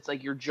it. It's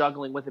like you're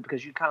juggling with it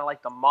because you kind of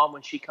like the mom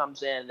when she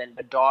comes in, and then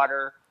the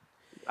daughter.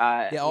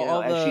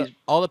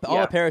 All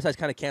the Parasites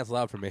kind of cancel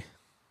out for me.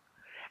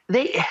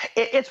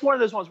 It's one of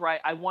those ones where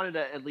I wanted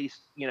to at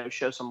least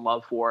show some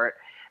love for it.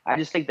 I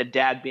just think the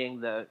dad being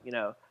the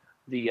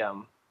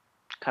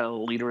kind of the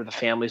leader of the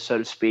family, so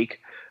to speak.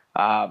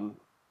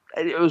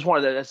 It was one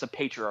of that's a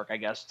patriarch, I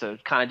guess, to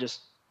kind of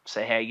just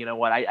say, hey, you know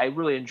what? I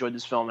really enjoyed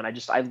this film, and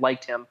I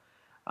liked him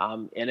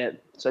in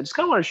it. So I just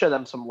kind of want to show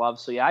them some love.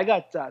 So yeah, I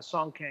got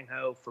Song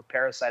Kang-ho for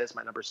Parasite as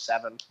my number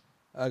 7.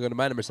 I'll go to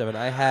my number 7.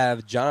 I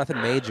have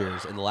Jonathan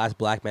Majors in The Last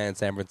Black Man in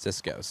San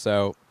Francisco.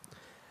 So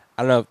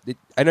I don't know.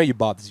 I know you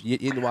bought this. You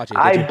didn't watch it.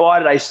 I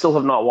bought it. I still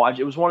have not watched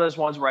it. It was one of those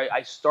ones where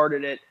I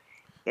started it,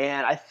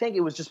 and I think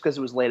it was just because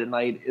it was late at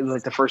night. It was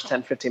like the first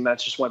 10, 15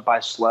 minutes just went by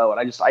slow, and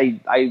I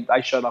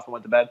shut off and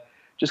went to bed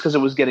just because it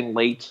was getting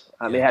late.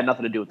 It had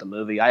nothing to do with the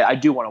movie. I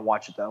do want to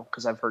watch it though,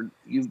 because I've heard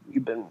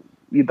you've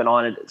been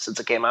on it since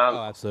it came out.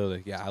 Oh,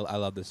 absolutely. Yeah, I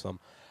love this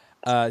film.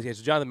 So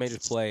Jonathan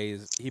Majors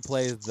plays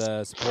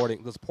the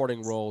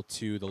supporting role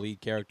to the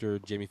lead character,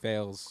 Jamie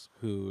Fails,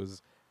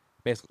 who's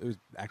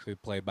actually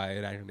played by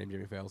an actor named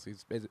Jamie Fails.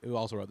 Who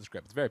also wrote the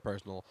script. It's a very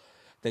personal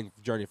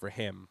journey for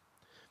him.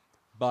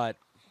 But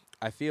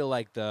I feel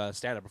like the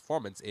stand-up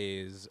performance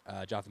is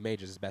Jonathan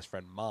Majors' best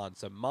friend, Mon.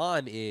 So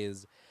Mon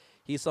he's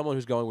someone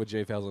who's going with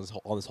Jamie Fails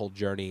on this whole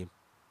journey,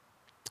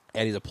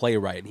 and he's a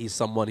playwright, and he's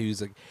someone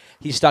he's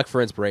stuck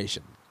for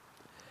inspiration,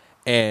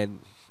 and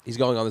he's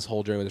going on this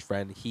whole journey with his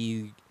friend.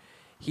 He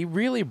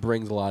really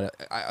brings a lot of.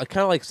 I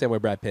kind of like the same way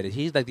Brad Pitt is.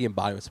 He's like the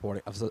embodiment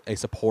of a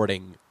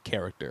supporting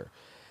character,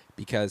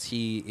 because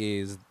he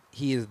is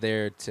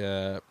there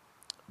to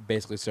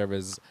basically serve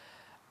as,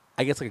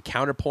 I guess, like a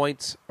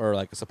counterpoint or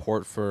like a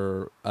support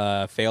for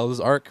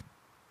Fails' arc.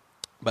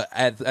 But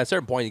at a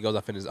certain point, he goes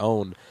off in his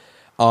own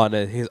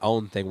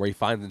thing where he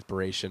finds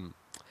inspiration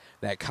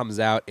that comes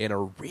out in a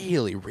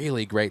really,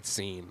 really great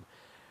scene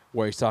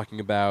where he's talking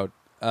about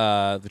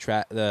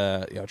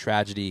the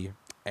tragedy,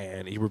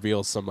 and he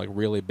reveals some like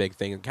really big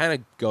thing, and kind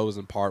of goes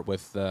in part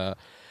with the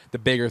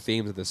bigger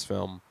themes of this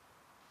film.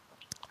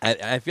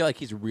 I feel like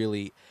he's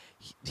really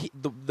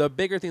the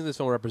bigger themes of this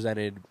film are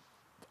represented.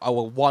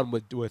 One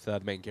with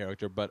the main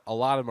character, but a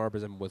lot of them are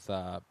represented with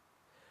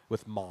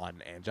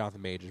Mon, and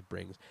Jonathan Majors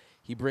brings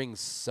a ton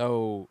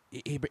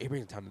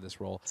to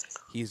this role.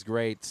 He's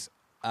great.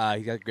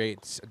 He's got a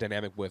great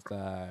dynamic with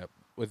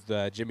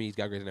Jimmy. He's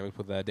got a great dynamic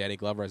with Danny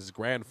Glover as his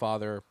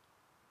grandfather,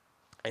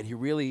 and he's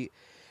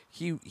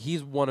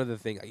one of the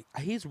things.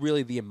 He's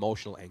really the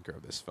emotional anchor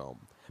of this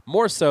film,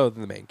 more so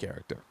than the main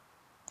character.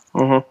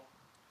 Mm-hmm.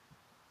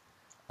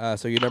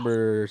 So you're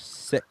number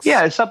 6.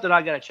 Yeah, it's something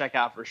I got to check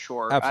out for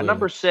sure. Absolutely.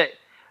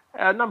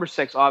 Number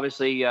 6,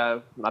 obviously,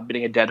 I'm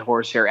beating a dead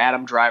horse here.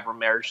 Adam Driver,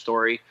 Marriage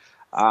Story.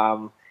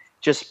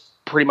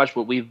 Just pretty much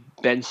what we've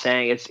been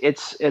saying.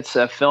 It's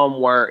a film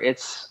where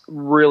it's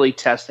really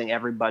testing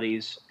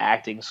everybody's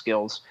acting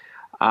skills.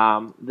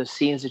 The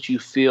scenes that you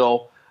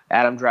feel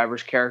Adam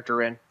Driver's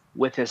character in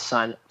with his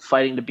son,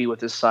 fighting to be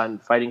with his son,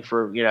 fighting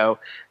for,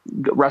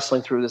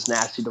 wrestling through this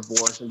nasty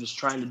divorce, and just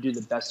trying to do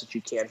the best that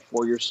you can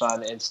for your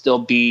son and still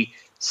be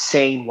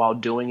sane while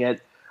doing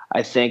it.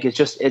 I think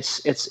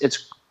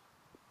it's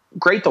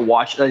great to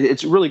watch.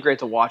 It's really great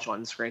to watch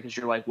on the screen, because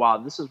you're like, wow,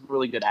 this is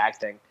really good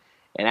acting.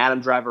 And Adam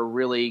Driver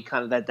really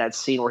kind of that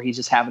scene where he's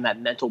just having that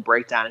mental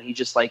breakdown, and he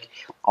just like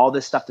all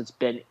this stuff that's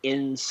been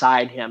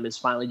inside him is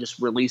finally just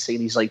releasing.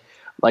 And he's like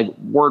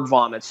word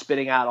vomit,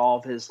 spitting out all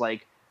of his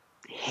like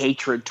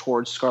hatred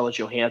towards Scarlett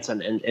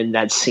Johansson in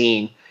that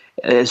scene,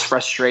 his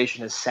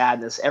frustration, his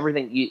sadness,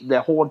 everything,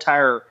 the whole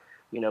entire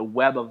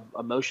web of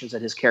emotions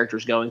that his character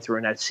is going through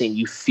in that scene.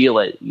 You feel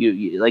it,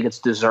 you like it's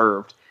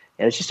deserved,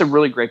 and it's just a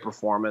really great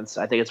performance.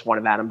 I think it's one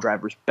of Adam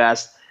Driver's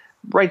best.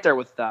 right there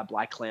with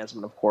Black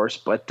Klansman, of course.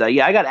 But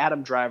yeah, I got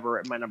Adam Driver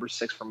at my number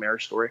 6 for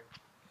Marriage Story.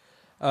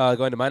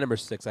 Going to my number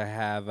 6, I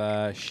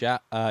have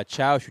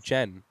Chao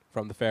Shu-chen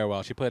from The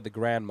Farewell. She played the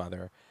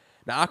grandmother.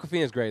 Now,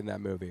 Awkwafina is great in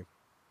that movie,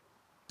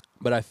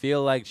 but I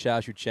feel like Chao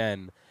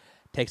Shu-chen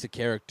takes a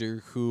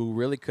character who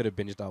really could have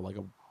been just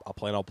a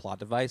plain old plot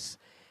device,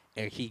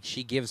 and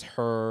she gives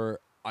her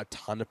a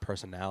ton of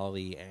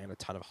personality and a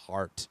ton of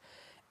heart,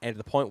 and to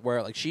the point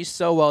where like she's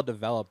so well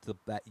developed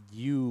that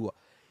you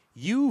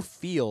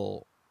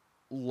feel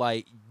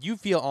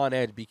on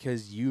edge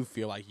because you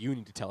feel like you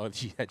need to tell her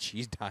that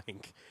she's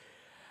dying.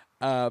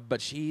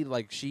 But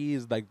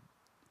she's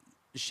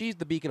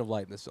the beacon of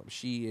light in this film.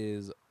 She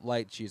is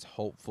light. She's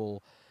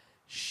hopeful.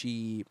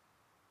 She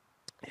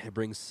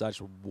brings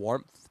such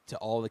warmth to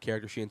all the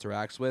characters she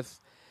interacts with,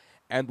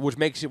 and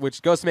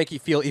which goes to make you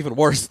feel even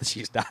worse that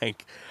she's dying.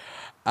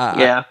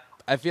 Yeah.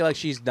 I feel like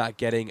she's not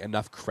getting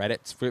enough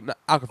credits for.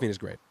 Awkwafina is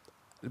great.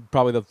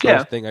 Probably the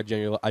first thing I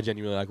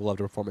genuinely loved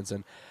her performance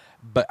in.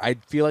 But I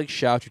feel like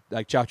Chao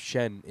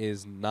Chen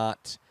is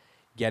not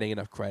getting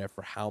enough credit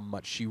for how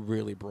much she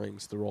really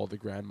brings to the role of the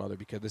grandmother,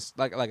 because this,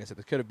 like I said,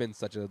 this could have been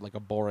such a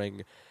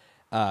boring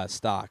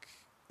stock,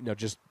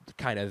 just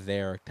kind of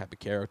there type of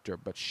character,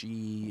 but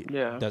she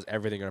does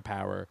everything in her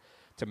power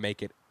to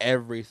make it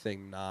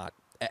everything not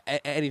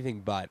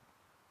anything but.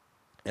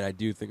 And I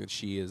do think that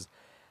she is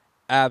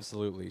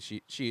absolutely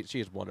she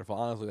is wonderful.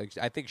 Honestly,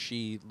 I think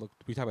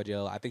we talk about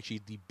JLo, I think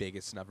she's the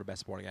biggest snub for best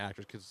supporting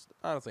actress, because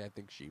honestly I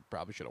think she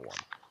probably should have won.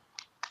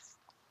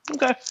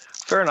 Okay,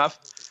 fair enough.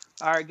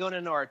 All right, going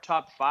into our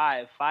top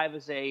 5. 5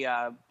 is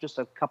just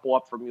a couple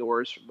up from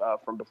yours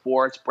from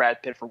before. It's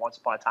Brad Pitt for Once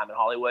Upon a Time in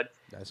Hollywood.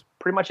 Nice.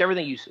 Pretty much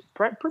everything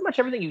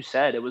you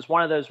said. It was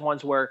one of those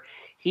ones where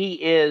he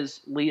is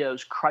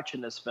Leo's crutch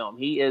in this film.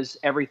 He is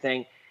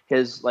everything.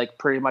 His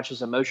pretty much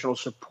his emotional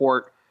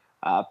support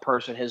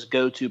person, his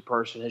go-to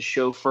person, his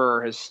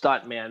chauffeur, his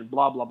stuntman,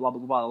 blah blah blah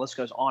blah blah. The list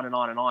goes on and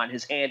on and on.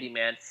 His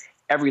handyman,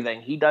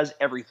 everything. He does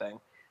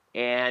everything.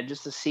 And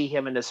just to see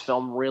him in this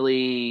film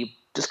really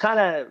just kind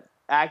of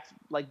act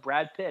like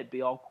Brad Pitt,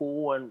 be all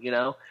cool, and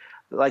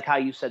like how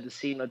you said, the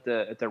scene at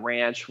the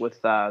ranch with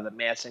the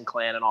Manson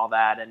clan and all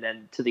that, and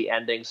then to the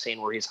ending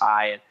scene where he's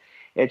high, and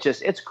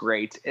it's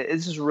great.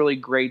 It's just really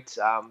great.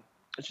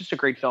 It's just a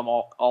great film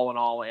all in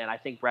all, and I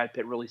think Brad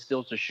Pitt really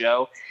steals the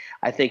show.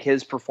 I think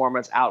his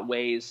performance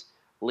outweighs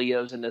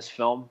Leo's in this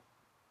film,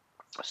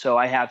 so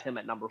I have him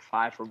at number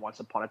 5 for Once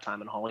Upon a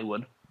Time in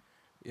Hollywood.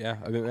 Yeah,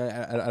 I mean,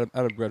 I don't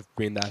regret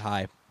being that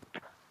high.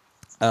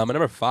 My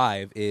number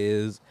 5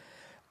 is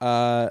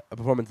a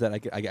performance that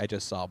I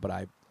just saw, but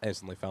I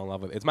instantly fell in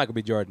love with. It's Michael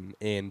B. Jordan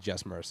in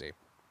Just Mercy.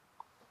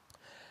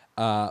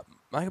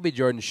 Michael B.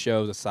 Jordan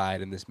shows a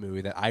side in this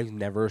movie that I've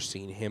never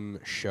seen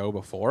him show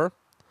before.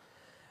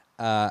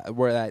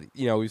 Where that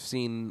we've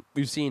seen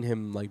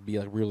him be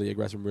really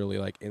aggressive,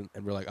 really and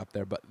really up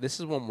there, but this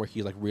is one where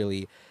he's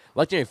really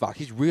like Jamie Foxx.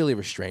 He's really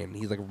restrained.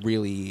 He's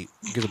really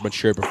gives a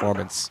mature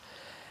performance.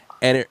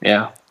 And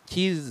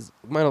he's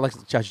kind of like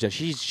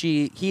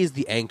Chachi. He's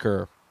the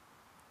anchor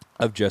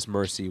of Just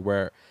Mercy,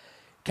 where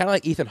kind of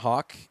like Ethan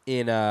Hawke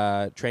in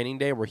Training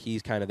Day, where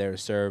he's kind of there to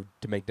serve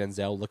to make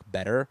Denzel look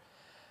better,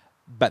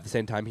 but at the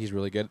same time he's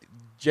really good.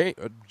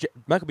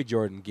 Michael B.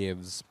 Jordan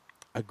gives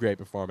a great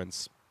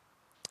performance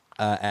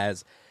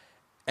first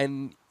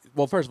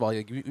of all,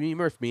 when you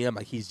first meet him,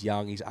 he's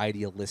young, he's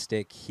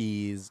idealistic,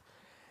 he's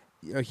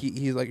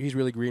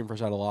really green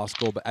fresh out of law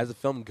school, but as the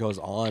film goes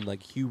on,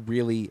 he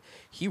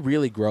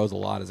really grows a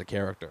lot as a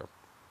character,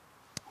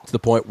 to the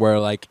point where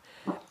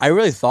I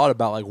really thought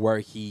about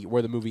where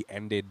the movie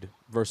ended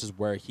versus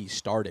where he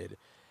started,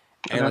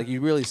 and you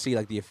really see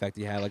the effect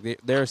he had.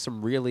 There are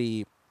some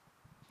really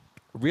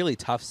really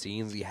tough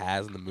scenes he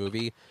has in the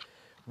movie.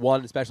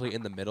 One especially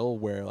in the middle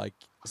where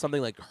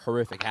something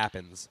horrific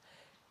happens,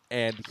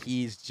 and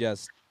he's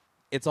just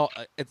it's all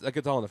in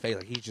the face.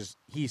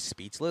 He's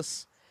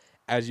speechless.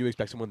 As you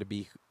expect someone to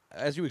be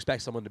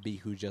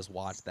who just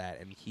watched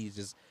that, and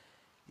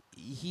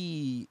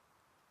he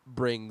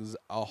brings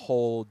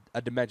a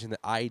dimension that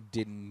I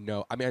didn't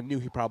know. I mean, I knew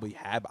he probably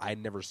had, but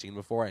I'd never seen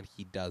before, and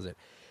he does it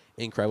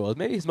incredible. It's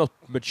maybe his most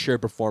mature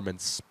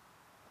performance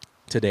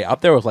today,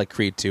 up there with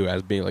Creed 2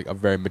 as being a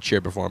very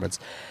mature performance,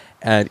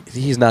 and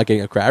he's not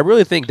getting a credit. I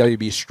really think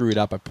WB screwed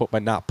up by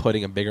not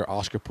putting a bigger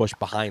Oscar push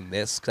behind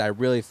this, because I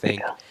really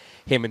think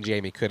him and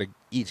Jamie could have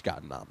each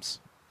gotten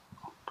noms.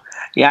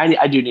 Yeah,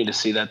 I do need to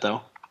see that,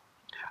 though.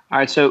 All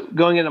right, so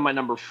going into my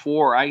number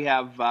 4, I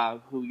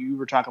have who you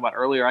were talking about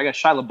earlier. I got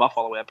Shia LaBeouf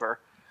all the way up here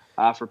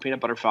for Peanut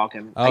Butter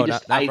Falcon. Oh,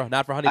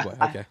 not for Honey Boy.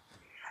 Okay.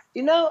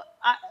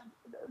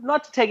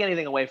 Not to take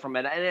anything away from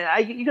it,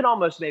 and you can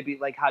almost maybe,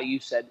 how you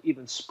said,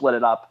 even split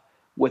it up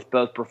with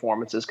both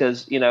performances,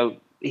 because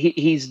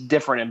he's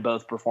different in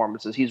both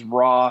performances. He's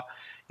raw,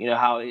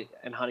 how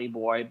in Honey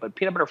Boy, but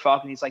Peanut Butter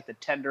Falcon, he's the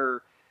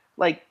tender,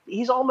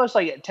 he's almost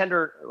a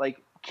tender,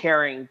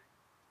 caring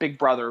big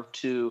brother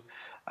to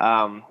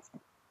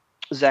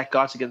Zach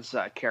Gottsagen's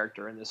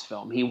character in this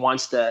film. He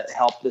wants to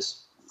help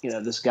this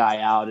guy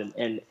out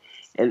and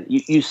and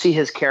you see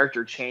his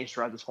character change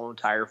throughout this whole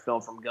entire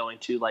film from going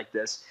to like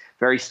this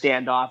very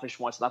standoffish,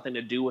 wants nothing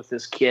to do with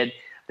this kid,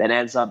 that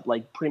ends up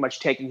like pretty much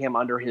taking him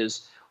under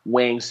his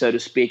wing, so to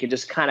speak, and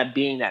just kind of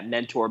being that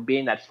mentor,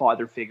 being that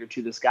father figure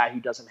to this guy who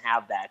doesn't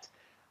have that.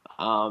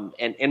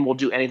 And will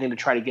do anything to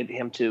try to get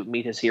him to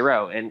meet his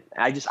hero. And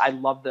I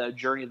love the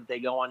journey that they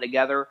go on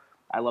together.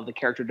 I love the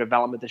character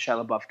development that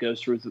Shia LaBeouf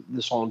goes through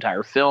this whole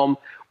entire film,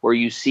 where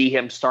you see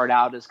him start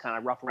out as kind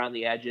of rough around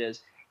the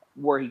edges,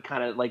 where he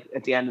kind of like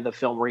at the end of the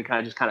film, where he kind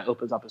of just kind of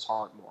opens up his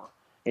heart more,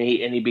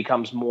 and he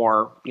becomes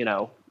more,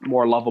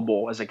 more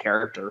lovable as a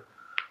character.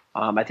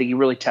 I think he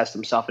really tests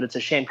himself, and it's a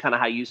shame, kind of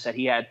how you said,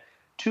 he had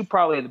two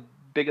probably the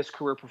biggest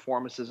career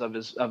performances of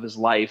his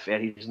life,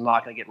 and he's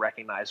not going to get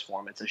recognized for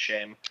them. It's a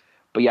shame.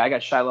 But yeah, I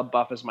got Shia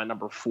LaBeouf as my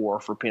number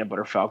 4 for Peanut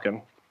Butter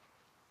Falcon.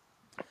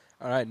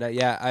 All right, now,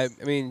 yeah, I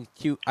mean,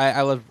 cute.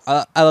 I love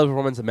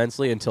performance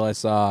immensely until I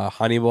saw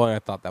Honey Boy. I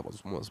thought that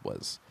was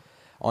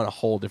on a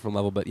whole different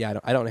level. But yeah,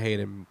 I don't hate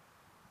him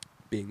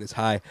being this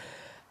high.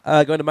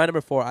 Going to my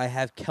number 4, I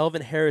have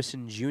Kelvin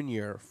Harrison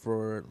Jr.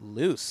 for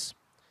Loose,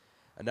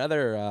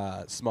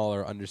 another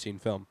smaller,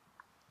 underseen film.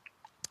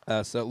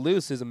 So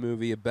Loose is a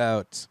movie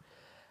about.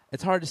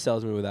 It's hard to sell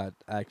this movie without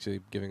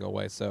actually giving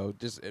away. So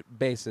just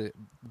basic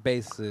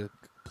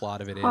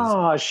plot of it is.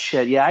 Oh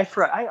shit! Yeah, I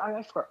forgot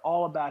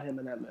all about him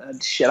in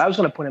that shit. I was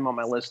going to put him on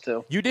my list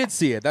too. You did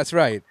see it. That's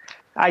right.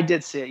 I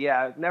did see it.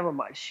 Yeah, never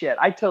mind. Shit,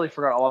 I totally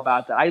forgot all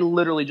about that. I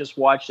literally just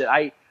watched it.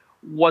 I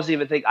wasn't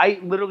even thinking. I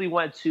literally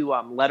went to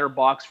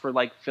Letterboxd for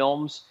like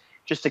films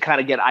just to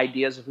kind of get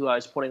ideas of who I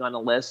was putting on the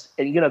list.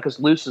 And because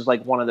Loose is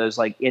like one of those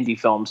like indie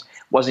films,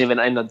 wasn't even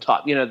in the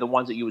top. The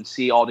ones that you would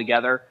see all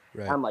together.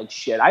 Right. I'm like,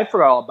 shit, I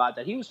forgot all about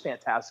that. He was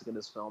fantastic in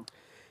this film.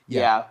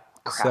 Yeah.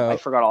 Crap, so, I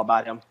forgot all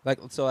about him. Like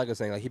I was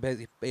saying, like he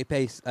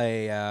plays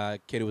a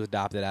kid who was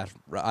adopted out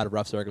of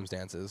rough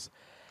circumstances.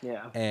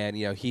 Yeah. And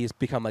he's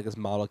become like this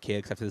model kid,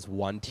 except for this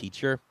one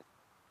teacher.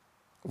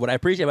 What I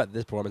appreciate about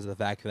this performance is the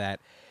fact that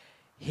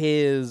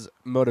his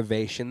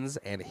motivations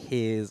and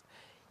he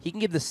can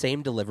give the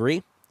same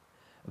delivery,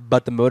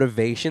 but the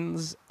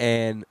motivations,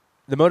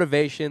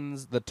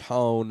 the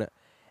tone,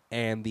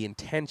 and the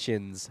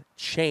intentions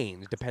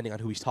change depending on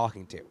who he's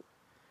talking to.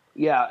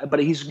 Yeah, but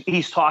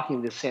he's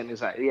talking the same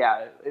exact.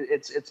 Yeah,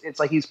 it's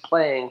like he's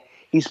playing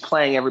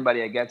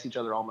everybody against each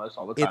other almost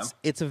all the time.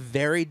 It's a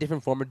very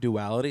different form of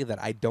duality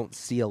that I don't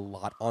see a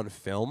lot on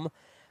film.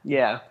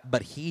 Yeah,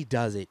 but he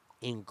does it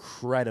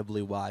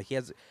incredibly well. He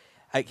has,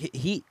 I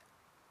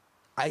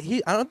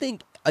don't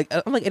think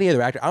unlike any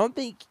other actor. I don't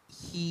think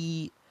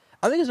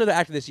there's another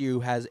actor this year who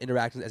has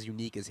interactions as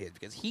unique as his,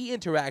 because he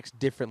interacts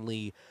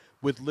differently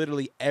with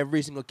literally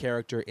every single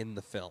character in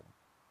the film.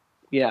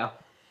 Yeah.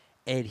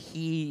 And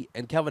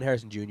Kelvin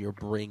Harrison Jr.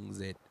 brings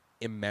it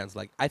immense.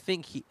 Like, I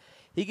think he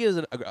gives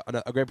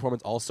a great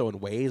performance also in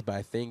ways, but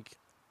I think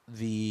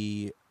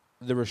the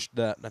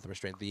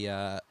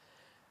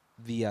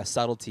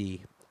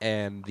subtlety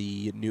and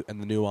the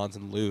nuance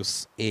and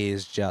Loose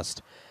is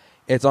just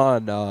it's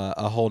on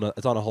a whole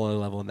other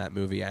level in that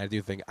movie. And I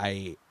do think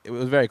it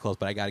was very close,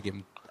 but I gotta give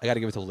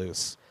it to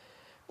Loose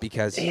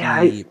because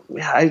I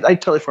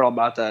totally forgot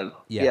about that.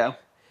 Yeah.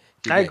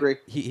 I agree.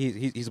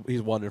 He's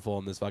wonderful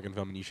in this fucking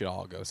film, and you should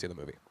all go see the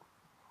movie.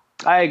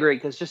 I agree,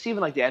 because just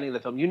even like the ending of the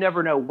film, you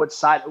never know what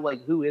side,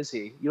 like who is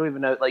he? You don't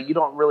even know, like you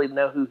don't really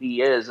know who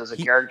he is as a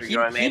character. You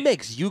know what I mean? He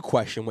makes you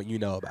question what you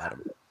know about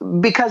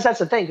him. Because that's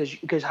the thing,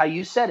 because how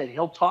you said it,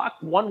 he'll talk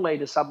one way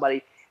to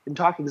somebody and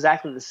talk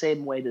exactly the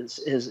same way to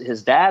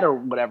his dad or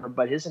whatever,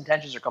 but his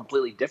intentions are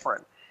completely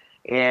different,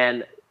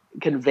 and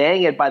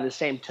conveying it by the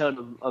same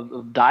tone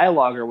of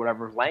dialogue or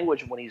whatever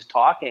language when he's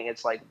talking,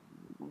 it's like,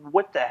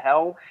 what the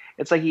hell?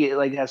 It's like he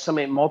has so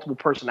many multiple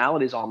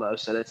personalities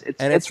almost, and it's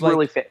like,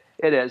 really fit.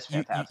 It is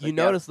fantastic. You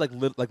notice like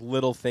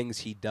little things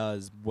he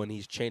does when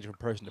he's changing from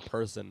person to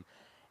person,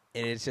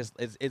 and it's just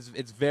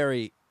it's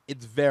very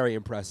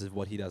impressive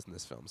what he does in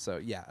this film. So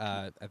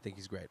yeah, I think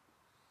he's great.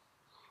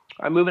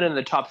 All right, moving into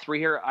the top 3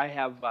 here, I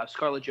have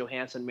Scarlett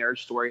Johansson,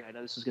 Marriage Story. I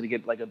know this is going to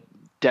get like a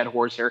dead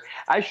horse here.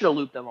 I should have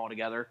looped them all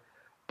together.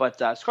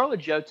 But Scarlett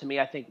Jo, to me,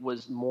 I think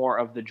was more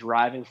of the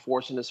driving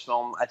force in this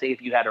film. I think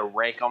if you had to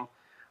rank them,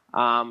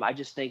 I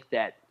just think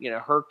that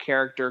her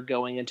character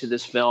going into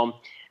this film,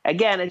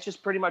 again, it's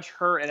just pretty much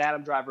her and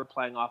Adam Driver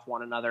playing off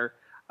one another.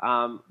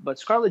 But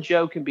Scarlett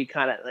Jo can be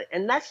kind of,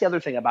 and that's the other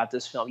thing about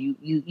this film.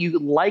 You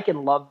like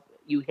and love,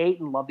 you hate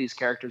and love these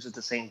characters at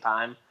the same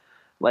time.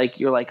 Like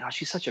you're like, oh,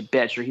 she's such a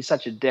bitch, or he's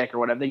such a dick, or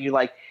whatever. Then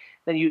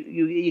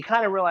you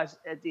kind of realize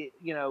at the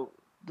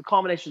the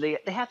culmination they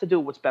have to do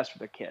what's best for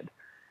their kid.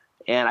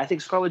 And I think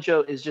Scarlett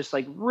Jo is just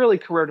like really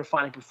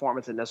career-defining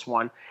performance in this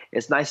one.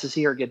 It's nice to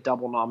see her get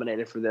double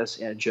nominated for this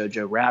and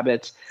Jojo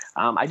Rabbit.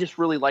 I just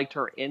really liked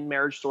her in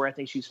Marriage Story. I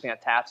think she's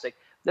fantastic.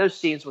 Those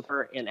scenes with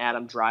her and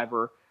Adam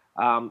Driver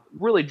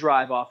really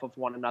drive off of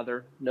one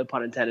another, no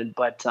pun intended,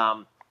 but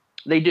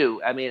they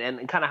do. I mean,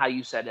 and kind of how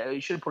you said it, I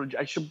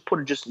should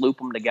just loop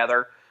them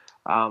together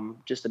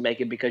just to make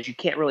it, because you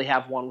can't really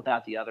have one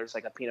without the other. It's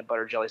like a peanut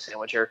butter jelly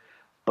sandwich here.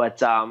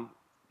 But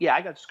yeah,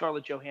 I got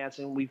Scarlett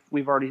Johansson.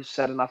 We've already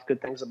said enough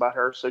good things about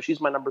her, so she's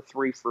my number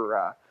 3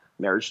 for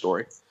Marriage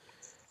Story.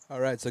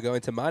 All right, so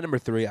going to my number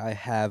 3, I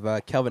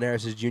have Kelvin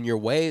Harrison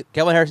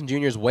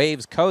Jr.'s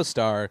Waves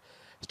co-star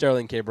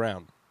Sterling K.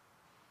 Brown.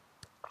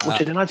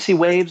 Which I did not see.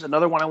 Waves,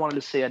 another one I wanted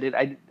to see. It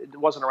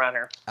wasn't around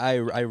here.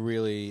 I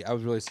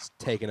was really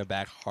taken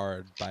aback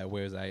hard by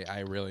Waves.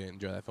 I really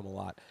enjoy that film a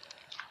lot,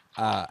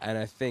 and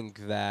I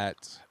think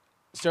that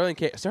Sterling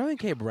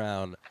K.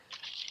 Brown.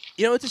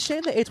 You know, it's a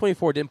shame that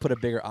A24 didn't put a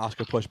bigger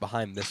Oscar push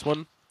behind this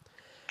one.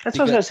 That's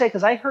what I was gonna say,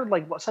 because I heard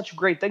like such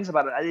great things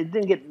about it. It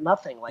didn't get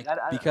nothing. Like,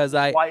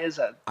 why is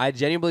that? I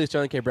genuinely believe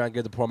Sterling K. Brown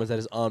gives a performance that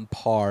is on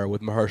par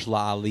with Mahershala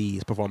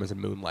Ali's performance in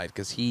Moonlight,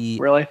 because he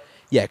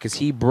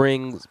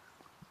brings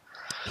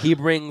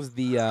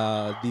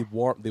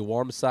the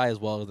warm side as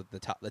well as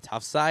the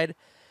tough side.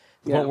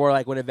 The point where,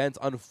 like, when events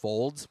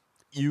unfold,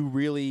 you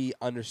really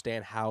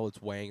understand how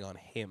it's weighing on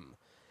him.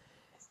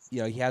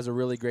 You know, he has a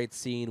really great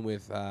scene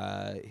with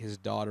his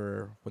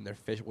daughter when they're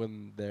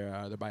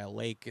by a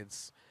lake.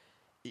 It's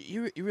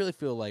you really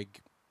feel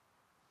like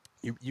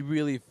you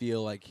really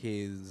feel like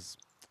his,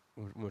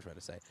 what am I trying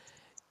to say?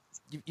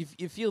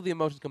 You feel the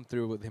emotions come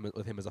through with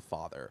him as a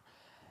father.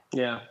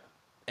 Yeah.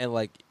 And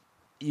like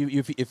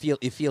you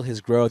feel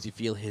his growth, you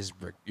feel his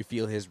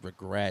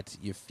regret,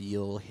 you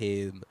feel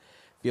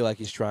like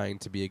he's trying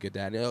to be a good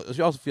dad. And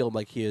you also feel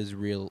like his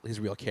real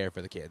care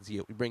for the kids.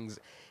 He brings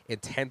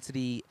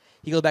intensity.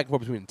 He goes back and forth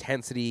between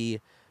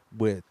intensity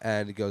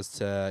and it goes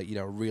to, you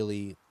know,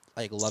 really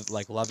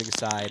loving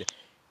side.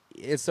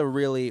 It's a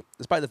really,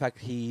 despite the fact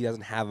that he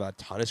doesn't have a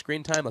ton of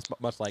screen time,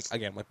 much like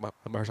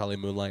Mahershala Ali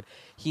Moonlight,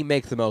 he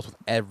makes the most with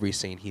every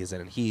scene he's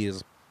in, and he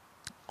is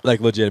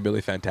like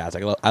legitimately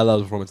fantastic. I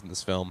love his performance in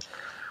this film,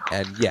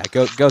 and yeah,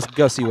 go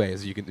see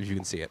Waves if you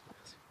can see it.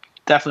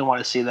 Definitely want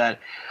to see that.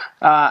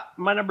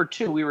 My number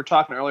 2, we were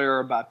talking earlier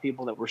about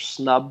people that were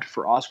snubbed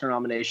for Oscar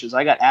nominations.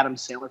 I got Adam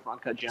Sandler for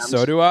Uncut Gems.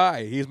 So do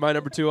I. He's my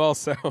number 2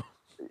 also.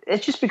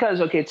 It's just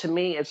because, okay, to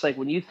me, it's like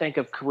when you think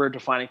of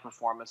career-defining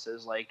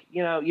performances, like,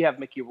 you know, you have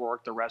Mickey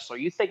Rourke, the wrestler.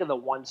 You think of the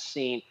one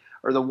scene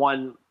or the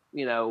one,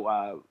 you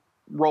know,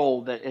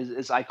 role that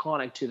is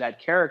iconic to that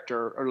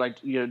character, or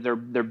like, you know,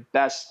 their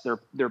best,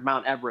 their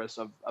Mount Everest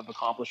of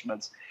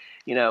accomplishments.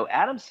 You know,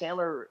 Adam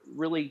Sandler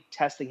really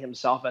testing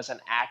himself as an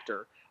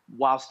actor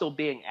while still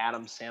being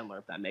Adam Sandler,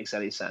 if that makes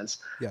any sense.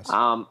 Yes.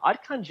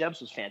 Uncut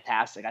Gems was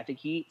fantastic. I think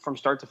he, from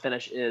start to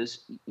finish,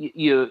 is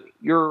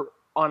you're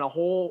on a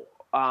whole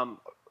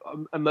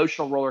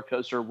emotional roller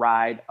coaster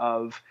ride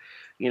of,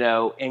 you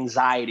know,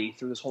 anxiety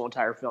through this whole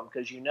entire film,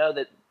 because you know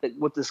that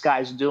what this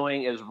guy's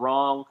doing is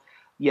wrong,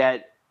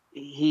 yet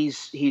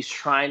he's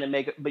trying to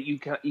make it, but you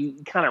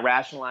kind of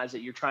rationalize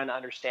it. You're trying to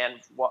understand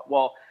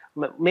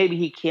maybe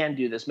he can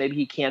do this, maybe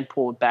he can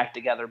pull it back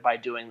together by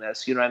doing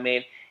this, you know what I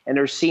mean? And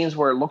there's scenes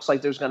where it looks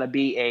like there's going to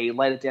be a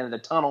light at the end of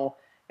the tunnel,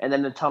 and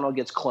then the tunnel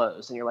gets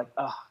closed, and you're like,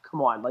 oh,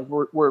 come on, like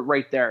we're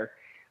right there.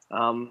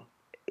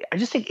 I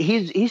just think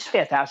he's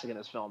fantastic in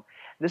this film.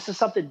 This is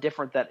something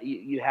different that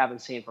you haven't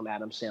seen from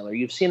Adam Sandler.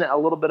 You've seen a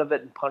little bit of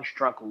it in Punch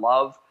Drunk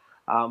Love.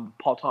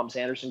 Paul Thomas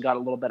Anderson got a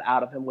little bit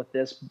out of him with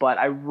this, but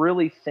I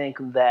really think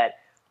that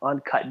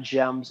Uncut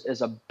Gems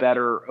is a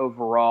better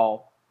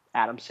overall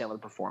Adam Sandler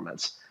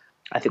performance.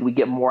 I think we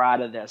get more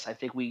out of this. I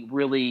think we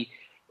really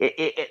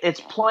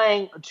it's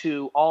playing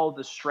to all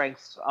the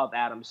strengths of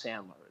Adam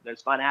Sandler.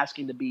 It's not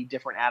asking to be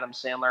different Adam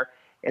Sandler.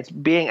 It's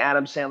being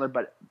Adam Sandler,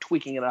 but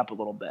tweaking it up a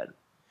little bit.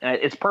 And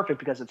it's perfect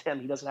because it's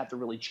him. He doesn't have to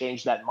really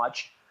change that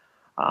much.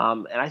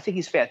 And I think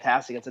he's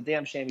fantastic. It's a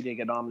damn shame he didn't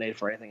get nominated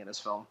for anything in this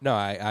film. No,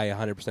 I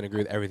 100% agree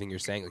with everything you're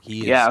saying. Like,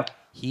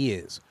 he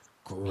is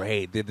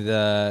great.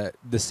 The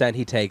descent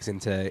he takes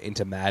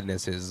into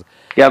madness is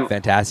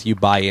fantastic. You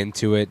buy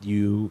into it.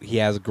 He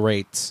has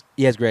great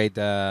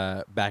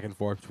back and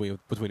forth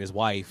between his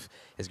wife,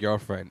 his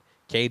girlfriend,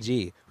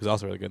 KG, who's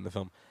also really good in the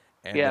film,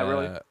 and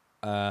really.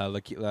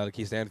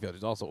 Lakeith Stanfield,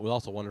 who's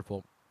also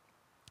wonderful.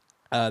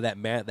 That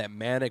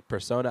manic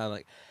persona,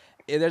 like,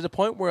 there's a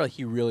point where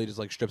he really just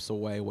like strips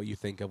away what you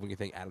think of when you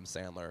think Adam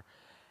Sandler.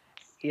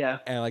 Yeah.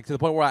 And like to the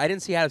point where I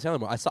didn't see Adam Sandler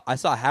more. I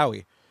saw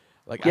Howie.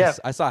 Like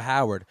I saw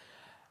Howard.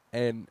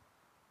 And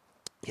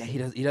yeah,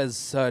 he does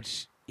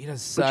such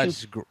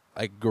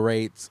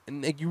great,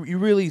 and like, you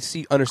really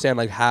understand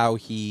like how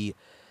he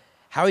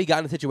got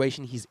in the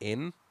situation he's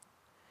in.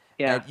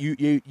 Yeah. And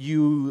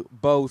you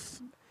both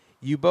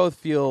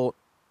feel,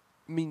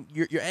 I mean,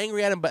 you're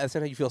angry at him, but at the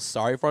same time you feel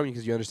sorry for him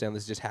because you understand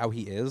this is just how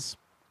he is.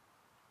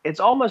 It's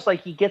almost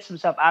like he gets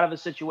himself out of a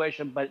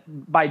situation, but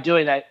by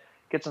doing that,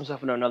 gets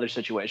himself into another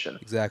situation.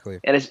 Exactly.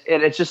 And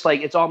it's just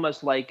like, it's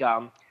almost like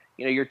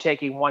you're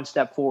taking one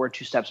step forward,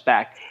 2 steps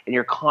back, and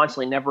you're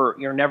constantly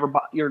you're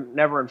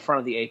never in front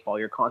of the 8 ball.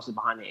 You're constantly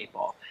behind the 8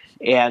 ball,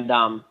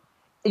 and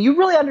you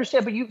really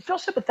understand. But you feel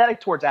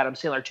sympathetic towards Adam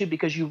Sandler too,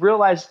 because you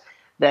realize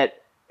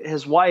that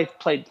his wife,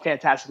 played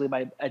fantastically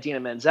by Idina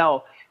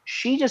Menzel,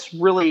 she just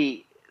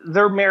really,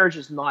 their marriage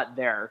is not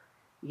there.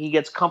 He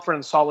gets comfort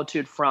and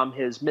solitude from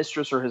his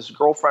mistress or his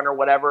girlfriend or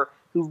whatever,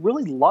 who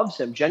really loves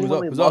him,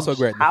 genuinely who's loves also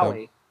great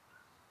Howie.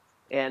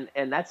 and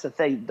that's the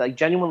thing. Like,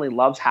 genuinely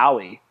loves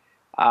Howie,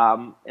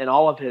 and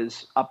all of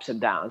his ups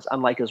and downs.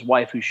 Unlike his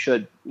wife, who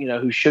should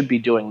be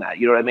doing that.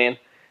 You know what I mean?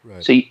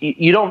 Right. So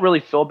you don't really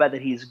feel bad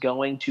that he's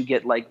going to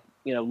get like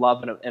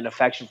love and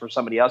affection from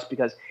somebody else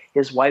because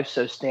his wife's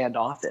so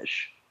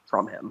standoffish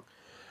from him.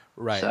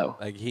 Right. So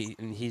like he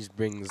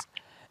brings.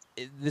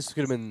 This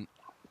could have been.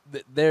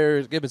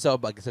 There's given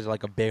himself like such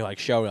like a big like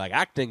show like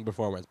acting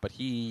performance, but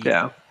he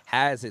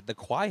has it. The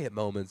quiet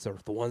moments are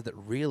the ones that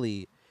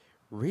really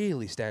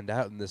stand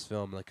out in this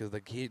film. Like, cause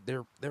like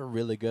they're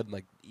really good. And,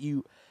 like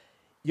you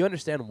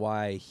understand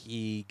why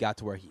he got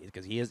to where he is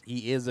because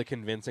he is a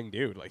convincing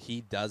dude. Like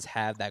he does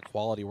have that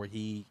quality where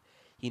he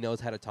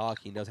knows how to talk.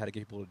 He knows how to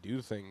get people to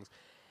do things.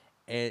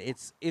 And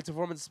it's a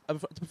performance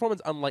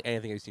unlike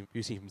anything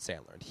you've seen from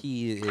Sandler. And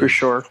he is for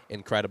sure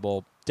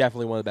incredible.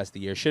 Definitely one of the best of the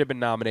year. Should have been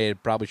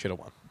nominated. Probably should have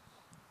won.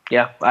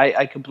 Yeah,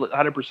 I completely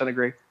 100%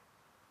 agree.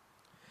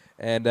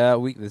 And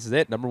this is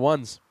it. Number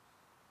ones.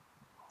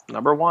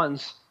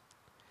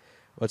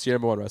 What's your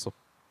number one, Russell?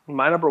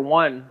 My number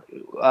one,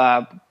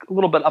 a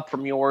little bit up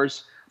from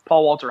yours.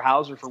 Paul Walter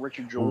Hauser for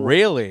Richard Jewell.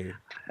 Really?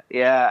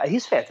 Yeah,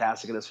 he's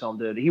fantastic in this film,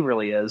 dude. He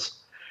really is.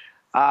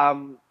 I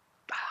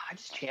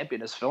just champion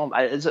this film.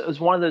 It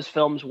was one of those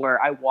films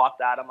where I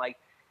walked out. I'm like,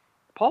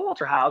 Paul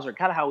Walter Hauser,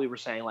 kind of how we were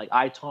saying, like,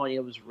 I,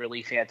 Tonya was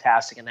really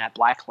fantastic in that.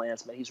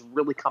 BlacKkKlansman, he's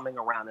really coming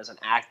around as an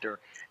actor.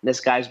 And this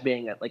guy's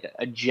being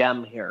a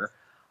gem here.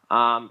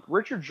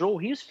 Richard Jewell,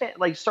 he's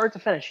like start to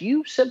finish.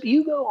 You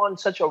go on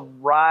such a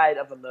ride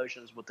of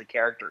emotions with the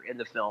character in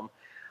the film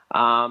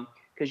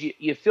because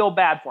you feel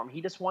bad for him.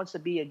 He just wants to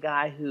be a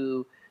guy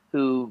who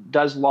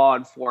does law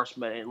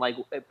enforcement and like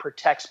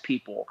protects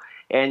people.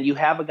 And you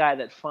have a guy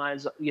that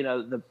finds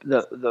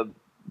the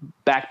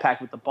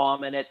backpack with the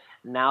bomb in it.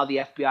 Now the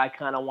FBI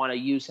kind of want to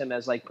use him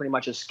as like pretty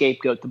much a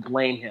scapegoat to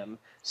blame him,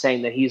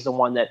 saying that he's the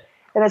one that.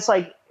 And it's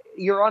like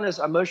you're on this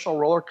emotional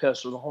roller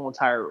coaster the whole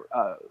entire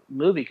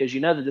movie because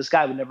you know that this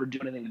guy would never do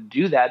anything to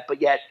do that,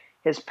 but yet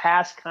his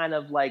past kind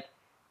of like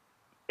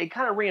it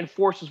kind of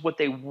reinforces what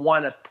they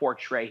want to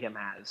portray him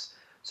as.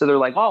 So they're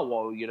like, oh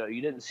well,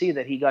 you didn't see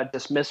that he got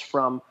dismissed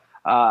from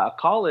a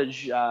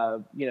college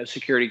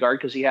security guard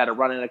because he had to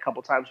run in a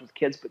couple times with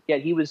kids, but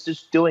yet he was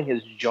just doing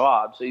his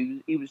job. So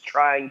he was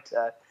trying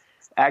to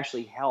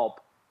actually help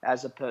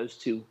as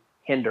opposed to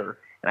hinder.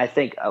 And I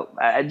think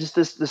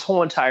this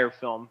whole entire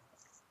film,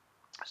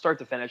 start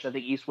to finish, I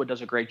think Eastwood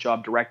does a great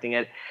job directing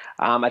it.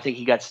 I think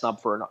he got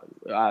snubbed for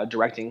a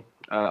directing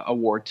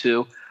award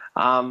too.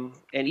 And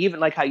even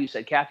like how you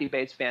said, Kathy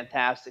Bates,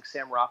 fantastic.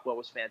 Sam Rockwell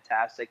was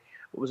fantastic.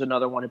 It was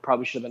another one who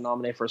probably should have been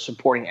nominated for a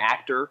supporting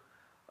actor.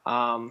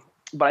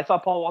 But I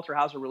thought Paul Walter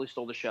Hauser really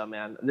stole the show,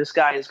 man. This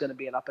guy is going to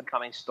be an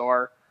up-and-coming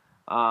star.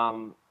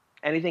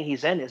 Anything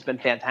he's in has been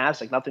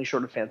fantastic, nothing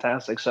short of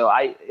fantastic. So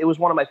it was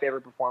one of my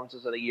favorite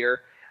performances of the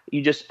year.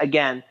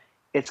 Again,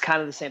 it's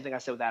kind of the same thing I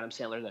said with Adam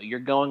Sandler, though. You're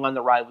going on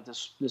the ride with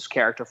this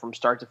character from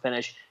start to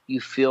finish. You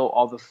feel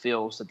all the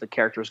feels that the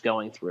character is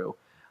going through.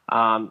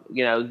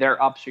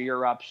 Their ups are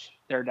your ups,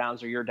 their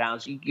downs are your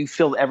downs. You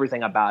feel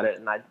everything about it,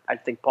 and I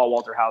think Paul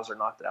Walter Hauser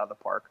knocked it out of the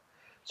park.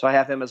 So I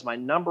have him as my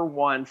number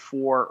one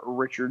for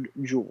Richard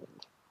Jewell.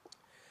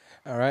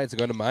 All right, so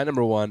going to my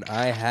number one,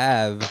 I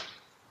have,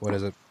 what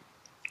is it?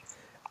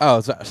 Oh,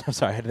 I'm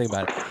sorry, I had to think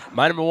about it.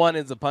 My number one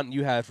is the punt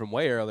you had from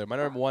way earlier. My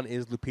number one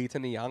is Lupita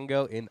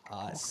Nyong'o in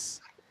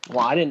Us.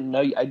 Well, I did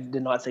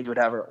not think you would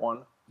have her at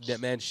one. Yeah,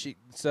 man.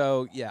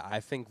 I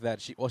think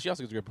that she also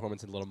gives a great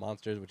performance in Little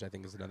Monsters, which I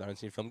think is another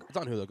unseen film. It's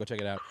on Hulu. Go check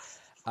it out.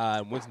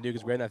 Winston Duke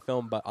is great in that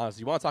film, but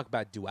honestly, you want to talk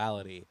about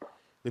duality.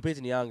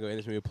 Lupita Nyong'o in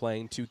this movie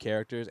playing two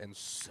characters, and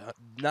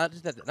not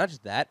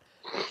just that,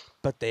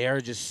 but they are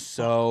just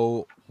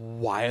so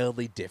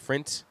wildly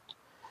different.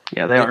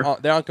 Yeah, they are.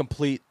 They're on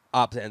complete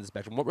opposite ends of the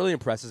spectrum. What really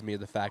impresses me is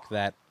the fact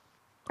that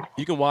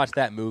you can watch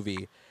that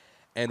movie,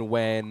 and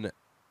when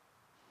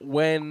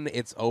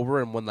it's over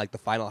and when like the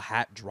final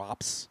hat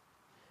drops,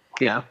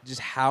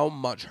 just how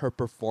much her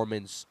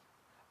performance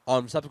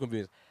on subsequent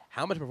videos,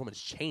 how much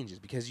performance changes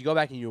because you go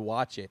back and you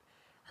watch it,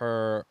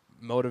 her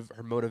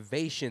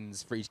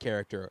motivations for each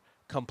character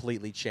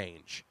completely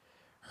change.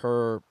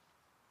 Her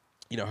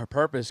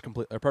purpose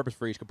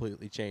for each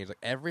completely change. Like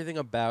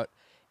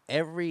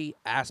every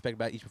aspect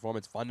about each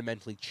performance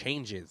fundamentally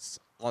changes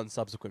on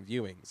subsequent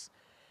viewings,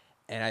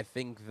 and I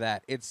think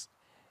that it's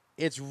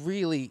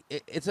really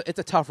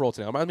a tough role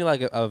to know. It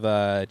reminds me of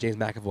James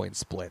McAvoy in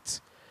Split.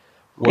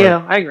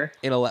 Yeah, I agree.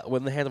 In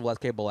the hands of a less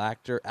capable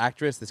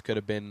actress, this could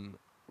have been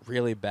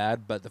really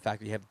bad. But the fact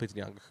that you have Lupita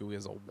Nyong'o, who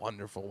is a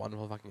wonderful,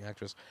 wonderful fucking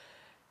actress,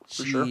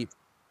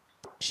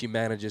 she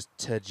manages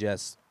to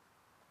just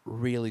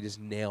really just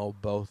nail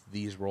both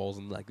these roles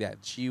and like that.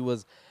 She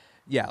was.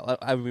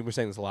 Yeah, we were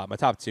saying this a lot. My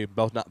top two,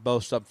 both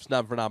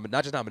snub for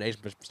not just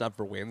nomination, but snub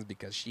for wins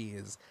because she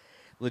is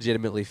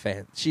legitimately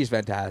she's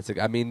fantastic.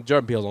 I mean,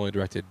 Jordan Peele's only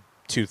directed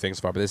 2 things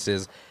so far, but this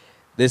is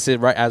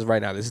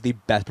right now. This is the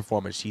best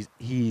performance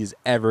he's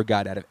ever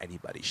got out of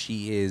anybody.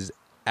 She is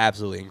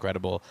absolutely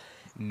incredible.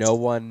 No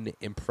one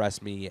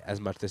impressed me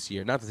as much this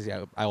year. Not this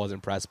year I was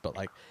impressed, but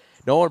like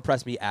no one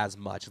impressed me as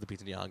much as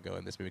Lupita Nyong'o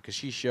in this movie because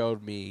she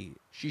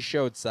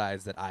showed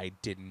sides that I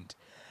didn't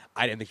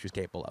think she was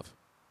capable of.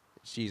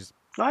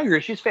 I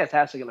agree. She's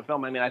fantastic in the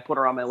film. I mean, I put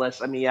her on my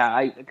list. I mean, yeah,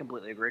 I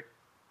completely agree.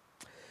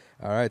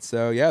 All right,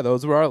 so yeah,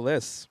 those were our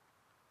lists.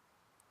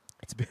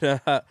 It's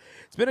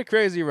been a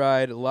crazy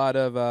ride, a lot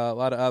of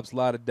ups, a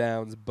lot of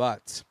downs,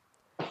 but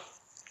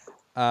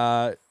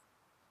let's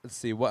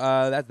see.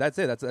 That's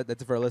it. That's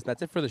it for our list.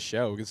 That's it for the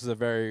show. This is a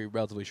very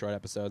relatively short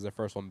episode. It's the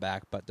first one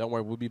back, but don't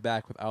worry, we'll be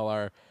back with all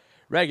our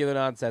regular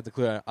nonsense,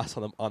 including us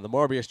on the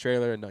Morbius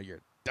trailer. And no,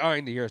 you're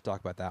dying to hear us talk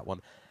about that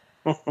one.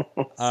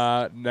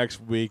 Next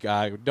week,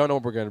 I don't know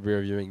what we're going to be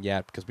reviewing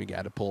yet because we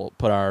got to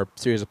put our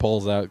series of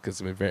polls out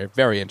because it's very,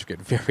 very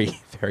intricate, very,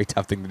 very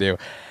tough thing to do.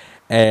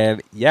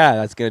 And yeah,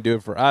 that's going to do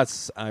it for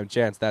us. I'm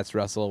Chance. That's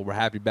Russell. We're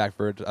happy back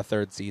for a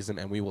third season,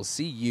 and we will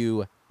see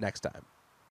you next time.